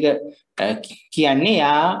plumage එක කියන්නේ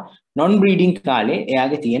යා non breeding කාලේ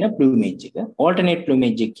එයාගේ තියෙන plumage එක. alternate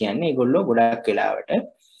plumage එක කියන්නේ ඒගොල්ලෝ ගොඩක් වෙලාවට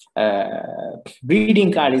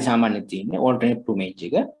breeding කාලේ සාමාන්‍යයෙන් තියෙන alternate plumage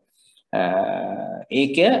එක.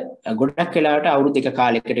 ඒක ගොඩක් වෙලාවට අවුරුදු දෙක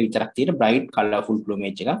කාලයකට විතරක් තියෙන bright colorful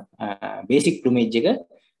plumage එක. basic plumage එක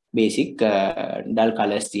basic dull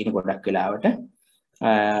colors තියෙන ගොඩක් වෙලාවට.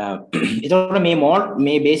 එතකොට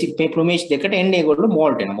මේ basic මේ plumage දෙකට එන්නේ ඒගොල්ලෝ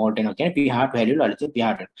molt වෙනවා කියන්නේ pH value වල අලුත්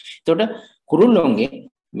pH. එතකොට කුරුල්ලොන්ගේ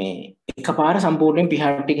මේ එකපාර සම්පූර්ණයෙන් pH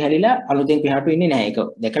ටික හැලිලා අලුතෙන් pH වෙන්නේ නැහැ. ඒක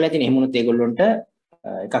දැකලා තියෙන එහෙම වුණොත් ඒගොල්ලොන්ට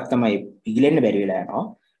එකක් තමයි ඉගිලෙන්න බැරි වෙලා යනවා.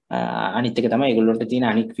 අනිත් එක තමයි ඒගොල්ලොන්ට තියෙන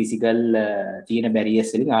අනික් ෆිසිකල් තියෙන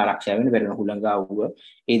බැරියර්ස් වලින් ආරක්ෂා වෙන්න බැරි වෙන හුළඟා වුව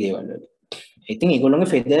ඒ දේවල් වල. ඉතින්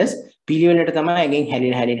ඒගොල්ලොන්ගේ ෆෙදර්ස් පිළිවෙලට තමයි ඇගෙන්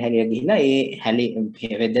හැලිලා ගිහිලා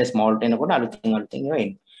ඒ ෆෙදර්ස් මෝල්ට් වෙනකොට අලුතෙන් ඒවා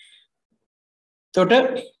එන්නේ. එතකොට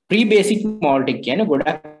ප්‍රී බේසික් මෝල්ට් එක කියන්නේ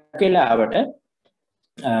ගොඩක් වෙලාවට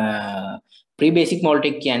ප්‍රී බේසික් මෝල්ට්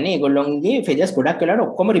එක කියන්නේ ඒගොල්ලොන්ගේ ෆෙදර්ස් ගොඩක් වෙලාවට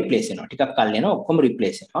ඔක්කොම රිප්ලේස් වෙනවා. ටිකක් කල් යනවා ඔක්කොම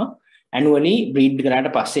රිප්ලේස් වෙනවා. annually breed කරාට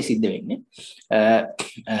පස්සේ සිද්ධ වෙන්නේ.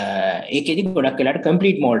 ඒකෙදි ගොඩක් වෙලාවට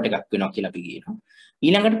complete molt එකක් වෙනවා කියලා අපි කියනවා.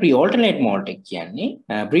 ඊළඟට pre alternate molt එක කියන්නේ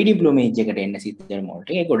breeding plumage එකට එන්න සිද්ධ වෙන molt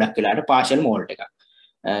එක. ඒක ගොඩක් වෙලාවට partial molt එකක්.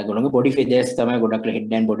 ඒගොල්ලෝගේ body feathers තමයි ගොඩක්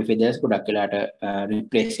head and body feathers ගොඩක් වෙලාවට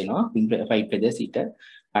replace වෙනවා. flight feathers ඊට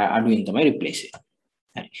අඩුවෙන් තමයි replace වෙන්නේ.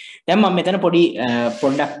 හරි. දැන් මම මෙතන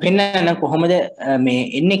පොඩ්ඩක් පෙන්නන්න කොහොමද මේ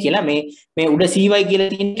එන්නේ කියලා මේ උඩ CY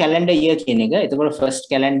කියලා තියෙන calendar year කියන එක. එතකොට first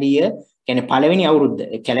calendar year කියන්නේ පළවෙනි අවුරුද්ද.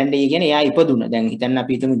 calendar year කියන්නේ එයා ඉපදුන. දැන් හිතන්න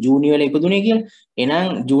අපි හිතමු ජූනි වල ඉපදුනේ කියලා.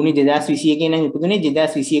 එහෙනම් ජූනි 2021 නම් ඉපදුනේ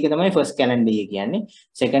 2021 තමයි first calendar year කියන්නේ.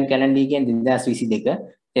 second calendar year කියන්නේ 2022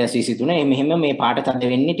 2023 මෙහෙම මේ පාට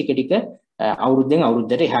තද වෙන්නේ ටික ටික අවුරුද්දෙන්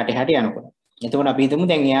අවුරුද්දට එහාට යනකොට. එතකොට අපි හිතමු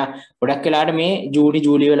දැන් එයා ගොඩක් වෙලාවට මේ ජූලි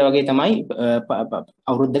වල වගේ තමයි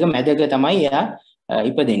අවුරුද්දක මැදක තමයි එයා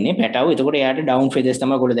ඉපදෙන්නේ පැටව. එතකොට එයාට ඩවුන් ෆෙදර්ස්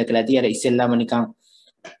තමයි ඔයගොල්ලෝ දැකලා ඇති. අර ඉස්සෙල්ලාම නිකන්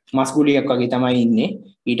මස් ගුලියක් වගේ තමයි ඉන්නේ.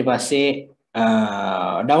 ඊට පස්සේ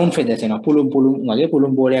ඩවුන් ෆෙදර්ස් එනවා. පුළුම් වගේ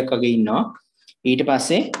පුළුම් බෝලයක් වගේ ඉන්නවා. ඊට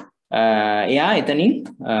පස්සේ එයා එතනින්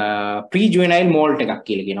ප්‍රී ජුවෙනයිල් මෝල්ට් එකක්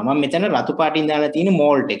කියලා කියනවා. මම මෙතන රතු පාටින් දාලා තියෙන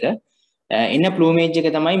මෝල්ට් එක එන්න ප්ලූමේජ් එක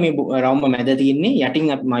තමයි මේ රවුම මැද තියෙන්නේ. යටින්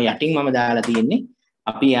මම දාලා තියෙන්නේ.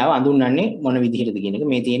 අපි ආව අඳුන්වන්නේ මොන විදිහටද කියන එක.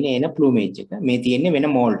 මේ තියෙන්නේ එන ප්ලූමේජ් එක. මේ තියෙන්නේ වෙන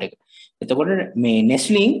මෝල්ට් එක. එතකොට මේ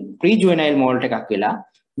නෙස්ලින් ප්‍රී ජුවෙනයිල් මෝල්ට් එකක් වෙලා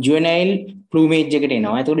ජුවෙනයිල් ප්ලූමේජ් එකට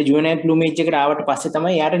එනවා. එතකොට ජුවෙනයිල් ප්ලූමේජ් එකට ආවට පස්සේ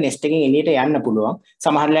තමයි යාට නෙස්ට් එකෙන් එළියට යන්න පුළුවන්.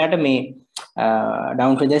 සමහර වෙලාවට මේ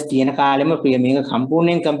ඩවුන් ෆෙදර්ස් තියෙන කාලෙම මේක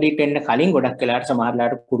සම්පූර්ණයෙන් කම්ප්ලීට් වෙන්න කලින් ගොඩක් වෙලාවට සමහර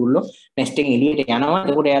වෙලාවට කුරුල්ලෝ නෙස්ට් එකෙන් එළියට යනවා.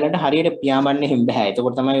 එතකොට එයාලට හරියට පියාඹන්න හිම් බෑ.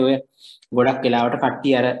 එතකොට තමයි ඔය ගොඩක් වෙලාවට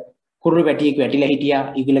කට්ටිය අර කුරුළු පැටියෙක් වැටිලා හිටියා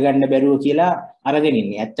ඉගිල ගන්න බැරුව කියලා අරගෙන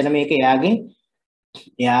ඉන්නේ. ඇත්තට මේක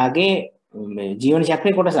එයාගේ ජීවන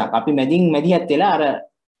චක්‍රේ කොටසක්. අපි මැදිහත් වෙලා අර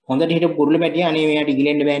හොඳට හිටපු කුරුළු පැටියා අනේ මෙයාට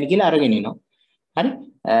ඉගිලෙන්න බෑනේ කියලා අරගෙන එනවා. හරි?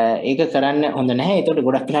 ඒක කරන්න හොඳ නැහැ. ඒතකොට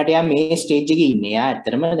ගොඩක් වෙලාට එයා මේ ස්ටේජ් එකේ ඉන්නේ. එයා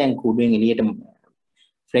ඇත්තටම දැන් කුඩුවෙන් එළියට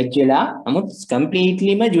ෆ්ලෙජ් වෙලා නමුත්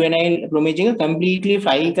කම්ප්ලීට්ලිම ජුවෙනයිල් ප්ලූමේජ් එක කම්ප්ලීට්ලි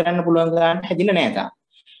ෆ්ලයි කරන්න පුළුවන් ගන්න හැදිලා නැහැ තාම.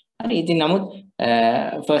 හරි ඉතින් නමුත්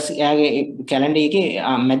ෆස්ට් එයාගේ කැලෙන්ඩර් එකේ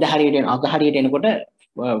මැද හරියට අග හරියට එනකොට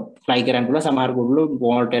ෆ්ලයි කරන්න පුළුවන්. සමහර කුරුල්ලෝ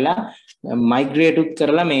වෝල්ට් වෙලා මයිග්‍රේට්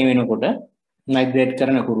කරලා මේ වෙනකොට මයිග්‍රේට්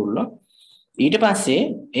කරන කුරුල්ලෝ ඊට පස්සේ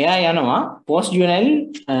එයා යනවා post juvenile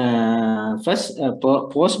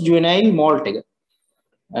post juvenile molt එක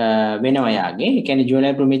වෙනවා යාගේ. ඒ කියන්නේ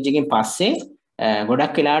juvenile plumage එකෙන් පස්සේ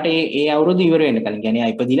ගොඩක් වෙලාවට ඒ අවුරුදු ඉවර වෙන්න කලින්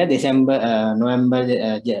කියන්නේ ඉපදිලා දෙසැම්බර් නොවැම්බර්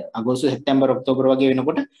අගෝස්තු සැප්තැම්බර් ඔක්තෝබර් වගේ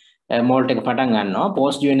වෙනකොට molt එක පටන් ගන්නවා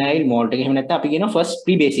post juvenile molt එක. එහෙම නැත්නම් අපි කියනවා first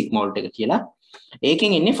pre basic molt එක කියලා.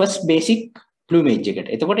 ඒකෙන් ඉන්නේ first basic plumage එකට.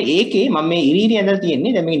 එතකොට ඒකේ මම මේ ඉරිරි ඇඳලා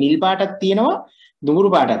තියෙන්නේ දැන් මේ නිල් පාටක් තියෙනවා දුඹුරු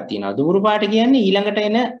පාටක් තියෙනවා. දුඹුරු පාට කියන්නේ ඊළඟට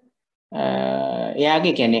එන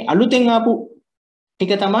එයාගේ කියන්නේ අලුතෙන් ආපු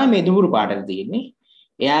ටික තමයි මේ දුඹුරු පාටට තියෙන්නේ.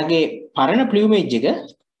 එයාගේ පරණ plumage එක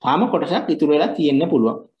තාම කොටසක් ඉතුරු වෙලා තියෙන්න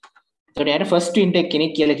පුළුවන්. ඒකට එයාට ෆස්ට් ඉන්ටෙක්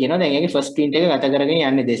කෙනෙක් කියලා කියනවා. දැන් එයාගේ ෆස්ට් ඉන්ටෙක් එක ගත කරගෙන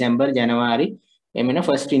යන්නේ දෙසැම්බර් ජනවාරි එමෙන්න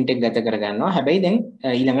ෆස්ට් ඉන්ටෙක් ගත කර ගන්නවා. හැබැයි දැන්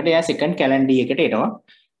ඊළඟට එයා සෙකන්ඩ් කැලෙන්ඩර් එකට එනවා.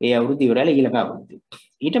 ඒ අවුරුදු ඉවරලා ඊළඟ අවුරුද්දේ.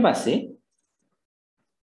 ඊට පස්සේ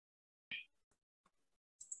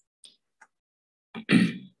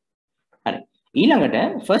හරි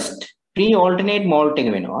ඊළඟට ෆස්ට් ප්‍රී ඕල්ටර්නේට් molt එක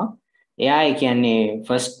වෙනවා. එයා ඒ කියන්නේ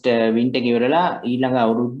ෆස්ට් වින්ටර් එක ඉවරලා ඊළඟ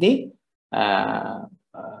අවුරුද්දේ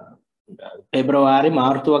පෙබරවාරි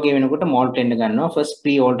මාර්තු වගේ වෙනකොට molt එන්න ගන්නවා. ෆස්ට්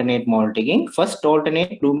ප්‍රී ඕල්ටර්නේට් molt එකෙන් ෆස්ට්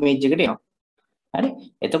ඕල්ටර්නේට් ප්ලූමේජ් එකට එනවා. හරි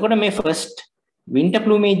එතකොට මේ ෆස්ට් වින්ටර්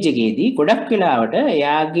ප්ලූමේජ් එකේදී ගොඩක් වෙලාවට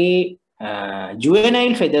එයාගේ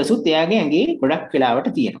ජුවෙනයිල් ෆෙදර්ස් උත් එයාගේ ඇඟේ ගොඩක්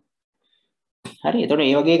වෙලාවට තියෙනවා. හරි එතකොට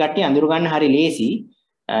ඒ වගේ කට්ටිය අඳුර ගන්න හරි ලේසි.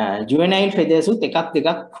 ජුවෙනයිල් ෆෙදර්ස් උත් එකක්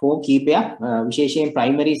දෙකක් හෝ කීපයක් විශේෂයෙන්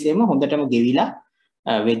ප්‍රයිමරිස් එහෙම හොඳටම ගෙවිලා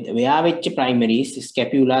වෙයා වෙච්ච ප්‍රයිමරිස්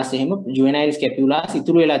ස්කැපියුලාස් එහෙම ජුවෙනයිල් ස්කැපියුලාස්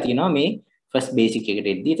ඉතුරු වෙලා තියෙනවා මේ ෆස්ට් බේසික් එකට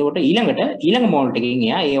එද්දී. එතකොට ඊළඟ molt එකකින්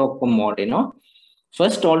එයා ඒ ඔක්කොම molt එනවා.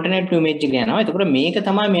 ෆස්ට් ඕල්ටර්නේට් ප්ලූමේජ් එක යනවා. එතකොට මේක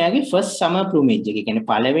තමයි මෙයාගේ ෆස්ට් සමර් ප්ලූමේජ් එක. ඒ කියන්නේ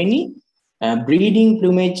පළවෙනි බ්‍රීඩින්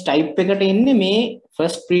ප්ලූමේජ් ටයිප් එකට එන්නේ මේ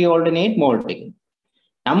ෆස්ට් ප්‍රී ඕල්ටර්නේට් molt එකෙන්.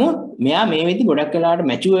 නමුත් මෙයා මේ වෙද්දි ගොඩක් වෙලාවට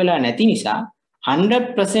මැචුර් වෙලා නැති නිසා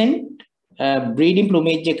 100% බ්‍රීඩින්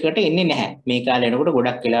ප්ලූමේජ් එකකට එන්නේ නැහැ. මේ කාලේ එනකොට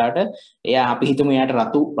ගොඩක් වෙලාවට එයා අපි හිතමු එයාට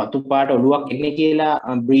රතු පාට ඔලුවක් එන්නේ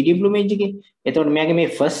කියලා බ්‍රීඩින් ප්ලූමේජ් එකේ. එතකොට මෙයාගේ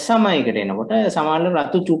මේ ෆස්ට් සමර් එකට එනකොට සමහරවල්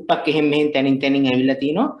රතු චුට්ටක් එහෙම මෙහෙන් තනින් ඇවිල්ලා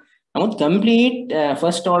තිනවා. නමුත් කම්ප්ලීට්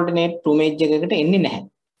ෆස්ට් ඕල්ටර්නේට් ප්ලූමේජ් එකකට එන්නේ නැහැ.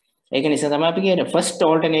 ඒක නිසා තමයි අපි කියන්නේ ෆස්ට්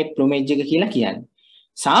ඕල්ටර්නේට් ප්ලූමේජ් එක කියලා කියන්නේ.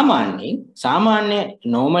 සාමාන්‍ය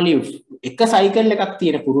normally එක සයිකල් එකක්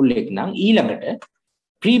තියෙන කුරුල්ලෙක් නම් ඊළඟට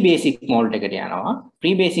ප්‍රී බේසික් molt එකට යනවා.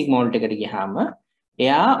 ප්‍රී බේසික් molt එකට ගියාම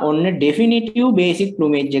එයා ඔන්න ඩෙෆිනිටිව් බේසික්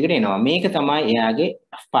ප්ලූමේජ් එකට එනවා. මේක තමයි එයාගේ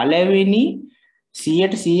පළවෙනි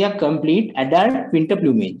 100% කම්ප්ලීට් ඇඩල්ට් වින්ටර්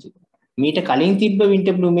ප්ලූමේජ් එක. මීට කලින් තිබ්බ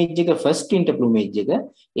වින්ටර් ප්ලූමේජ් එක ෆස්ට් වින්ටර් ප්ලූමේජ් එක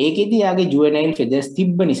ඒකෙදි යාගේ ජුවෙනයිල් ෆෙදර්ස්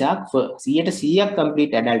තිබ්බ නිසා 100%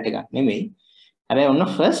 කම්ප්ලීට් ඇඩල්ට් එකක් නෙමෙයි. හැබැයි ඔන්න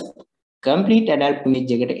ෆස්ට් කම්ප්ලීට් ඇඩල්ට්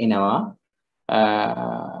ප්ලූමේජ් එකට එනවා.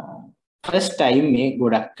 ෆස්ට් ටයිම් මේ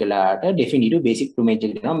ගොඩක් වෙලාට ඩෙෆිනිටිව් බේසික් ප්ලූමේජ්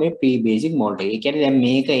එකට එනවා මේ ප්‍රී බේසික් molt එක. ඒ කියන්නේ දැන්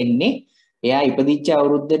මේක එන්නේ එයා ඉපදිච්ච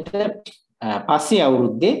අවුරුද්දට පස්සේ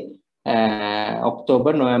අවුරුද්දේ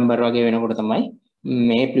ඔක්තෝබර් නොවැම්බර් වගේ වෙනකොට තමයි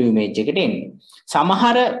මේ ප්ලූමේජ් එකට එන්නේ.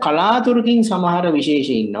 සමහර කලාතුරකින් සමහර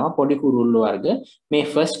විශේෂ ඉන්නවා පොඩි කුරුල්ල වර්ග මේ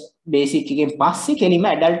ෆස්ට් බේසික් එකෙන් පස්සේ කෙලිම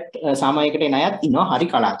ඇඩල්ට් සමයකට එන අයත් ඉන්නවා හරි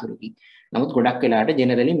කලාතුරකින්. නමුත් ගොඩක් වෙලාවට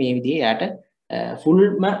ජෙනරලි මේ විදිහේ යාට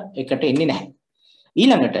ෆුල්ම එකට එන්නේ නැහැ.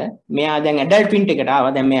 ඊළඟට මෙයා දැන් ඇඩල්ට් වින්ට් එකට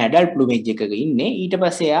ආවා. දැන් මෙයා ඇඩල්ට් ප්ලූමේජ් එකක ඉන්නේ. ඊට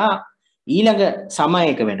පස්සේ එයා ඊළඟ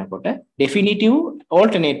සමයක වෙනකොට ඩෙෆිනිටිව්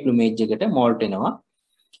ඕල්ටර්නේට් ප්ලූමේජ් එකට molt එනවා.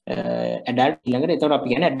 ඇඩල්ට් ඊළඟට එතකොට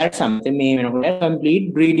අපි කියන්නේ ඇඩල්ට් සමතේ මේ වෙනකොට කම්ප්ලීට්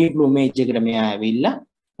බ්‍රීඩින් ප්ලූමේජ් එකට මෙයා ඇවිල්ලා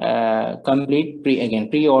කම්ප්ලීට්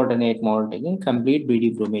ප්‍රී ඕල්ටර්නේට් molt එකෙන් කම්ප්ලීට්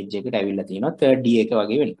බ්‍රීඩින් ප්ලූමේජ් එකට ඇවිල්ලා තියෙනවා. තර්ඩ් ඩී එක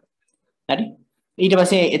වගේ වෙනවා. හරි. ඊට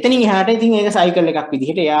පස්සේ එතනින් එහාට ඉතින් ඒක සයිකල් එකක්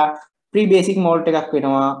විදිහට එයා ප්‍රී බේසික් molt එකක්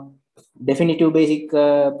වෙනවා. ඩෙෆිනිටිව් බේසික්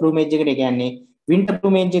ප්ලූමේජ් එකට කියන්නේ වින්ටර්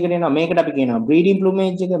ප්ලූමේජ් එකට එනවා. මේකට අපි කියනවා බ්‍රීඩින්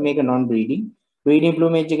ප්ලූමේජ් එක. මේක නොන් බ්‍රීඩින්. බ්‍රීඩින්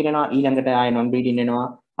ප්ලූමේජ් එකට එනවා. ඊළඟට ආය නොන් බ්‍රීඩින් එනවා.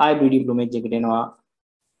 ආය බ්‍රීඩින් ප්ලූමේජ් එකට එනවා.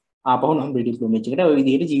 ආපහු නොන් බ්‍රීඩින් ප්ලූමේජ් එකට. ඔය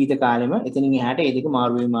විදිහට ජීවිත කාලෙම එතනින් එහාට ඒ දෙක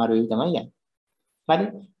මාරු වෙවි තමයි යන්නේ. හරි.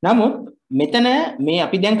 නමුත් මෙතන මේ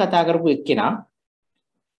අපි දැන් කතා කරපු එක්කෙනා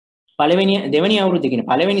දෙවෙනි අවුරුද්දේ කියන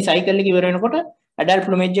පළවෙනි සයිකල් එක ඉවර වෙනකොට ඇඩල්ට්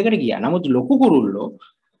ප්ලූමේජ් එකට ගියා. නමුත් ලොකු කුරුල්ලෝ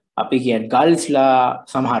අපි කියන්නේ ගල්ස්ලා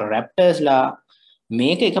සමහර රැප්ටර්ස්ලා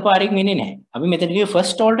මේක එකපාරකින් වෙන්නේ නැහැ. අපි මෙතන කිව්වේ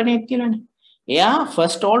ෆස්ට් ඕල්ටර්නේට් කියලානේ. එයා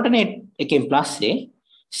ෆස්ට් ඕල්ටර්නේට් එකෙන් ප්ලස්සේ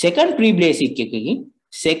සෙකන්ඩ් ප්‍රී බේසික් එකකින්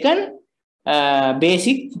සෙකන්ඩ්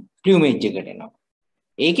බේසික් ප්ලූමේජ් එකට එනවා.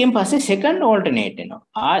 ඒකෙන් පස්සේ සෙකන්ඩ් ඕල්ටර්නේට්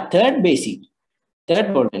එනවා. Third basic,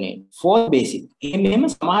 third ඕල්ටර්නේට්, fourth basic. එහෙම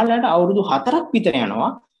සමහරවිට අවුරුදු 4ක් විතර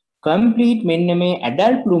යනවා. කම්ප්ලීට් මෙන්න මේ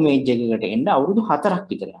ඇඩල්ට් ප්ලූමේජ් එකකට එන්න අවුරුදු 4ක්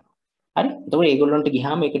විතර යනවා. හරි. එතකොට ඒගොල්ලන්ට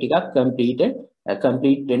ගියාම ඒක ටිකක්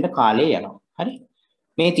කම්ප්ලීට් වෙන්න කාලය යනවා. හරි.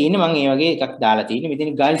 මේ තියෙන්නේ මම ඒ වගේ එකක් දාලා තියෙන්නේ.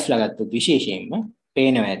 මෙතන ගල්ස්ලා ගත්තොත් විශේෂයෙන්ම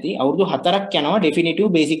පේනවා ඇති. අවුරුදු 4ක් යනවා ඩෙෆිනිටිව්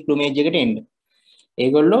බේසික් ප්ලුමේජ් එකට එන්න.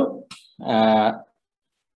 ඒගොල්ලෝ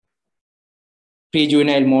ප්‍රී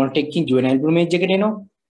ජුවෙනයිල් මෝල්ට් එකකින් ජුවෙනයිල් ප්ලුමේජ් එකට එනවා.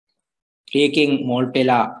 ඒකෙන් මෝල්ට්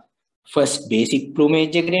වෙලා ෆස්ට් බේසික් ප්ලුමේජ්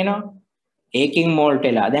එකට එනවා. ඒකෙන් මෝල්ට්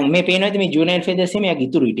වෙලා දැන් මේ පේනවාද මේ ජුවෙනයිල් ෆෙදර්ස් එමේ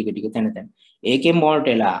ඉතුරු ටික ටික තැන තැන. ඒකෙන් මෝල්ට්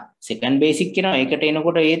වෙලා සෙකන්ඩ් බේසික් වෙනවා. ඒකට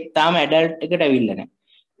එනකොට ඒත් තාම ඇඩල්ට් එකට ඇවිල්ලා නැහැ.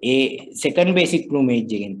 ඒ සෙකන්ඩ් බේසික් ප්ලුමේජ්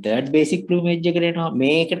එකෙන් තර්ඩ් බේසික් ප්ලුමේජ් එකට එනවා.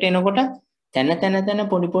 මේකට එනකොට තැන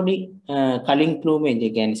පොඩි කලින් ප්ලුමේජ්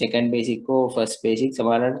ඒ කියන්නේ සෙකන්ඩ් බේසික් හෝ ෆස්ට් බේසික්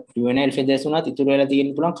සමහරවිට ජුවෙනයිල් ෆෙදර්ස් උනත් ඉතුරු වෙලා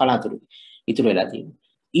තියෙන්න පුළුවන් කලාතුරකින්. ඉතුරු වෙලා තියෙනවා.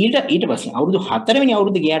 ඊට පස්සේ අවුරුදු 4 වෙනි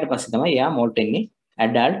අවුරුද්ද ගියාට පස්සේ තමයි එයා මෝල්ට් වෙන්නේ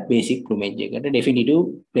adult basic plumage එකට definitive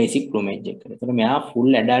basic plumage එකට. එතකොට මෙයා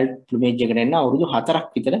full adult plumage එකට එන්න අවුරුදු 4ක්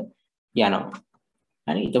විතර යනවා.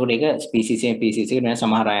 හරි. එතකොට ඒක species එකට වෙන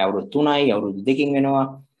සමහර අය අවුරුදු 3යි අවුරුදු 2කින් වෙනවා.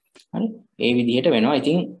 හරි. ඒ විදිහට වෙනවා.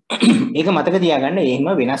 ඉතින් ඒක මතක තියාගන්න එහෙම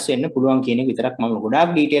වෙනස් වෙන්න පුළුවන් කියන එක විතරක් මම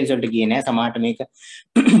ගොඩාක් details වලට ගියේ නෑ. සමහරට මේක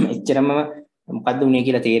එච්චරම මොකද්ද උනේ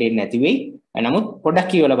කියලා තේරෙන්නේ නැති වෙයි. නමුත් පොඩ්ඩක්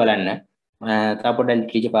කියවලා බලන්න. තව පොඩ්ඩක්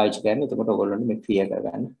ලිටරේචර් පාවිච්චි කරන්න. එතකොට ඔයගොල්ලොන්ට මේක ක්ලියර්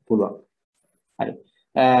කරගන්න පුළුවන්. හරි.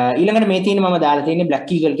 ඊළඟට මේ තියෙන්නේ මම දාලා තියෙන්නේ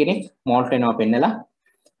බ්ලැක් ඊගල් කෙනෙක් මෝල්ට් වෙනවා පෙන්නලා.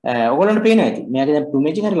 ඔයගොල්ලන්ට පේනවා ඇති. මෙයාගේ දැන්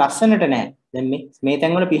ප්ලුමේජ් එක හරි ලස්සනට නැහැ. දැන් මේ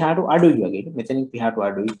තැන් වල පිහාටු අඩුයි වගේ. මෙතනින් පිහාටු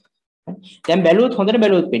අඩුයි. දැන් බැලුවොත් හොඳට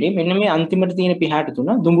බැලුවොත් පෙන්නේ මෙන්න මේ අන්තිමට තියෙන පිහාටු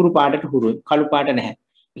තුන දුඹුරු පාටට හුරුයි. කළු පාට නැහැ.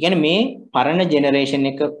 ඒ කියන්නේ මේ පරණ ජෙනරේෂන්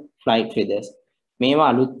එක ෆ්ලයිට් ෆෙදර්ස්.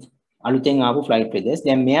 මේවා අලුතෙන් ආපු ෆ්ලයිට් ෆෙදර්ස්.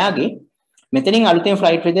 දැන් මෙයාගේ මෙතනින් අලුතෙන්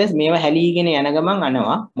ෆ්ලයිට් ෆෙදර්ස් මේවා හැලීගෙන යන ගමන්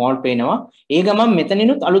අනවා මෝල්ට් වෙනවා. ඒ ගමන්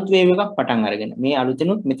මෙතනිනුත් අලුත් වේව් එකක් පටන් අරගෙන මේ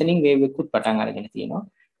අලුතෙනුත් මෙතනින් වේව් එකකුත් පටන් අරගෙන තියෙනවා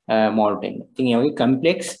මෝල්ට් වෙන්න. ඉතින් ඒ වගේ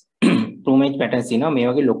කම්ප්ලෙක්ස් ප්ලුමේජ් පැටර්න්ස් තියෙනවා මේ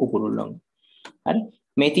වගේ ලොකු කුරුල්ලොන්. හරි.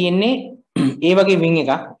 මේ තියෙන්නේ ඒ වගේ වින්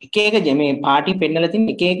එකක් එක මේ පාටි පෙන්නලා තියෙන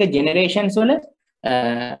එක ජෙනරේෂන්ස් වල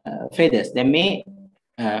ෆෙදර්ස්. දැන්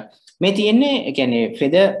මේ තියෙන්නේ ඒ කියන්නේ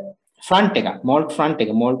ෆෙදර් ෆ්‍රන්ට් එක මෝල්ට් ෆ්‍රන්ට්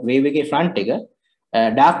එක මෝල්ට් වේව් එකේ ෆ්‍රන්ට් එක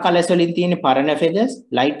ඩාර්ක් කලර්ස් වලින් තියෙන පරණ ෆෙදර්ස්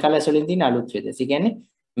ලයිට් කලර්ස් වලින් තියෙන අලුත් ෆෙදර්ස්. ඒ කියන්නේ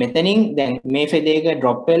මෙතනින් දැන් මේ ෆෙදර් එක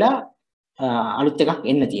ඩ්‍රොප් වෙලා අලුත් එකක්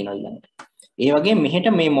එන්න තියෙනවා ඊළඟට. ඒ වගේ මෙහෙට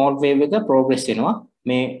මේ මෝල්ට් වේව් එක ප්‍රෝග්‍රස් වෙනවා.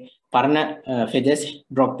 මේ පරණ ෆෙදර්ස්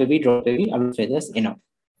ඩ්‍රොප් වෙවි අලුත් ෆෙදර්ස් එනවා.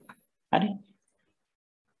 හරි.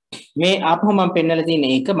 මේ ආපහු මම පෙන්නලා තියෙන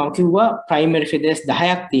එක මම කිව්වා ප්‍රයිමරි ෆෙදර්ස්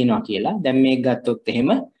 10ක් තියෙනවා කියලා. දැන් මේක ගත්තොත් එහෙම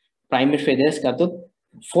ප්‍රයිමරි ෆෙදර්ස් ගත්තොත්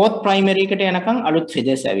 4th ප්‍රයිමරි එකට යනකම් අලුත්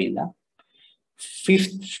ෆෙදර්ස් ඇවිල්ලා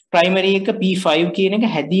 5th ප්‍රයිමරි එක P5 කියන එක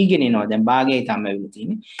හැදීගෙන එනවා. දැන් භාගයයි තමයි ඇවිල්ලා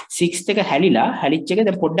තියෙන්නේ. 6th එක හැලිච්ච එක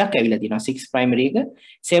දැන් පොඩ්ඩක් ඇවිල්ලා තියෙනවා. 6th ප්‍රයිමරි එක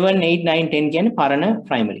 7 8 9 10 කියන්නේ පරණ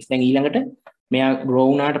ප්‍රයිමරිස්. දැන් ඊළඟට මෙයා grow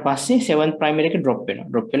වුණාට පස්සේ 7th ප්‍රයිමරි එක drop වෙනවා.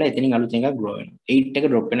 drop වෙලා එතනින් අලුතෙන් එකක් grow වෙනවා. 8 එක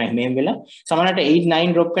drop වෙනවා. එහෙම වෙලා සමහරවිට 8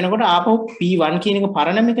 9 drop වෙනකොට ආපහු P1 කියන එක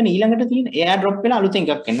පරණ මේකන ඊළඟට තියෙන එයා drop වෙලා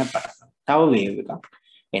අලුතෙන් එකක් එන්න පටන් ගන්නවා. තව wave එකක්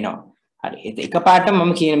එනවා. හරි. එකපාරටම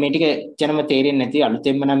මම කියන මේ ටික ජනම තේරෙන්නේ නැති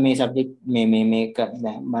අලුතෙන්ම නම් මේ සබ්ජෙක්ට් මේක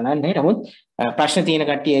බලන්නේ. නමුත් ප්‍රශ්න තියෙන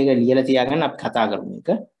කට්ටිය ඒක ලියලා තියාගන්න අපි කතා කරමු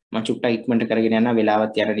ඒක. මම චුට්ටක් ඉක්මනට කරගෙන යනවා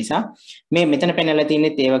වෙලාවත් යන නිසා. මේ මෙතන පෙන්නලා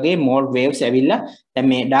තියෙන්නේ ඒ වගේ මෝඩ් වේව්ස් ඇවිල්ලා දැන්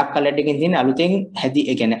මේ ඩාර්ක් කලර් එකකින් තියෙන අලුතෙන්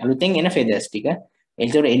ඒ කියන්නේ අලුතෙන් එන ෆෙදර්ස් ටික.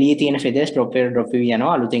 ඒතකොට එළියේ තියෙන ෆෙදර්ස් drop වෙවි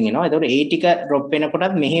යනවා අලුතෙන් එනවා. ඒතකොට ඒ ටික drop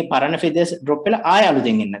වෙනකොටත් මෙහි පරණ ෆෙදර්ස් drop වෙලා ආය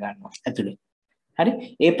අලුතෙන් එන්න ගන්නවා ඇතුලේ. හරි.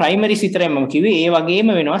 ඒ ප්‍රයිමරිස් විතරයි මම කිව්වේ. ඒ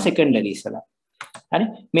වගේම වෙනවා සෙකන්ඩරිස් වල. හරි.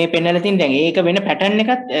 මේ පෙන්නලා තියෙන දැන් ඒක වෙන පැටර්න්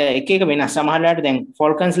එකත් එක වෙනස්. සමහරවිට දැන්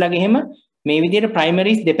ෆෝල්කන්ස් ලාගේ එහෙම මේ විදිහට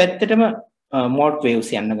ප්‍රයිමරිස් දෙපැත්තටම මෝඩ් වේව්ස්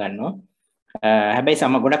යන්න ගන්නවා.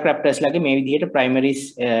 හැබැයි ගොඩක් රැප්ටර්ස් ලාගේ මේ විදිහට ප්‍රයිමරිස්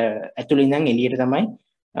ඇතුළේ ඉඳන් එළියට තමයි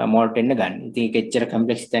මෝල්ට් වෙන්න ගන්න. ඉතින් ඒක එච්චර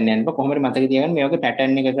කම්ප්ලෙක්ස් දෙයක් නෑ නේද? කොහොමද මතක තියාගන්න මේ වගේ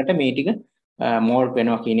පැටර්න් එකකට මේ ටික මෝල්ට්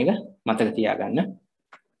වෙනවා කියන එක මතක තියාගන්න.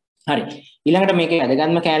 හරි. ඊළඟට මේකේ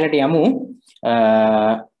අදගන්ම කැලලට යමු.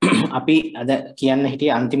 අපි අද කියන්න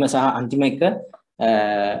හිටියේ අන්තිම එක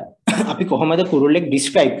අපි කොහොමද කුරුල්ලෙක්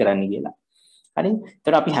ඩිස්ක්‍රයිබ් කරන්න කියලා. හරි.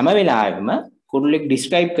 ඒතර අපි හැම වෙලාවෙම කුරුල්ලෙක්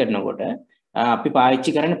ඩිස්ක්‍රයිබ් කරනකොට අපි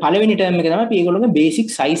පාවිච්චි කරන්නේ පළවෙනි ටර්ම් එක තමයි අපි ඒගොල්ලෝගේ බේසික්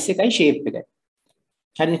සයිස් එකයි ෂේප් එකයි.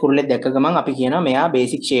 හරි. කුරුල්ලෙක් දැක්ක ගමන් අපි කියනවා මෙයා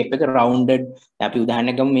බේසික් ෂේප් එක රවුන්ඩඩ්. අපි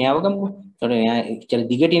උදාහරණයක් ගමු මෙයාව ගමුකෝ. ඒතර එයා එච්චර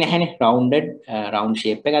දිගට නැහැනේ. රවුන්ඩඩ් රවුන්ඩ්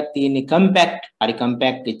ෂේප් එකක් තියෙන්නේ. කම්පැක්ට්. හරි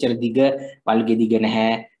කම්පැක්ට් එච්චර දිග වල්ගේ දිග නැහැ.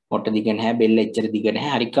 මොට දිග නැහැ. බෙල්ල එච්චර දිග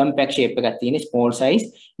නැහැ. හරි කම්පැක්ට් ෂේප් එකක් තියෙන්නේ. Small size.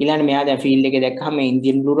 ඊළඟට මෙයා දැන් ෆීල්ඩ් එකේ දැක්කම මේ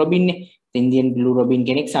ඉන්දියන් බ්ලූ රොබින් නේ. ඉන්දියන් බ්ලූ රොබින්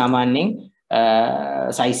කෙනෙක් සාමාන්‍යයෙන්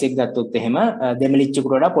සයිස් එක ගත්තොත් එහෙම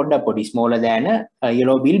දෙමලිච්චෙකුට වඩා පොඩ්ඩක් පොඩි ස්මෝලර් than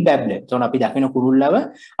yellow bill babbler. එතකොට අපි දකින කුරුල්ලව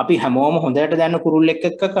අපි හැමෝම හොඳට දන්න කුරුල්ලෙක්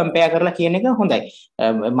එක්ක කම්පෙයාර් කරලා කියන එක හොඳයි.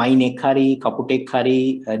 මයිනෙක් හරි කපුටෙක් හරි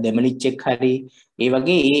දෙමලිච්චෙක් හරි ඒ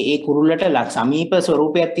වගේ ඒ කුරුල්ලට සමීප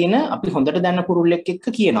ස්වරූපයක් තියෙන අපි හොඳට දන්න කුරුල්ලෙක්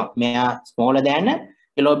එක්ක කියනවා. මෙයා ස්මෝලර් than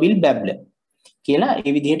yellow bill babbler කියලා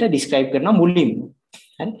ඒ විදිහට ඩිස්ක්‍රයිබ් කරනවා මුලින්ම.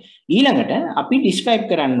 හරි ඊළඟට අපි ඩිස්ක්‍රයිබ්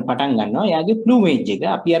කරන්න පටන් ගන්නවා එයාගේ ප්ලූමේජ් එක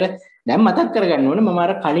අපි අර දැන් මතක් කරගන්න ඕනේ මම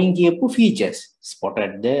අර කලින් කියපු ෆීචර්ස්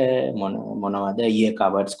ස්පොටඩ්ද මොනවද ඉයර්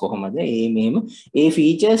කවර්ස් කොහොමද මෙහෙම ඒ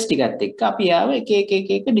ෆීචර්ස් ටිකත් එක්ක අපි ආව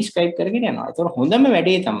එක ඩිස්ක්‍රයිබ් කරගෙන යනවා ඒතකොට හොඳම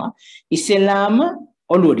වැඩේ තමයි ඉස්සෙල්ලාම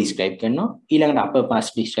ඔළුව ඩිස්ක්‍රයිබ් කරනවා ඊළඟට අපර්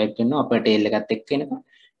පාර්ට්ස් ඩිස්ක්‍රයිබ් කරනවා අපර් ටේල් එකත් එක්ක එනකම්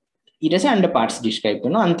ඊට පස්සේ අන්ඩර් පාර්ට්ස් ඩිස්ක්‍රයිබ්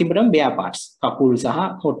කරනවා අන්තිමටම බෙයා පාර්ට්ස් කකුල් සහ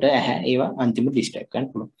හොට ඇහැ ඒවා අන්තිමට ඩිස්ක්‍රයිබ් කරන්න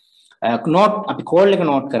පුළුවන් නෝට් අපි කෝල් එක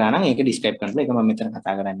නෝට් කරා නම් ඒක ඩිස්ක්‍රයිබ් කරන්න පුළුවන් ඒක මම මෙතන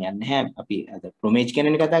කතා කරන්න යන්නේ නැහැ අපි අද ප්‍රොමේජ්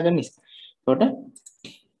ගැනනේ කතා කරන්නේ එතකොට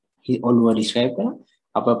ඔළුව ඩිස්ක්‍රයිබ් කරනවා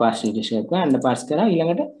අපර් පාර්ට්ස් ඩිස්ක්‍රයිබ් කරනවා අන්ඩර් පාර්ට්ස් කරා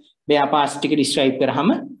ඊළඟට බෙයා පාර්ට්ස් ටික ඩිස්ක්‍රයිබ් කරාම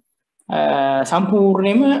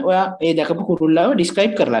සම්පූර්ණයෙන්ම ඔයා ඒ දැකපු කුරුල්ලව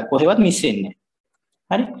ඩිස්ක්‍රයිබ් කරලා කොහෙවත් මිස් වෙන්නේ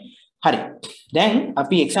නැහැ හරි දැන්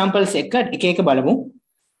අපි එක්සැම්පල්ස් එක බලමු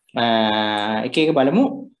බලමු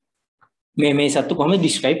මේ සත්තු කොහොමද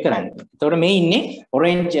ඩිස්ක්‍රයිබ් කරන්නේ. එතකොට මේ ඉන්නේ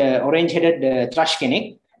orange headed thrush කෙනෙක්.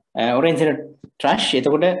 orange headed thrush.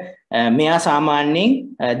 එතකොට මෙයා සාමාන්‍යයෙන්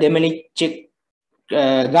දෙමලිච්චෙක්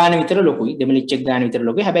ගාන විතර ලොකුයි. දෙමලිච්චෙක් ගාන විතර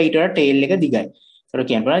ලොකුයි. හැබැයි ඊට වඩා tail එක දිගයි. ඒතකොට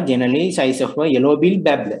කියනවා generally size of a yellow bill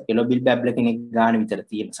babbler. yellow bill babbler කෙනෙක් ගාන විතර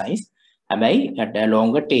තියෙන size. හැබැයි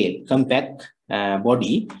longer tail, compact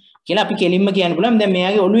body කියලා අපි කෙලින්ම කියන්න පුළුවන්. දැන්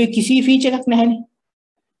මෙයාගේ ඔළුවේ කිසි ෆීචර් එකක් නැහැනේ.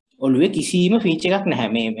 ඔළුවේ කිසිම ෆීචර් එකක් නැහැ.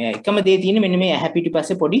 මේ එකම දේ තියෙන්නේ මෙන්න මේ ඇහැ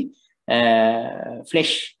පිටිපස්සේ පොඩි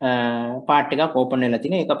ෆ්ලෙෂ් පාර්ට් එකක් ඕපන් වෙලා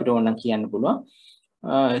තියෙන. ඒක අපිට ඕනනම් කියන්න පුළුවන්.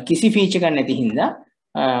 කිසි ෆීචර් එකක් නැති හින්දා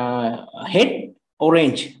head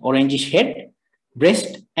orangish head,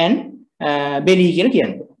 breast and belly කියලා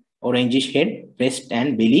කියනවා. orangish head, breast and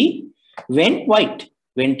belly, vent white.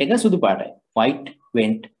 vent එක සුදු පාටයි. white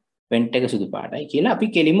vent එක සුදු පාටයි කියලා අපි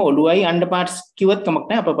කෙලින්ම ඔළුවයි අන්ඩර් පාර්ට්ස් කිව්වත් කමක්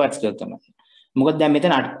නැහැ අපර් පාර්ට්ස් කිව්වත් කමක් නැහැ. මොකද දැන්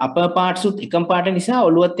මෙතන අපර් පාර්ට්ස් උත් එකම පාට නිසා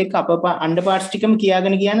ඔළුවත් එක්ක අන්ඩර් පාර්ට්ස් ටිකම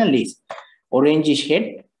කියාගෙන කියන්න lease. orangish head,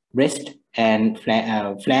 breast and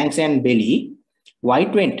flanks and belly,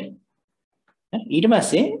 white vent. ඊට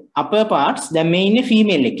පස්සේ upper parts දැන් මේ ඉන්නේ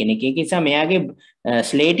female කෙනෙක්. ඒක නිසා මෙයාගේ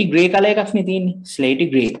slaty grey color එකක් නේ තියෙන්නේ. slaty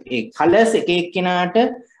grey. ඒ colors එක එක්කෙනාට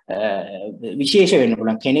විශේෂ වෙන්න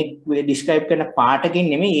පුළුවන්. කෙනෙක් describe කරන පාටකින්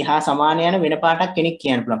නෙමෙයි එහා සමාන යන වෙන පාටක් කෙනෙක්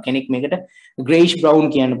කියන්න පුළුවන්. කෙනෙක් මේකට greyish brown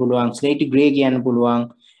කියන්න පුළුවන්, slaty grey කියන්න පුළුවන්.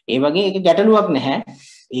 ඒ වගේ ඒක ගැටලුවක් නැහැ.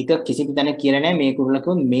 ඒක කිසි කෙනෙක් කියලා නැහැ මේ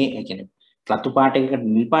කුරුල්ලකෝ මේ කියන්නේ රතු පාට එකකට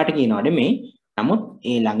නිල් පාට කියනවා නෙමෙයි. නමුත්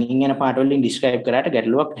ඒ ළඟින් යන පාට වලින් describe කරාට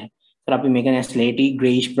ගැටලුවක් නැහැ. ඒත් අපි මේක නේ slaty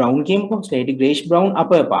greyish brown කියමුකෝ. slaty greyish brown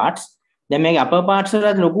upper parts. දැන් මේකේ upper parts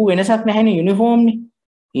වල ලොකු වෙනසක් නැහැනේ uniform නේ.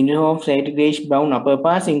 Uniform slaty greyish brown upper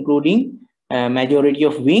parts including majority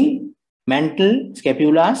of wing, mantle,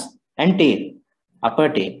 scapulas and tail. upper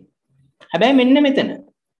tail. හැබැයි මෙන්න මෙතන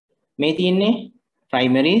මේ තියෙන්නේ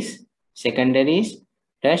primaries, secondaries,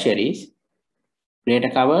 tertiaries,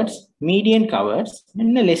 greater coverts, median coverts,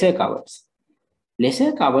 මෙන්න lesser coverts. lesser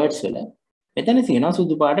coverts වල මෙතන තියෙනවා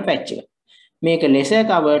සුදු පාට patch එක. මේක lesser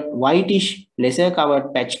covered whitish lesser covered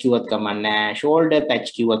patch කිව්වත් කමන්නේ shoulder patch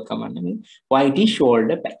කිව්වත් කමන්නේ whitish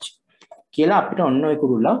shoulder patch කියලා අපිට ඔන්න ඔය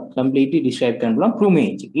කුරුල්ල completely describe කරන්න පුළුවන්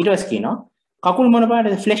plumage. ඊට පස්සේ කියනවා කකුල් මොන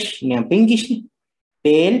පාටද flesh නිකන් pinkish නේ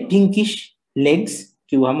pale pinkish legs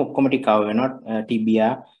කිව්වම ඔක්කොම ටික cover වෙනවා tibia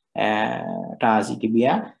tarsi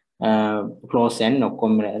tibia claws and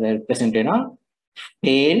ඔක්කොම represent වෙනවා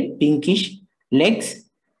pale pinkish legs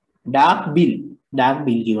dark bill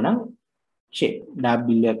කියනවා shape dark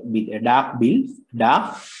bill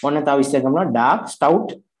ඔන්න තව ඉස්සර කරනවා dark stout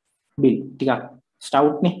bill ටිකක්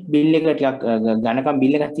stout නේ bill එක ටිකක් ඝනකම්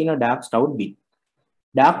bill එකක් තියෙනවා dark stout bill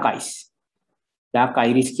dark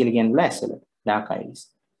iris කියලා කියන බලා ඇස්වල dark iris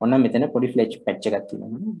ඔන්න මෙතන පොඩි flesh patch එකක්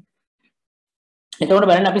තියෙනවා එතකොට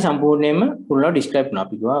බලන්න අපි සම්පූර්ණයෙන්ම කුරුල්ලව describe කරනවා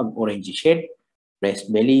අපි කිව්වා orange shade breast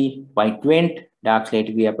belly white vent dark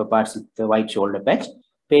slaty grey upper parts with the white shoulder patch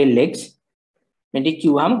pale legs මෙටි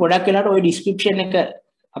කිව්වම ගොඩක් වෙලාවට ওই description එක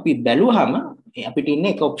අපි බැලුවාම අපිට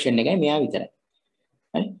ඉන්නේ එක option එකයි මෙයා විතරයි.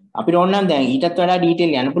 හරි. අපිට ඕන නම් දැන් ඊටත් වඩා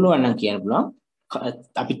detail යන්න පුළුවන් නම් කියන්න පුළුවන්.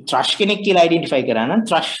 අපි thrush කෙනෙක් කියලා identify කරා නම්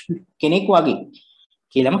thrush කෙනෙක් වගේ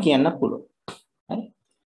කියලාම කියන්නත් පුළුවන්. හරි.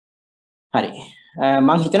 හරි. මම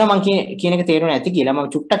හිතනවා මම කියන එක තේරුණා ඇති කියලා. මම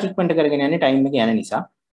චුට්ටක් ඉක්මනට කරගෙන යන්නේ time එක යන නිසා.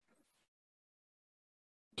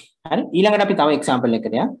 හරි. ඊළඟට අපි තව example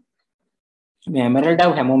එකකට යමු. මේ emerald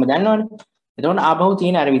dove හැමෝම දන්නවනේ. එතකොට ආපහු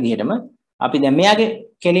තියෙන අර විදිහටම අපි දැන් මෙයාගේ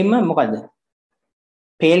කෙලින්ම මොකද්ද?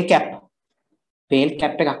 pale cap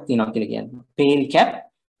එකක් තියෙනවා කියලා කියන්නේ. pale cap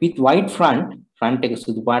with white front එක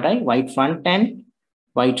සුදු පාටයි, white front and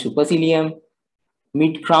white supercilium,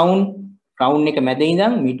 mid crown එක මැද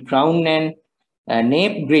ඉඳන් mid crown and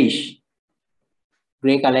nape greyish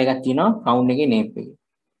grey color එකක් තියෙනවා crown එකේ nape එකේ.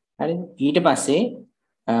 හරිද? ඊට පස්සේ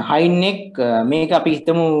hind neck මේක අපි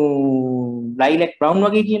හිතමු lilac brown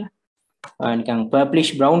වගේ කියලා නිකන්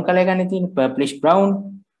purplish brown colour ගන්න තියෙන purplish brown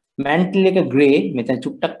mantle එක grey මෙතන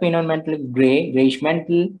චුට්ටක් පේනවා mantle එක greyish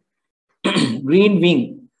mantle green wing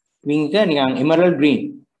එක නිකන් emerald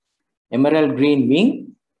green wing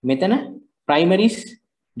මෙතන primaries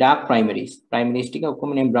dark primaries ටික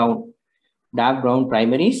ඔක්කොම නේ brown dark brown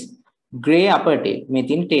primaries grey upper tail මේ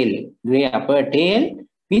තියෙන tail එක grey upper tail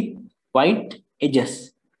with white edges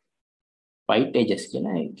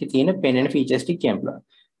කියලා ඒකේ තියෙන පෙනෙන features ටික කියන්න පුළුවන්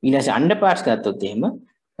ඊළඟට underparts ගත්තොත් එහෙම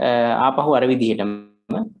ආපහු අර විදිහටම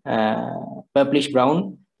purplish brown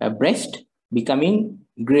breast becoming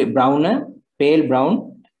grey browner pale brown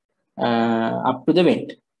up to the vent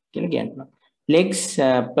කියලා කියන්න පුළුවන් legs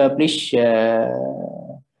purplish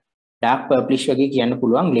dark purplish වගේ කියන්න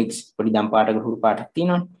පුළුවන් legs පොඩි දම් පාටක හුරු පාටක්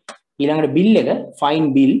තියෙනවනේ ඊළඟට bill එක fine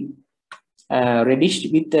bill reddish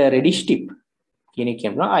with reddish tip කියන එක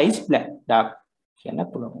කියනවා eyes black dark කියන්න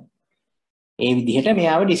පුළුවන් ඒ විදිහට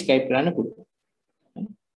මෙයාව describe කරන්න පුළුවන්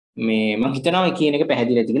මේ මම හිතනවා මේ කියන එක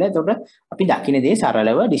පැහැදිලි ඇති කියලා. එතකොට අපි දකින්න දේ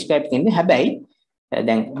සරලව describe කරන්නේ. හැබැයි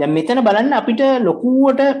දැන් මෙතන බලන්න අපිට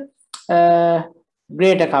ලොකුවට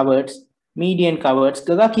greater coverts, median coverts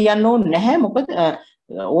ගගා කියන්න ඕනේ නැහැ.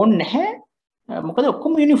 මොකද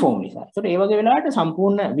ඔක්කොම uniform නිසා. ඒතකොට ඒ වගේ වෙලාවට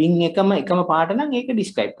සම්පූර්ණ wing එකම පාට නම් ඒක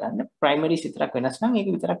describe කරන්න. primaries විතරක් වෙනස් නම් ඒක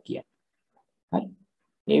විතරක් කියන්න. හරි.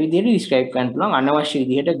 මේ විදිහට describe කරන්න පුළුවන් අනවශ්‍ය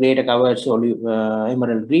විදිහට greater coverts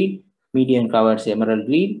emerald green median covers emerald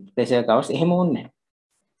green lesser covers එහෙම ඕනේ නැහැ.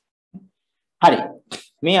 හරි.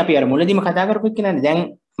 මේ අපි අර මුලදීම කතා කරපු එකනේ දැන්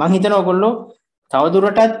මම හිතනවා ඔයගොල්ලෝ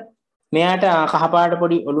තවදුරටත් මෙයාට කහ පාට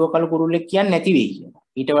පොඩි ඔළුව කළු කුරුල්ලෙක් කියන්නේ නැති වෙයි කියලා.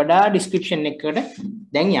 ඊට වඩා description එකකට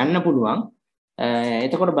දැන් යන්න පුළුවන්.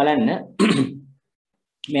 එතකොට බලන්න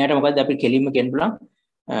මෙයාට මොකද්ද අපි කෙලින්ම කියන්න පුළුවන්.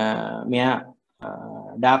 මෙයා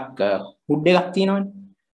dark hood එකක් තියෙනවනේ.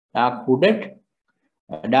 dark hooded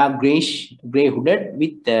dark grey hooded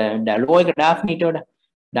with the low එක dark නීට වඩා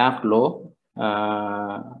dark low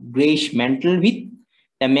greyish mantle with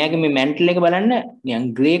දැන් මෙයාගේ මේ mantle එක බලන්න නිකන්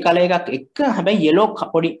grey color එකක් එක්ක හැබැයි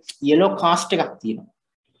පොඩි yellow cast එකක් තියෙනවා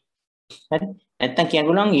හරි නැත්තම් කියන්න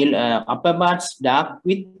පුළුවන් upper parts dark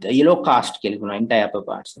with yellow cast කියලා කියනවා entire upper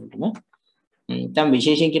parts එකටම නැත්තම්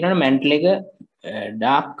විශේෂයෙන් කියනවා mantle එක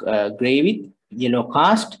dark grey with yellow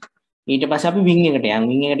cast ඊට පස්සේ අපි wing එකට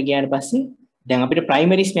wing එකට ගියාට පස්සේ දැන් අපිට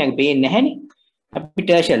primaries මේක පේන්නේ නැහැනේ අපි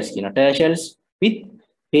tertials කියනවා tertials with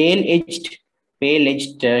pale edged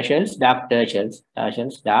tertials dark tertials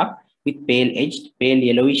dark with pale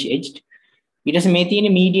yellowish edged ඊට පස්සේ මේ තියෙන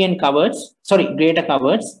median coverts greater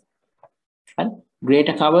coverts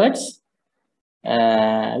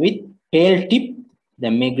with pale tip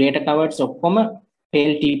දැන් මේ greater coverts ඔක්කොම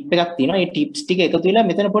pale tip එකක් තියෙනවා ඒ tips ටික එකතු වෙලා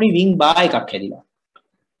මෙතන පොඩි wing bar එකක් හැදිලා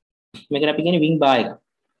මේකට අපි කියන්නේ wing bar එක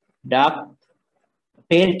dark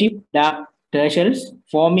pale tip dark tertials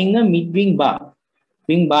forming a mid wing bar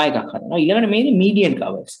එකක් හදනවා ඊළඟට මේ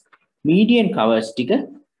median covers ටික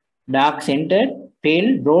dark centered pale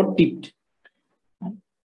broad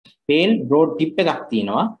tip එකක්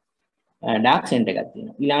තියෙනවා dark center එකක්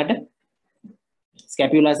තියෙනවා ඊළඟට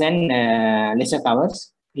scapulas and lesser covers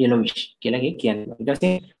yellowish කියලා කියන්නේ ඊට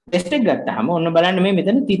පස්සේ breast එක ගත්තාම ඔන්න බලන්න මේ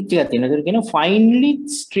මෙතන තිත් ටිකක් තියෙනවා ඒක කියනවා finely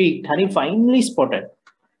streaked හරි finely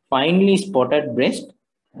spotted breast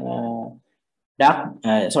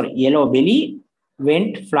yellow belly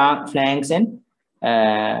vent flanks and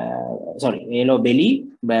yellow belly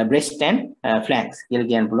breast and flanks කියලා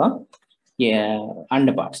කියන්න පුළුවන්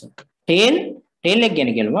underparts tail එක ගැන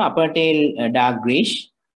කියනවා upper tail dark greyish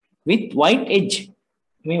with white edge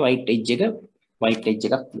මේ white edge එකක්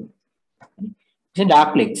තියෙනවා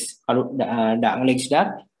dark legs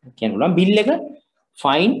dark කියන්න පුළුවන් bill එක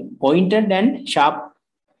fine pointed and sharp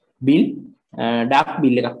bill dark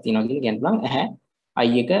bill එකක් තියෙනවා කියලා කියන්න පුළුවන් ඇහැ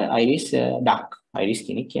eye එක iris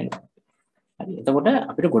කෙනෙක් කියනවා හරි එතකොට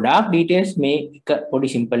අපිට ගොඩාක් details මේ එක පොඩි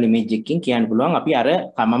simple image එකකින් කියන්න පුළුවන් අපි අර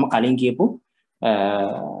මම කලින් කියපු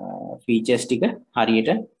features ටික හරියට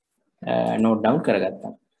note down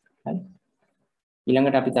කරගත්තා හරි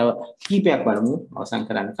ඊළඟට අපි තව කීපයක් බලමු අවසන්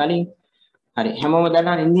කරන්න කලින් හරි හැමෝම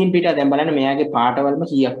දන්නා ඉන්දියන් පිටා දැන් බලන්න මෙයාගේ පාටවලම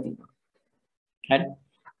කීයක් තියෙනවා හරි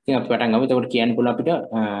ඉතින් අපි පටන් ගමු එතකොට කියන්න පුළුවන් අපිට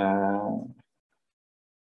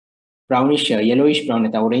brownish yellowish brown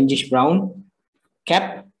නැත්නම් orangish brown cap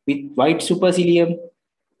with white supercilium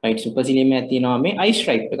එකක් තියෙනවා මේ eye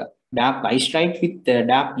stripe එක dark eye stripe with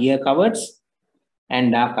dark ear covers and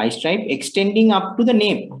dark eye stripe extending up to the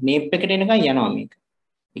nape එකට එනකන් යනවා මේක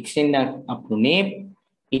extend up to nape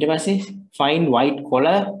ඊට පස්සේ fine white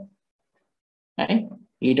collar right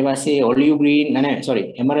ඊට පස්සේ olive green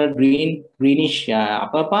emerald greenish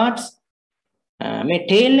upper parts මේ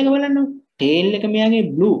tail එක බලන්න tail එක මෙයාගේ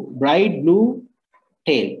blue bright blue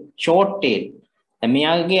tail short tail දැන්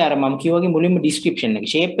මෙයාගේ අර මම කියවගේ මුලින්ම description එක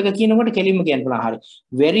shape එක කියනකොට කෙලින්ම කියන්න පුළුවන් හරි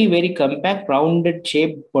very very compact rounded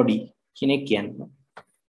shape body කියන එක කියන්න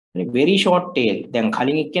very short tail දැන්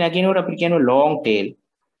කලින් එක්කෙනා කියනකොට අපිට කියනවා long tail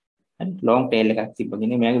හරි long tail එකක්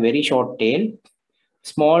තිබ්බගෙන මෙයාගේ very short tail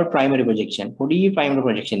small primary projection පොඩි primary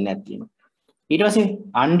projection එකක් තියෙනවා ඊට පස්සේ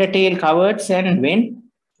undertail covered and when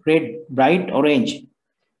red bright orange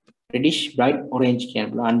reddish bright orange කියන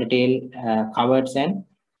බල undertail covered and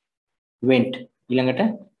went ඊළඟට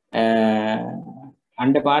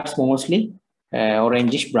underparts mostly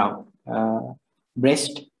orangish brown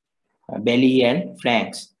breast belly and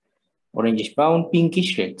flanks orangish brown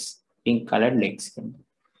pinkish legs pink colored legs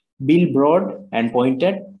bill broad and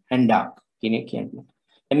pointed and dark කියන එක කියන්නේ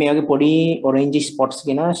දැන් මේ වගේ පොඩි orange spots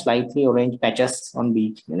කියනවා slightly orange patches on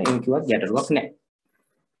beach කියලා ඒක කිව්වත් ගැටලුවක් නැහැ.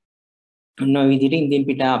 ඔන්න ඔය විදිහට ඉන්දියන්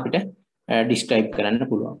පිටා අපිට describe කරන්න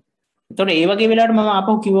පුළුවන්. එතකොට ඒ වගේ වෙලාවට මම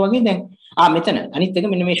ආපහු කිව්වා වගේ දැන් මෙතන අනිත් එක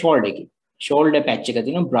මෙන්න මේ shoulder එකේ. shoulder patch එක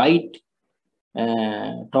තියෙනවා bright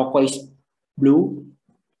turquoise blue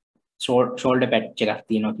shoulder patch එකක්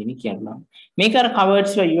තියෙනවා කියනවා. මේක අර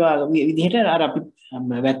covereds විදිහට අර අපි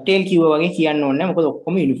wagtail කිව්වා වගේ කියන්න ඕනේ නැහැ. මොකද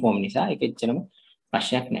ඔක්කොම uniform නිසා ඒක එච්චරම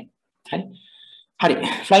ප්‍රශ්නයක් නැහැ. හරි.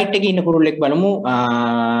 ෆ්ලයිට් එකේ ඉන්න කුරුල්ලෙක් බලමු.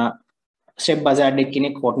 ස්ටෙප් බසාඩ් එක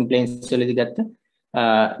කෙනෙක් cotton plains වලදී ගත්ත.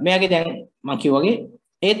 මෙයාගේ දැන් මම කිව්වා වගේ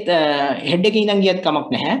ඒත් හෙඩ් එකේ ඉඳන් ගියත් කමක්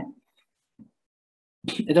නැහැ.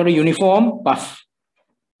 ඒතකොට uniform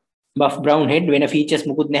buff brown head වෙන features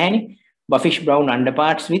මුකුත් නැහැනේ. buffish brown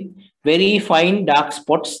underparts with very fine dark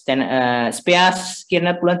spots spares කියන්න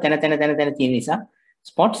පුළුවන් තැන තියෙන නිසා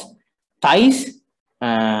spots thighs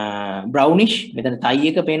brownish මෙතන thigh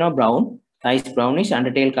එක පේනවා brown thighs brownish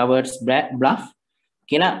undertail covers bluff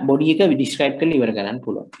කියලා body එක describe කරලා ඉවර කරන්න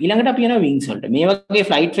පුළුවන් ඊළඟට අපි යනවා wings වලට මේ වගේ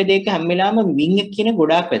flight weather එක හැම වෙලාවෙම wing එක කියන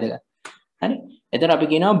ගොඩාක් වැදගත් හරි එතකොට අපි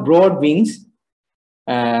කියනවා broad wings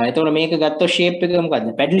එතකොට මේක ගත්තොත් shape එක මොකද්ද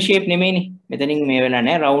paddle shape නෙමෙයිනේ මෙතනින් මේ වෙලා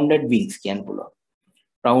නැහැ rounded wings කියන්න පුළුවන්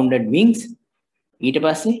rounded wings ඊට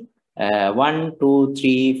පස්සේ 1 2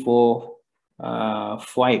 3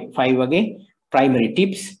 4 5 වගේ primary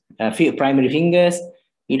tips primary fingers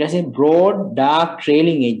ඊට පස්සේ broad dark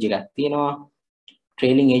trailing edge එකක් තියෙනවා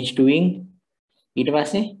trailing edge to wing ඊට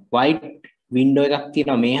පස්සේ white window එකක්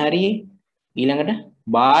තියෙනවා මේ හරියේ ඊළඟට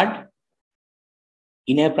barred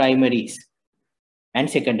inner primaries and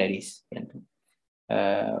secondaries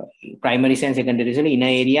primaries and secondaries වල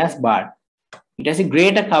inner areas barred ඊට පස්සේ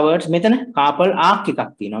greater covereds මෙතන carpal arc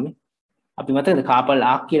එකක් තියෙනවා මේ අපි මතකද carpal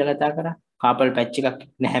arc කියලා කතා කරා carpal patch එකක්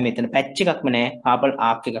නැහැ මෙතන patch එකක්ම නැහැ carpal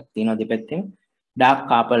arc එකක් තියෙනවා දෙපැත්තෙම dark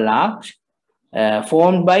carpal arc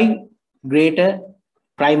formed by greater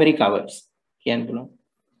primary covereds කියන්න පුළුවන්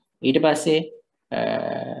ඊට පස්සේ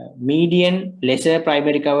median lesser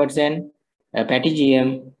primary covereds and patagium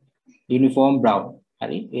uniform brown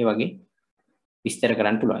හරි ඒ වගේ විස්තර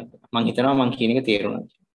කරන්න පුළුවන් මම හිතනවා මම කියන එක තේරුණා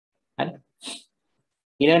හරි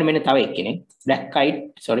ඊළඟට මෙන්න තව එක්කෙනෙක් black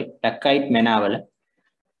kite මැනාවල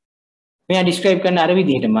මෙයා describe කරන අර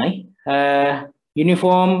විදිහටමයි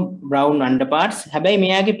uniform brown underparts හැබැයි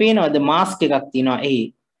මෙයාගේ පේනවද mask එකක් තියෙනවා එහි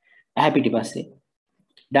ඇහැ පිටිපස්සේ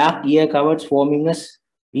dark ear covers forming a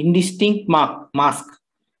indistinct mask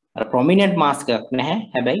අර prominent mask එකක් නැහැ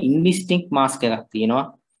හැබැයි indistinct mask එකක් තියෙනවා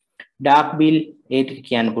dark bill ඒක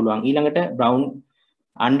කියන්න පුළුවන් ඊළඟට brown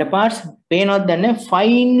underparts පේනවද දැන්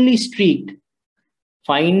fine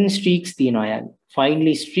streaks තියෙනවා යාගේ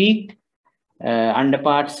finely streaked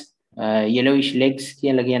underparts yellowish legs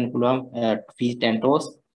කියලා කියන්න පුළුවන් feet and toes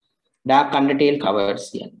dark undertail covers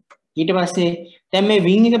කියන්නේ ඊට පස්සේ දැන් මේ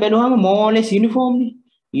wing එක බැලුවාම more or less uniform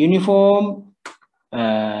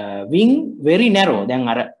wing very narrow දැන්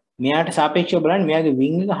අර මෙයාට සාපේක්ෂව බලන්න මෙයාගේ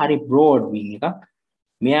wing එක හරි broad wing එකක්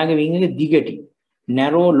මෙයාගේ wing එක දිගටි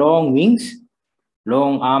narrow long wings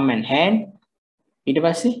long arm and hand ඊට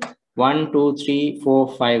පස්සේ 1 2 3 4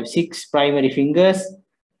 5 6 primary fingers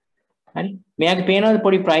හරි මෙයාගේ පේනවද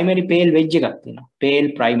පොඩි primary pale wedge එකක් තියෙනවා pale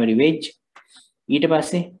primary wedge ඊට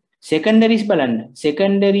පස්සේ secondaries බලන්න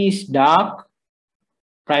secondaries dark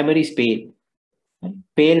primaries pale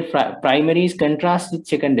primaries contrast with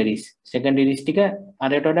secondaries ටික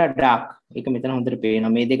අරට වඩා dark ඒක මෙතන හොඳට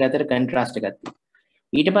පේනවා මේ දෙක අතර contrast එකක් තියෙනවා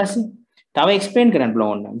ඊට පස්සේ තව explain කරන්න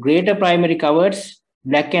බලන්න greater primary covers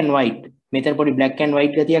black and white මෙතන පොඩි black and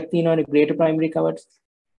white ගතියක් තියෙනවානේ greater primary covers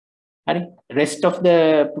හරි rest of the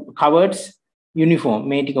covers uniform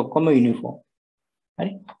මේ ටික ඔක්කොම uniform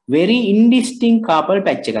හරි very indistinct carpal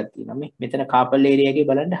patch එකක් තියෙනවා මේ මෙතන carpal area එකේ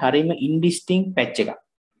බලන්න හරියම indistinct patch එකක්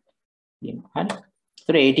තියෙනවා හරි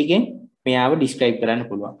ඒතර ඒ ටිකෙන් මෙයාව describe කරන්න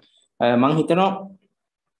පුළුවන් මම හිතනවා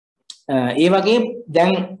ඒ වගේ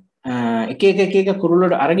දැන් එක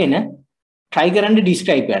කුරුල්ලට අරගෙන try කරන්න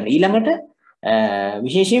describe කරන්න. ඊළඟට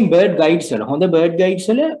විශේෂයෙන් bird guides වල හොඳ bird guides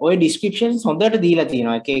වල ওই descriptions හොඳට දීලා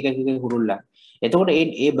තියෙනවා එක කුරුල්ලා. එතකොට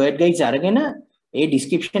ඒ bird guides අරගෙන ඒ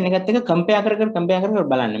description එකත් එක්ක compare කර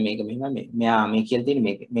බලන්න මේක මෙයා මේ කියලා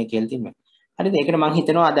තියෙන්නේ මේ කියලා තියෙන්නේ. හරිද? ඒකට මම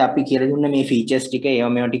හිතනවා අද අපි කියලා දුන්න මේ features ටික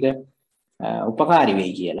මේවා ටික උපකාරී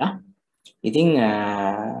වෙයි කියලා. ඉතින්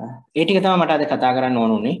ඒ ටික තමයි මට අද කතා කරන්න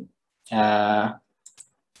ඕන උනේ.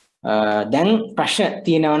 දැන් ප්‍රශ්න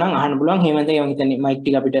තියෙනවා නම් අහන්න පුළුවන්. හේමන්ත මම හිතන්නේ මයික්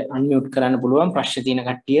ටික අපිට අන්මියුට් කරන්න පුළුවන්. ප්‍රශ්න තියෙන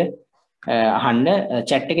කට්ටිය අහන්න.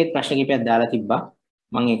 chat එකේ ප්‍රශ්න කිහිපයක් දාලා තිබ්බා.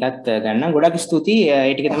 මම ඒකත් ගන්නම්. ගොඩක් ස්තුතියි.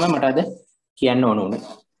 ඒ ටික තමයි මට අද කියන්න ඕන උනේ.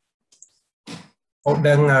 ඔව්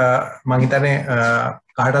දැන් මම හිතන්නේ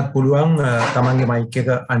කාටත් පුළුවන් තමන්ගේ මයික් එක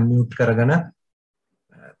අන්මියුට් කරගෙන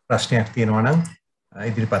ප්‍රශ්නයක් තියෙනවා නම්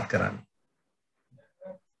ඉදිරිපත් කරන්න.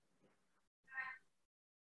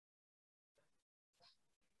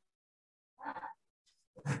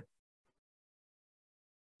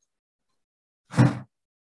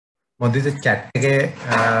 මොදිද chat එකේ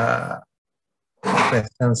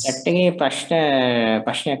chat එකේ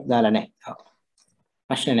ප්‍රශ්නයක් දාලා නැහැ.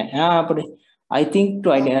 ප්‍රශ්න නැහැ. අපිට I think to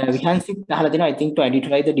Vihansit අහලා දෙනවා. I think to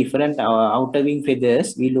identify the different outer wing feathers,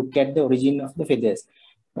 we look at the origin of the feathers.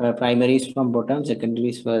 Primaries from bottom,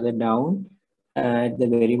 secondaries further down, at the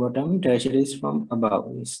very bottom, tertiaries from above.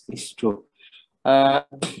 Is true.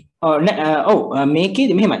 මේකේ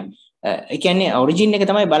මෙහෙමයි. ඒ කියන්නේ origin එක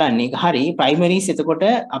තමයි බලන්නේ. ඒක හරි. ප්‍රයිමරීස් එතකොට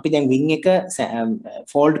අපි දැන් වින් එක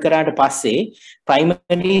ෆෝල්ඩ් කරාට පස්සේ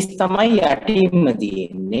ප්‍රයිමරීස් තමයි යටින්ම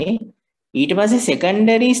තියෙන්නේ. ඊට පස්සේ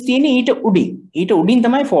secondaries තියෙන්නේ ඊට උඩින්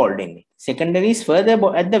තමයි fold වෙන්නේ. secondaries further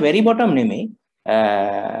at the very bottom නෙමෙයි.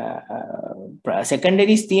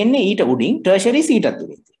 secondaries තියෙන්නේ ඊට උඩින්, tertiaries ඊටත්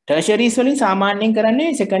උඩින්. tertiaries වලින් සාමාන්‍යයෙන්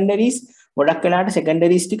කරන්නේ secondaries ගොඩක් වෙලාවට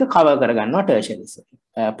secondaries ටික cover කරගන්නවා tertiaries වලින්.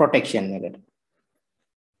 protection එකට.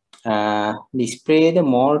 display the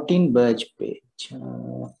molting birch page.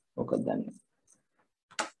 මොකක්ද දන්නේ?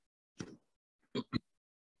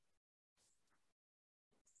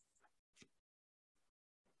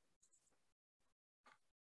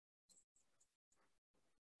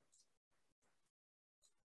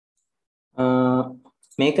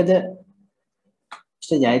 මේකද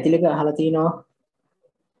ජයතිලක අහලා තිනවා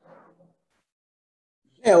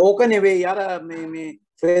ඕක නෙවෙයි අර මේ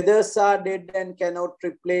feathers are dead and cannot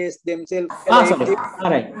replace themselves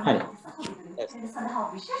හරි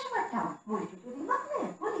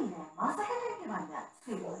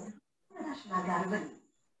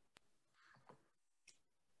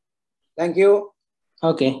thank you.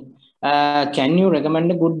 Okay, can you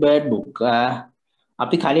recommend a good bird book?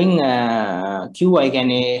 අපි කලින් කිව්වා ඒ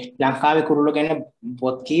කියන්නේ ලංකාවේ කුරුල්ලෝ ගැන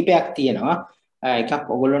පොත් කීපයක් තියෙනවා. එකක්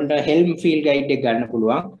ඔයගොල්ලන්ට හෙල්ම් ෆීල්ඩ් ගයිඩ් එක ගන්න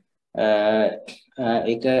පුළුවන්.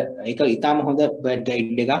 ඒක ඉතාම හොඳ බර්ඩ්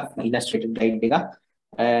ගයිඩ් එකක්, ඉලස්ට්‍රේටඩ් ගයිඩ් එකක්.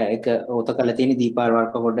 ඒක ඔත කරලා තියෙන දීපාල්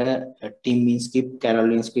වර්කවොඩ, ටිම් වින්ස්කිප්, කැරල්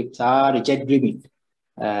වින්ස්කිප් සහ රිචඩ් ග්‍රිමිට්.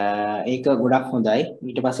 ඒක ගොඩක් හොඳයි.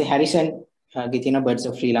 ඊට පස්සේ හැරිසන් ගේ තියෙන බර්ඩ්ස්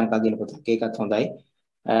ඔෆ් ශ්‍රී ලංකා කියන පොතක්. ඒකත් හොඳයි.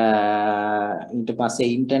 ඊට පස්සේ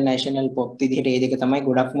ඉන්ටර්නැෂනල් පොත් විදිහට මේ දෙක තමයි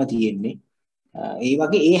ගොඩක්ම තියෙන්නේ. ඒ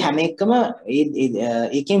වගේ ඒ හැම එකම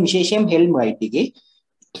ඒකෙන් විශේෂයෙන් හෙල්ම් රයිට් එකේ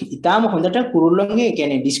ඉතාලම හොඳට කුරුල්ලන්ගේ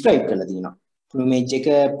කියන්නේ ඩිස්ක්‍රයිබ් කරලා තියෙනවා. ප්ලූමේජ් එක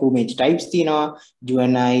ප්ලූමේජ් ටයිප්ස් තියෙනවා.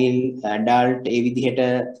 ජුවනයිල්, ඇඩල්ට් ඒ විදිහට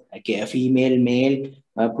ෆීමේල්, මේල්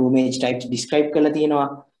ප්ලූමේජ් ටයිප්ස් ඩිස්ක්‍රයිබ් කරලා තියෙනවා.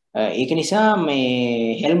 ඒක නිසා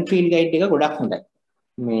මේ හෙල්ම් ෆීල්ඩ් ගයිඩ් එක ගොඩක් හොඳයි.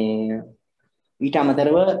 මේ ඊට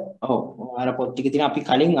අමතරව අර පොත් ටික තියෙන අපි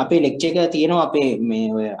කලින් අපේ ලෙක්චර් එක තියෙනවා අපේ මේ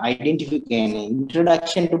ඔය අයිඩෙන්ටිෆිකේෂන් කියන්නේ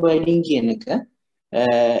ඉන්ට්‍රොඩක්ෂන් ටු බර්ඩින් කියන එක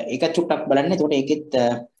ඒක චුට්ටක් බලන්න. එතකොට ඒකෙත්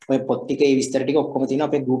ඔය පොත් ටිකේ විස්තර ටික ඔක්කොම තියෙනවා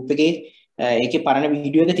අපේ group එකේ. ඒකේ පරණ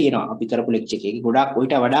වීඩියෝ එක තියෙනවා අපි කරපු ලෙක්චර් එකේ. ඒක ගොඩක්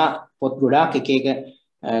ඔයිට වඩා පොත් ගොඩක් එක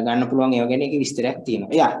ගන්න පුළුවන් ඒවා ගැන එක විස්තරයක්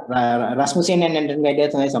තියෙනවා. යා රස්මුසෙන් and Anton ගයිඩ්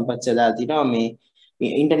එක තමයි සම්පත් සදා තියෙනවා මේ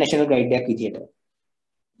ඉන්ටර්නැෂනල් ගයිඩ් එකක් විදියට.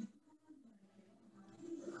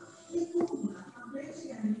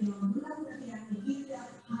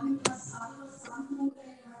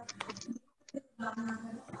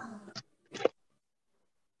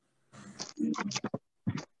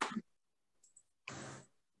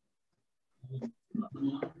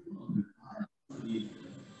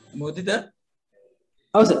 මොදිද?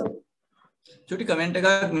 ඔව් සර්. චුටි කමෙන්ට්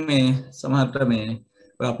එකක් මේ සමහරට මේ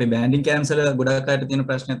අපේ බෑන්ඩින් කැම්ස් වල ගොඩක් අයට තියෙන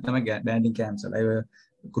ප්‍රශ්නයක් තමයි බෑන්ඩින් කැම්ස් වල.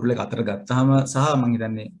 ඒ කුරුල්ලෙක් අතර ගත්තාම සහ මම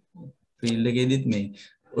හිතන්නේ ෆීල්ඩ් එකේදීත් මේ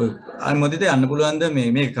ඔය මොදිද යන්න පුළුවන්ද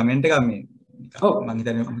මේ කමෙන්ට් එකක් මේ මම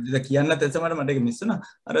හිතන්නේ මුදිත කියන්න තෙසමඩ මට ඒක මිස් වුණා.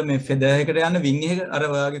 අර මේ ෆෙදර් එකට යන්න වින් එක අර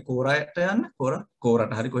ඔයාගේ කෝරාට යන්න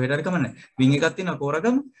කෝරාට හරි කොහෙට හරි කමන්නේ. වින් එකක් තියෙනවා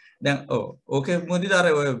කෝරගම. දැන් ඕකේ මුදිත අර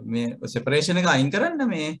ඔය මේ සෙපරේෂන් එක අයින් කරන්න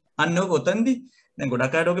මේ අන්න ඔක ඔතනදී දැන්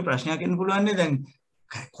ගොඩක් අයට ඔගේ ප්‍රශ්නයක් එන්න පුළුවන් නේ දැන්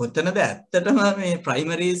කොතනද ඇත්තටම මේ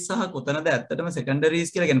ප්‍රයිමරීස් සහ කොතනද ඇත්තටම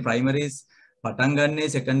සෙකන්ඩරීස් කියලා කියන්නේ ප්‍රයිමරීස් පටන්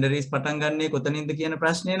ගන්නේ සෙකන්ඩරීස් පටන් ගන්නේ කොතනින්ද කියන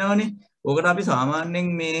ප්‍රශ්නේ නෝනේ. ඕකට අපි සාමාන්‍යයෙන්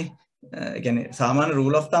මේ කියන්නේ සාමාන්‍ය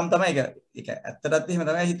රූල් ඔෆ් තම් තමයි ඒක ඇත්තටත් එහෙම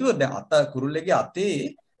තමයි හිතුවොත් දැන් අත කුරුල්ලෙගේ අතේ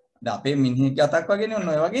දැන් අපේ මිනිහෙක්ගේ අතක් වගේනේ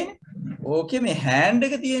ඔන්න ඔය වගේනේ. ඕකේ මේ හෑන්ඩ්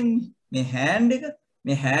එක තියෙන්නේ.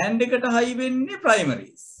 මේ හෑන්ඩ් එකට හයි වෙන්නේ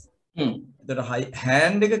ප්‍රයිමරීස්. එතකොට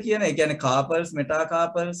හෑන්ඩ් එක කියන ඒ කියන්නේ කාපල්ස් මෙටා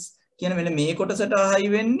කාපල්ස් කියන මෙන්න මේ කොටසට හයි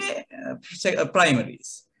වෙන්නේ ප්‍රයිමරීස්.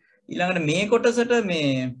 ඊළඟට මේ කොටසට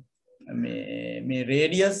මේ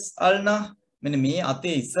රේඩියස් අල්නා මෙන්න මේ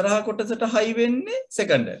අතේ ඉස්සරහා කොටසට හයි වෙන්නේ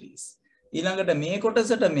සෙකන්ඩරීස්. ඊළඟට මේ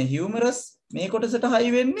කොටසට මේ හියුමරස් මේ කොටසට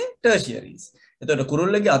හයි වෙන්නේ ටර්ෂියරීස්. එතකොට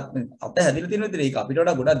කුරුල්ලගේ අත හැදිලා තියෙන විදිහට ඒක අපිට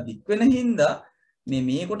වඩා ගොඩක් දික් වෙන හින්දා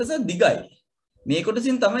මේ කොටස දිගයි. මේ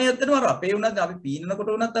කොටසින් තමයි ඇත්තටම අර අපේ උනත් අපි පීනනකොට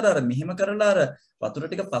උනත් අර මෙහෙම කරලා අර වතුර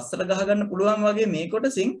ටික පස්සට ගහ ගන්න පුළුවන් වගේ මේ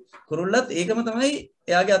කොටසින් කුරුල්ලත් ඒකම තමයි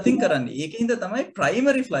එයාගේ අතින් කරන්නේ. ඒකින්ද තමයි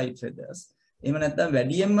primary flight feathers. එහෙම නැත්නම්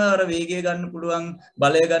වැඩියෙන්ම අර වේගය ගන්න පුළුවන්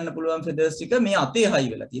බලය ගන්න පුළුවන් feathers ටික මේ අතේ හයි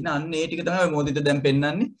වෙලා තියෙන. අන්න ඒ ටික තමයි මොදිත දැන්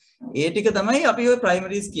පෙන්වන්නේ. ඒ ටික තමයි අපි ඔය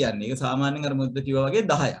primaries කියන්නේ. ඒක සාමාන්‍යයෙන් අර මොදිත කිව්වා වගේ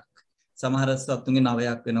 10ක්. සමහර සත්තුන්ගේ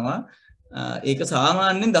 9ක් වෙනවා. ඒක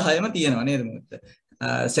සාමාන්‍යයෙන් 10ම තියෙනවා නේද මොදිත?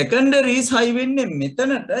 සෙකන්ඩරීස් හයි වෙන්නේ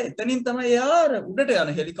මෙතනට. එතනින් තමයි එයා අර උඩට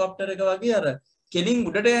යන හෙලිකොප්ටර් එක වගේ අර කෙලින්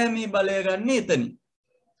උඩට යෑමේ බලය ගන්න එතනින්.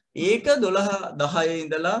 ඒක 10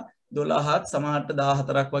 ඉඳලා 12ත් සමහරට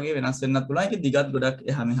 14ක් වගේ වෙනස් වෙන්නත් පුළුවන්. ඒක දිගත් ගොඩක්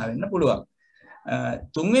එහා මෙහා වෙන්න පුළුවන්.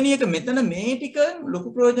 තුන්වෙනි එක මෙතන මේ ටික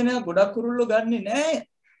ලොකු ප්‍රයෝජනයක් ගොඩක් කුරුල්ලෝ ගන්නෙ නෑ.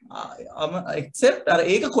 except අර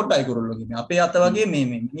ඒක කොටයි කුරුල්ලෝගේ. මේ අපේ අත වගේ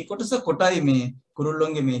මේ කොටස කොටයි මේ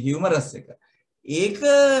කුරුල්ලොන්ගේ මේ හියුමරස් එක.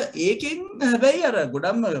 ඒකෙන් හැබැයි අර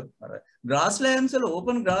ගොඩක්ම අර ග්‍රාස්ලෑන්ඩ්ස් වල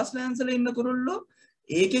ඕපන් ග්‍රාස්ලෑන්ඩ්ස් වල ඉන්න කුරුල්ලෝ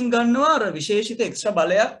ඒකෙන් ගන්නවා අර විශේෂිත එක්ස්ට්‍රා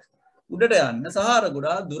බලයක් උඩට යන්න. සහාර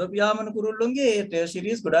ගොඩාක් දුර පියාඹන කුරුල්ලොන්ගේ ඒ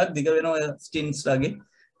ටර්ෂියරිස් ගොඩාක් දිග වෙනවා ස්ටින්ස් වගේ.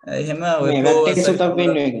 එහෙම ඔය සුතක්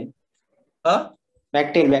වෙන්නේ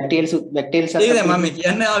බැක්ටීරියල් ඒක මම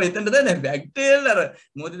කියන්නේ ආව එතනද දැන් බැක්ටීරියල් අර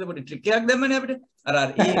මොකද පොඩි ට්‍රික් එකක් දැම්මනේ අපිට. අර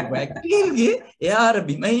ඒ බැක්ටීරියල්ගේ එයා අර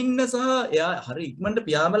බිම ඉන්න සහ එයා හරි ඉක්මනට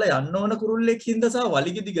පියාඹලා යන්න ඕන කුරුල්ලෙක් හින්දා සහ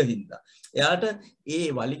වලිගෙ දිග හින්දා. එයාට ඒ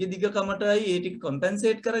වලිගෙ දිග කමටයි ඒ ටික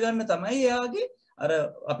කොම්පෙන්සේට් කරගන්න තමයි එයාගේ අර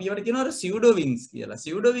අපි ඒවට කියනවා අර සියුඩෝ වින්ග්ස් කියලා.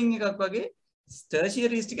 සියුඩෝ වින් එකක් වගේ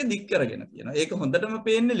ටර්ෂියරිස් ටික දික් කරගෙන තියෙනවා. ඒක හොඳටම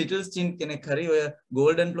පේන්නේ ලිටල් ස්ටින් කෙනෙක් හරි ඔය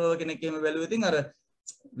ගෝල්ඩන් ප්ලෝවර් කෙනෙක් එහෙම බැලුවොත් ඉතින් අර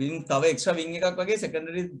වින් තව එක්ස්ට්‍රා වින් එකක් වගේ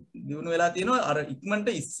සෙකන්ඩරි දියුණු වෙලා තියෙනවා අර ඉක්මනට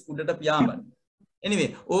උඩට පියාඹන්න. anyway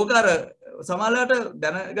ඕක අර සමහරලාට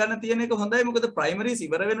දැනගන්න තියෙන එක හොඳයි. මොකද ප්‍රයිමරීස්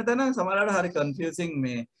ඉවර වෙන තැන සමහරලාට හරි කන්ෆියුසින්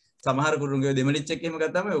මේ සමහර කුරුල්ලෝ දෙමලිච් එක එහෙම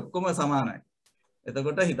ගත්තාම ඔක්කොම සමානයි.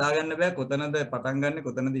 එතකොට හිතා ගන්න බෑ කොතනද පටන් ගන්න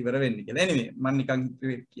කොතනද ඉවර වෙන්නේ කියලා. anyway මම නිකන්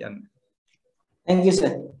කියන්නේ. thank you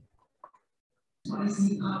sir.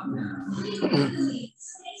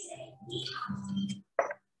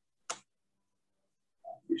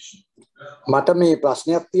 මට මේ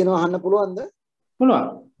ප්‍රශ්නයක් තියෙනවා අහන්න පුළුවන්ද? පුළුවන්.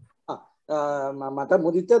 මට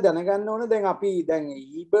මුදිත දැනගන්න ඕන දැන් අපි දැන්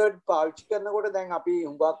eBird පාවිච්චි කරනකොට දැන් අපි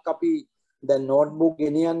හුඟක් අපි දැන් නෝට්බුක්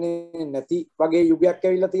ගෙනියන්නේ නැති වගේ යුගයක්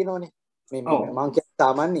ඇවිල්ලා තියෙනවනේ. මේ මම කියන්නේ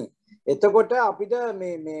සාමාන්‍යයෙන්. එතකොට අපිට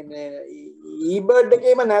මේ eBird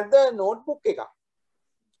එකේම නැද්ද නෝට්බුක් එකක්?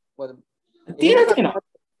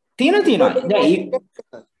 තියෙනවා.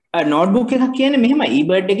 දැන් නෝට්බුක් එකක් කියන්නේ මෙහෙම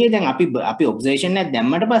eBird එකේ දැන් අපි ඔබ්සර්වේෂන් එකක්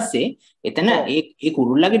දැම්මට පස්සේ එතන ඒ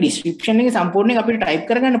කුරුල්ලගේ ඩිස්ක්‍රිප්ෂන් එක සම්පූර්ණයෙන් අපිට ටයිප්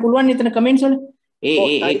කරගන්න පුළුවන් එතන කමෙන්ට්ස් වල.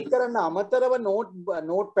 ටයිප් කරන්න අමතරව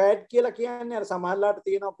නෝට් පෑඩ් කියලා කියන්නේ අර සමහරලාට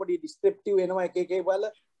තියෙනවා පොඩි ඩිස්ක්‍රිප්ටිව් එනවා එක එක ඒවල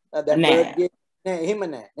දැන් බර්ඩ්ගේ නෑ එහෙම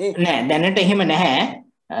නෑ නෑ දැනට එහෙම නැහැ.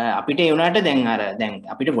 අපිට ඒ වුණාට දැන්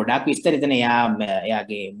අපිට ගොඩාක් විස්තර එතන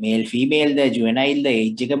එයාගේ මේල් ෆීමේල්ද ජුවෙනයිල්ද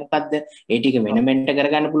ඒජ් එක මොකද්ද ඒ ටික වෙනමෙන්ට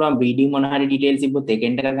කරගන්න පුළුවන්. බ්‍රීඩින් මොන හරි ඩීටේල්ස් තිබ්බොත්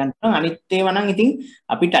ඒකෙන්ට කරගන්න පුළුවන්. අනිත් ඒවා නම් ඉතින්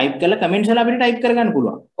අපි ටයිප් කරලා කමෙන්ට්ස් වල අපිට ටයිප් කරගන්න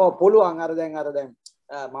පුළුවන්. ඔව් පුළුවන්. අර දැන්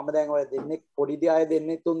මම දැන් ඔය දෙන්නෙක් පොඩි අය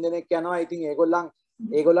දෙන්නෙක් තුන් දෙනෙක් යනවා. ඉතින්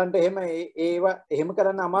ඒගොල්ලන්ට එහෙම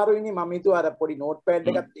කරන්න අමාරුයිනේ. මම හිතුවා අර පොඩි නෝට්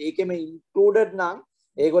පෑඩ් එකත් ඒකෙම ඉන්ක්ලූඩඩ් නම්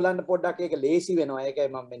ඒගොල්ලන්ට පොඩ්ඩක් ඒක ලේසි වෙනවා. ඒකයි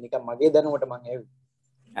මම නිකන් මගේ දැනුමට මම ඇහුවේ.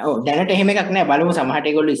 ඔව් දැනට එහෙම එකක් නෑ. බලමු සමහරට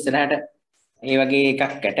ඒගොල්ලෝ ඉස්සරහට ඒ වගේ එකක්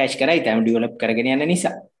ඇටච් කරයි තම ඩෙවලොප් කරගෙන යන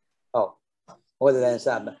නිසා. ඔව්. මොකද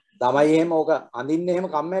දැන් තමයි එහෙම ඕක අඳින්න එහෙම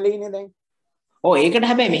කම්මැලිනේ දැන්. ඕ ඒකට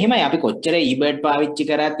හැබැයි මෙහෙමයි අපි කොච්චර eBird පාවිච්චි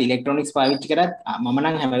කරත් ඉලෙක්ට්‍රොනික්ස් පාවිච්චි කරත් මම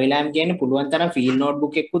නම් හැම වෙලාවෙම කියන්නේ පුළුවන් තරම් ෆීල්ඩ්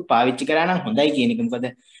නෝට්බුක් එකකුත් පාවිච්චි කරා නම් හොඳයි කියන එක. මොකද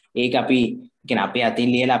ඒක අපි කියන්නේ අපේ අතින්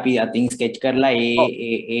ලියලා අපි අතින් ස්කෙච් කරලා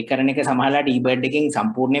ඒ කරන එක සමහරවිට eBird එකෙන්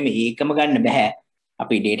සම්පූර්ණයෙන්ම ඒකම ගන්න බෑ.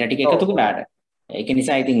 අපි data ටික එකතු කරාට. ඒක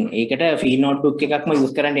නිසා ඉතින් ඒකට ෆීල්ඩ් නෝට්බුක් එකක්ම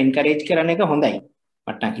යූස් කරන්න එන්කරේජ් කරන එක හොඳයි.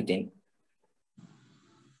 මට නම් හිතෙන්නේ.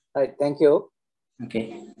 right, thank you. Okay.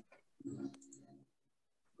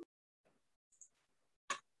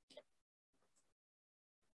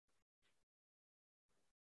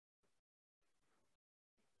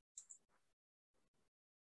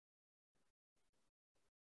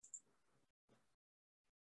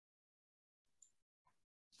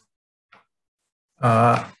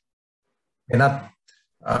 වෙනත්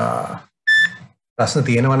ප්‍රශ්න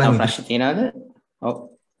තියෙනවා නම් ප්‍රශ්න තියනවාද? ඔව්.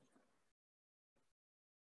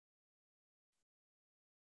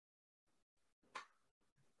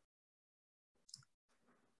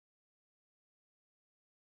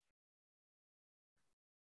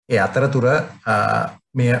 ඒ අතරතුර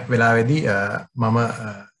මේ වෙලාවේදී මම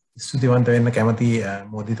ස්තුතිවන්ත වෙන්න කැමති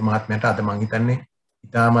මෝදිත මහත්මයාට අද මම හිතන්නේ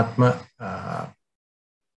ඉතාමත්ම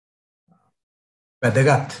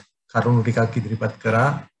වැදගත් කරුණු ටිකක් ඉදිරිපත් කරා.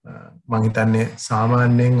 මම හිතන්නේ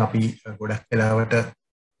සාමාන්‍යයෙන් අපි ගොඩක් වෙලාවට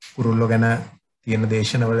කුරුල්ලෝ ගැන තියෙන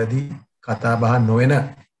දේශනවලදී කතා බහ නොවන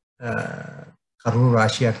කරුණු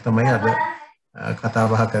රාශියක් තමයි අද කතා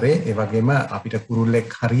බහ කරේ. ඒ වගේම අපිට කුරුල්ලෙක්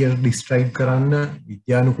හරියට ඩිස්ක්‍රයිබ් කරන්න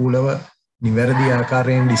විද්‍යානුකූලව නිවැරදි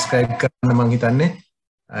ආකාරයෙන් ඩිස්ක්‍රයිබ් කරන්න මම හිතන්නේ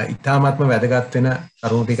ඉතාමත්ම වැදගත් වෙන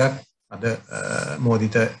කරුණු ටිකක් අද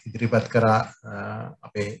මෝදිත ඉදිරිපත් කරා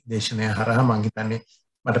අපේ දේශනය හරහා. මම හිතන්නේ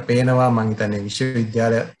මට පේනවා මම හිතන්නේ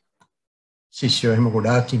විශ්වවිද්‍යාල ශිෂ්‍යයෝ එහෙම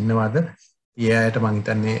ගොඩාක් ඉන්නවාද. ඒ අයට මම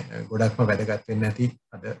හිතන්නේ ගොඩක්ම වැදගත් වෙන්න ඇති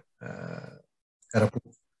අද කරපු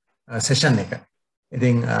සෙෂන් එක.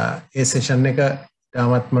 ඉතින් ඒ සෙෂන් එක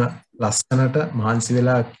ඉතාමත්ම ලස්සනට මහන්සි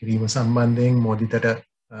වෙලා කිරීම සම්බන්ධයෙන් මෝදිතට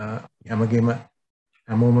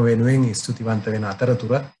හැමෝම වෙනුවෙන් ස්තුතිවන්ත වෙන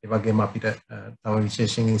අතරතුර ඒ වගේම අපිට තව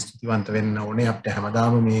විශේෂයෙන් ස්තුතිවන්ත වෙන්න ඕනේ අපිට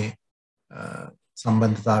හැමදාම මේ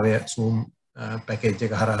සම්බන්ධතාවය Zoom පැකේජ්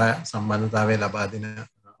එක හරහා සම්බන්ධතාවය ලබා දෙන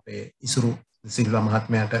අපේ ඉසුරු සිල්වා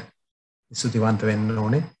මහත්මයාට ස්තුතිවන්ත වෙන්න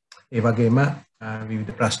ඕනේ. ඒ වගේම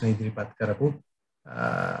විවිධ ප්‍රශ්න ඉදිරිපත් කරපු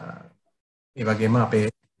ඒ වගේම අපේ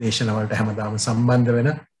දේශනවලට හැමදාම සම්බන්ධ වෙන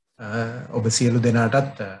ඔබ සියලු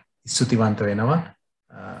දෙනාටත් ස්තුතිවන්ත වෙනවා.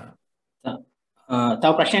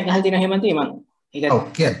 තව ප්‍රශ්නයක් අහලා තියෙනවා හේමන්ත මම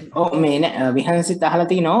ඒක මේ විහන්සිත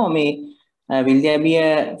අහලා තිනවා මේ will there be a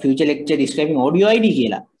future lecture describing audio ID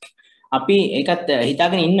කියලා. අපි ඒකත්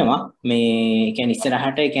හිතාගෙන ඉන්නවා මේ කියන්නේ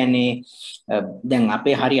ඉස්සරහට ඒ කියන්නේ දැන්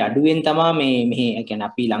අපේ හරි අඩුවෙන් තමයි මේ කියන්නේ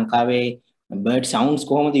අපි ලංකාවේ bird sounds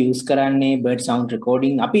කොහොමද use කරන්නේ bird sound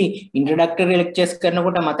recording අපි introductory lectures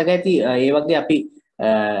කරනකොට මතක ඇති ඒ වගේ අපි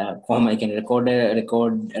කොහොම කියන්නේ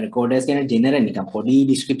recorders කියන general නිකන් පොඩි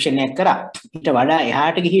description එකක් කරා ඊට වඩා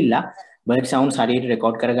එහාට ගිහිල්ලා bird sounds හරියට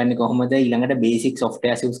record කරගන්නේ කොහොමද ඊළඟට basic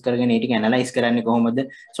softwares use කරගෙන ඒ ටික analyze කරන්නේ කොහොමද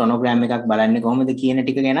sonogram එකක් බලන්නේ කොහොමද කියන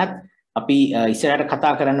ටික ගැනත් අපි ඉස්සරහට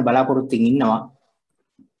කතා කරන්න බලාපොරොත්තු ඉන්නවා.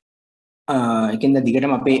 ඒකෙන්ද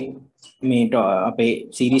දිගටම අපේ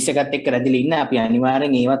සීරීස් එකත් එක්ක රැඳිලා ඉන්න අපි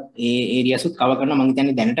අනිවාර්යෙන් ඒවත් ඒ ඒරියාස් උත් කවර් කරනවා. මම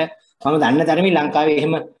හිතන්නේ දැනට මම දන්න තරමින් ලංකාවේ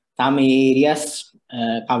එහෙම තාම මේ ඒරියාස්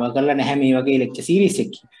කවර් කරලා නැහැ මේ වගේ ලෙක්චර් සීරීස්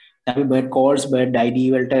එකක්. අපි bird calls bird id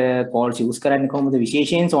වලට calls use කරන්නේ කොහොමද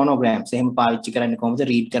විශේෂයෙන් sonograms එහෙම පාවිච්චි කරන්නේ කොහොමද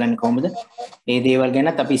read කරන්නේ කොහොමද මේ දේවල්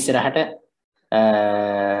ගැනත් අපි ඉස්සරහට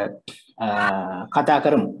කතා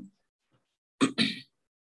කරමු.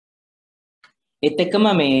 ඒත් එක්කම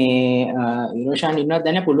මේ ඉරෝෂාන් ඉන්නවද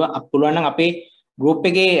දැන පුළුවන් නම් අපේ group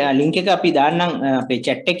එකේ link එක අපි දාන්නම් අපේ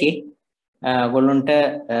chat එකේ ඔයගොල්ලන්ට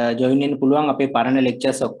join වෙන්න පුළුවන්. අපේ පරණ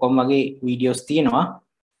lectures ඔක්කොම වගේ videos තියෙනවා.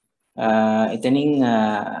 එතනින්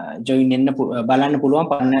join වෙන්න බලන්න පුළුවන්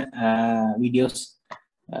පරණ videos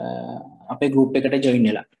අපේ group එකට join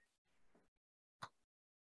වෙලා.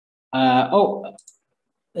 ඔව්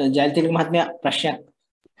ජයතිලක මහත්මයා ප්‍රශ්නයක්.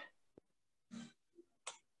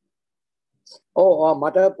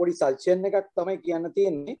 මට පොඩි සජෙෂන් එකක් තමයි කියන්න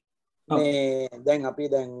තියෙන්නේ. මේ දැන් අපි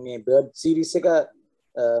දැන් මේ බර්ඩ් සීරීස් එක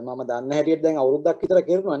මම දන්න හැටියට දැන් අවුරුද්දක් විතර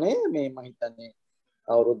කෙරුණා නේ. මේ මම හිතන්නේ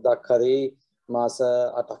අවුරුද්දක් හරි මාස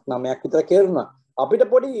 8ක් 9ක් විතර කෙරුණා. අපිට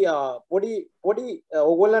පොඩි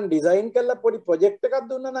ඕගොල්ලන් ඩිසයින් කරලා පොඩි ප්‍රොජෙක්ට් එකක්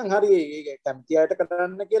දුන්නා නම් හරි ඒක කැමති අයට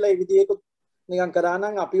කරන්න කියලා ඒ විදිහට නිකන් කරා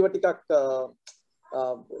නම් අපිව ටිකක්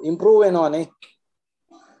ඉම්ප්‍රූව් වෙනවනේ.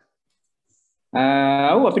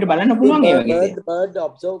 ඔව් අපිට බලන්න පුළුවන් ඒ වගේ බර්ඩ්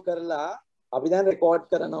ඔබ්සර්ව් කරලා අපි දැන් රෙකෝඩ්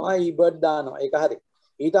කරනවා ඊබර්ඩ් දානවා ඒක හරි.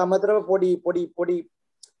 ඊට අමතරව පොඩි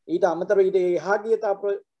ඊට අමතරව ඊට එහා ගිය තා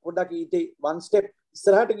පොඩ්ඩක් ඊට one step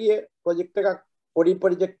ඉස්සරහට ගිය ප්‍රොජෙක්ට් එකක් පොඩි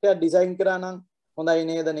ප්‍රොජෙක්ට් එකක් ඩිසයින් කරා නම් හොඳයි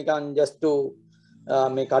නේද නිකන් just to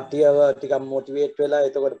මේ කට්ටියව ටිකක් මොටිවේට් වෙලා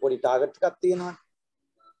එතකොට පොඩි ටාගට් එකක් තියෙනවා.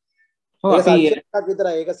 ඔව් ඒක අපි සජෙෂන් එකක්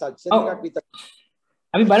විතරයි. ඒක සජෙෂන් එකක් විතරයි.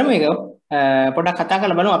 අපි බලමු ඒක පොඩ්ඩක් කතා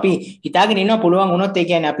කරලා බලමු. අපි හිතාගෙන ඉන්නවා පුළුවන් වුණොත් ඒ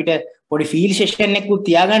කියන්නේ අපිට පොඩි ෆීල් සෙෂන් එකකුත්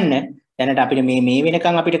තියාගන්න. දැනට අපිට මේ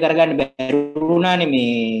වෙනකන් අපිට කරගන්න බැරි වුණානේ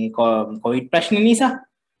මේ කොවිඩ් ප්‍රශ්න නිසා.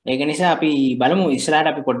 ඒක නිසා අපි බලමු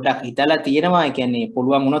ඉස්සරහට අපි පොඩ්ඩක් හිතලා තියෙනවා. ඒ කියන්නේ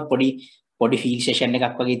පුළුවන් වුණොත් පොඩි ෆීල් සෙෂන්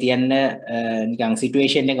එකක් වගේ තියන්න නිකන්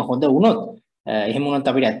සිටුේෂන් එක හොඳ වුණොත් එහෙම වුණොත්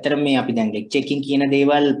අපිට ඇත්තටම මේ අපි දැන් ලෙක්චර් එකකින් කියන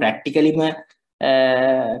දේවල් ප්‍රැක්ටිකලිම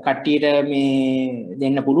කට්ටියට මේ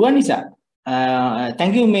දෙන්න පුළුවන් නිසා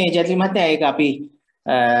thank you මේ ජැටලි මහත්තයා ඒක අපි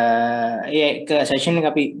ඒක සෙෂන් එක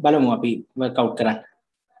අපි බලමු අපි වර්ක්අවුට් කරන්න.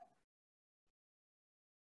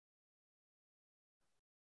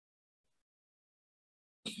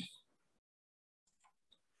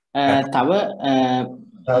 තව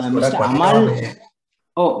mister Amal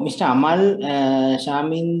mister Amal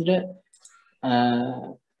ශාමින්ද්‍ර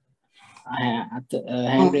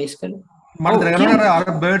hand raise කළා. මට දැනගන්න අර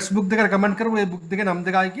බර්ඩ්ස් බුක් දෙක රෙකමන්ඩ් කරපු ඒ බුක් දෙකේ නම්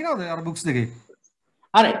දෙකයි කියනවද අර බුක්ස් දෙකේ?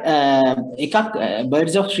 අර එකක්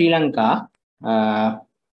Birds of Sri Lanka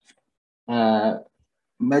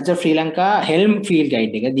Birds of Sri Lanka Helm Field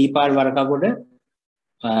Guide එක දීපාල් වරකගොඩ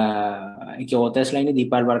ඒකේ authors ලා ඉන්නේ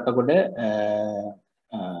දීපාල් වරකගොඩ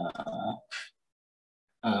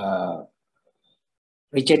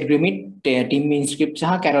රිචඩ් ග්‍රිමිට් ටිම් ඉන්ස්ක්‍රිප්ට්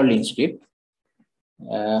සහ කැරොල් ඉන්ස්ක්‍රිප්ට්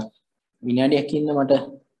විනාඩියක් ඉන්න මට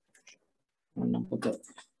මොන පොත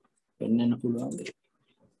පෙන්වන්න පුළුවන්ද?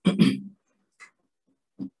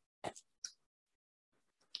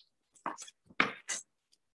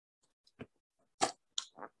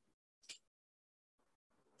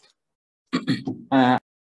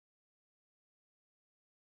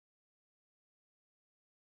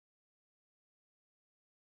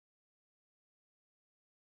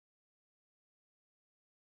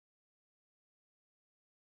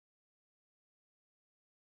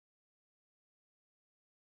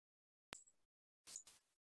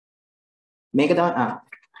 මේක තමයි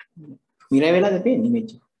මිරර් වෙලාද පේන්නේ ඉමේජ්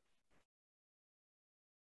එක.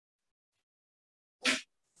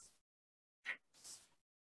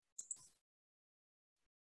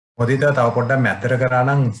 මොදිත තව පොඩ්ඩක් මැද්දට කරා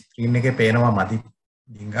නම් ස්ක්‍රීන් එකේ පේනවා මදි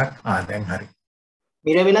ඩිංගක්. දැන් හරි.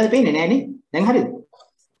 මිරර් වෙලාද පේන්නේ නෑනේ. දැන් හරිද?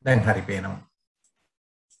 දැන් හරි පේනවා.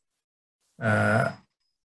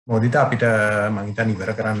 මොදිත අපිට මම හිතන්නේ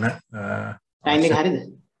ඉවර කරන්න ටයිම් එක හරිද?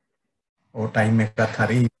 ඔව් ටයිම් එකත්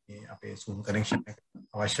හරි. අපේ Zoom connection එක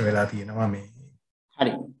අවශ්‍ය වෙලා තියෙනවා මේ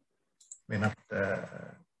හරි වෙනත්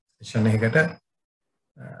session එකකට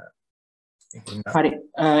හරි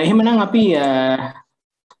එහෙමනම් අපි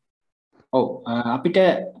අපිට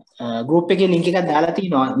group එකේ link එකක් දාලා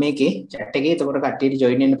තිනවා මේකේ chat එකේ එතකොට කට්ටියට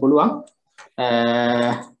join වෙන්න පුළුවන්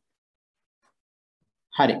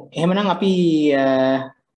හරි එහෙමනම් අපි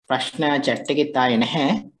ප්‍රශ්න chat එකේ තායේ නැහැ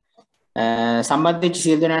සම්බන්ධ වෙච්ච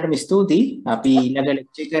සියලු දෙනාටම ස්තුතියි. අපි ඊළඟ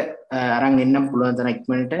ලෙක්චර් එක අරන් එන්නම් පුළුවන් තරම්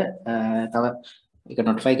ඉක්මනට තව ඒක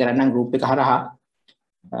notify කරන්නම් group එක හරහා.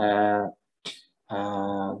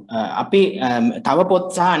 අපි තව පොත්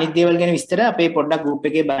සහ අනිත් දේවල් ගැන විස්තර අපේ පොඩ්ඩක්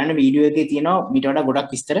group එකේ බලන්න වීඩියෝ එකේ තියෙනවා මීට වඩා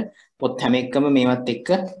ගොඩක් විස්තර පොත් හැම එකම මේවත් එක්ක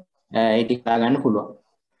ඒ ටික ගන්න පුළුවන්.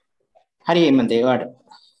 හරි එමන්ද ඒවට.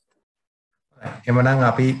 එමනම්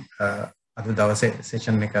අපි අද දවසේ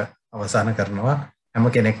session එක අවසන් කරනවා. හැම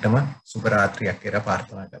කෙනෙක්ටම සුබ රාත්‍රියක් කියලා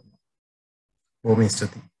ප්‍රාර්ථනා කරනවා. බොහොම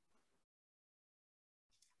ස්තුතියි.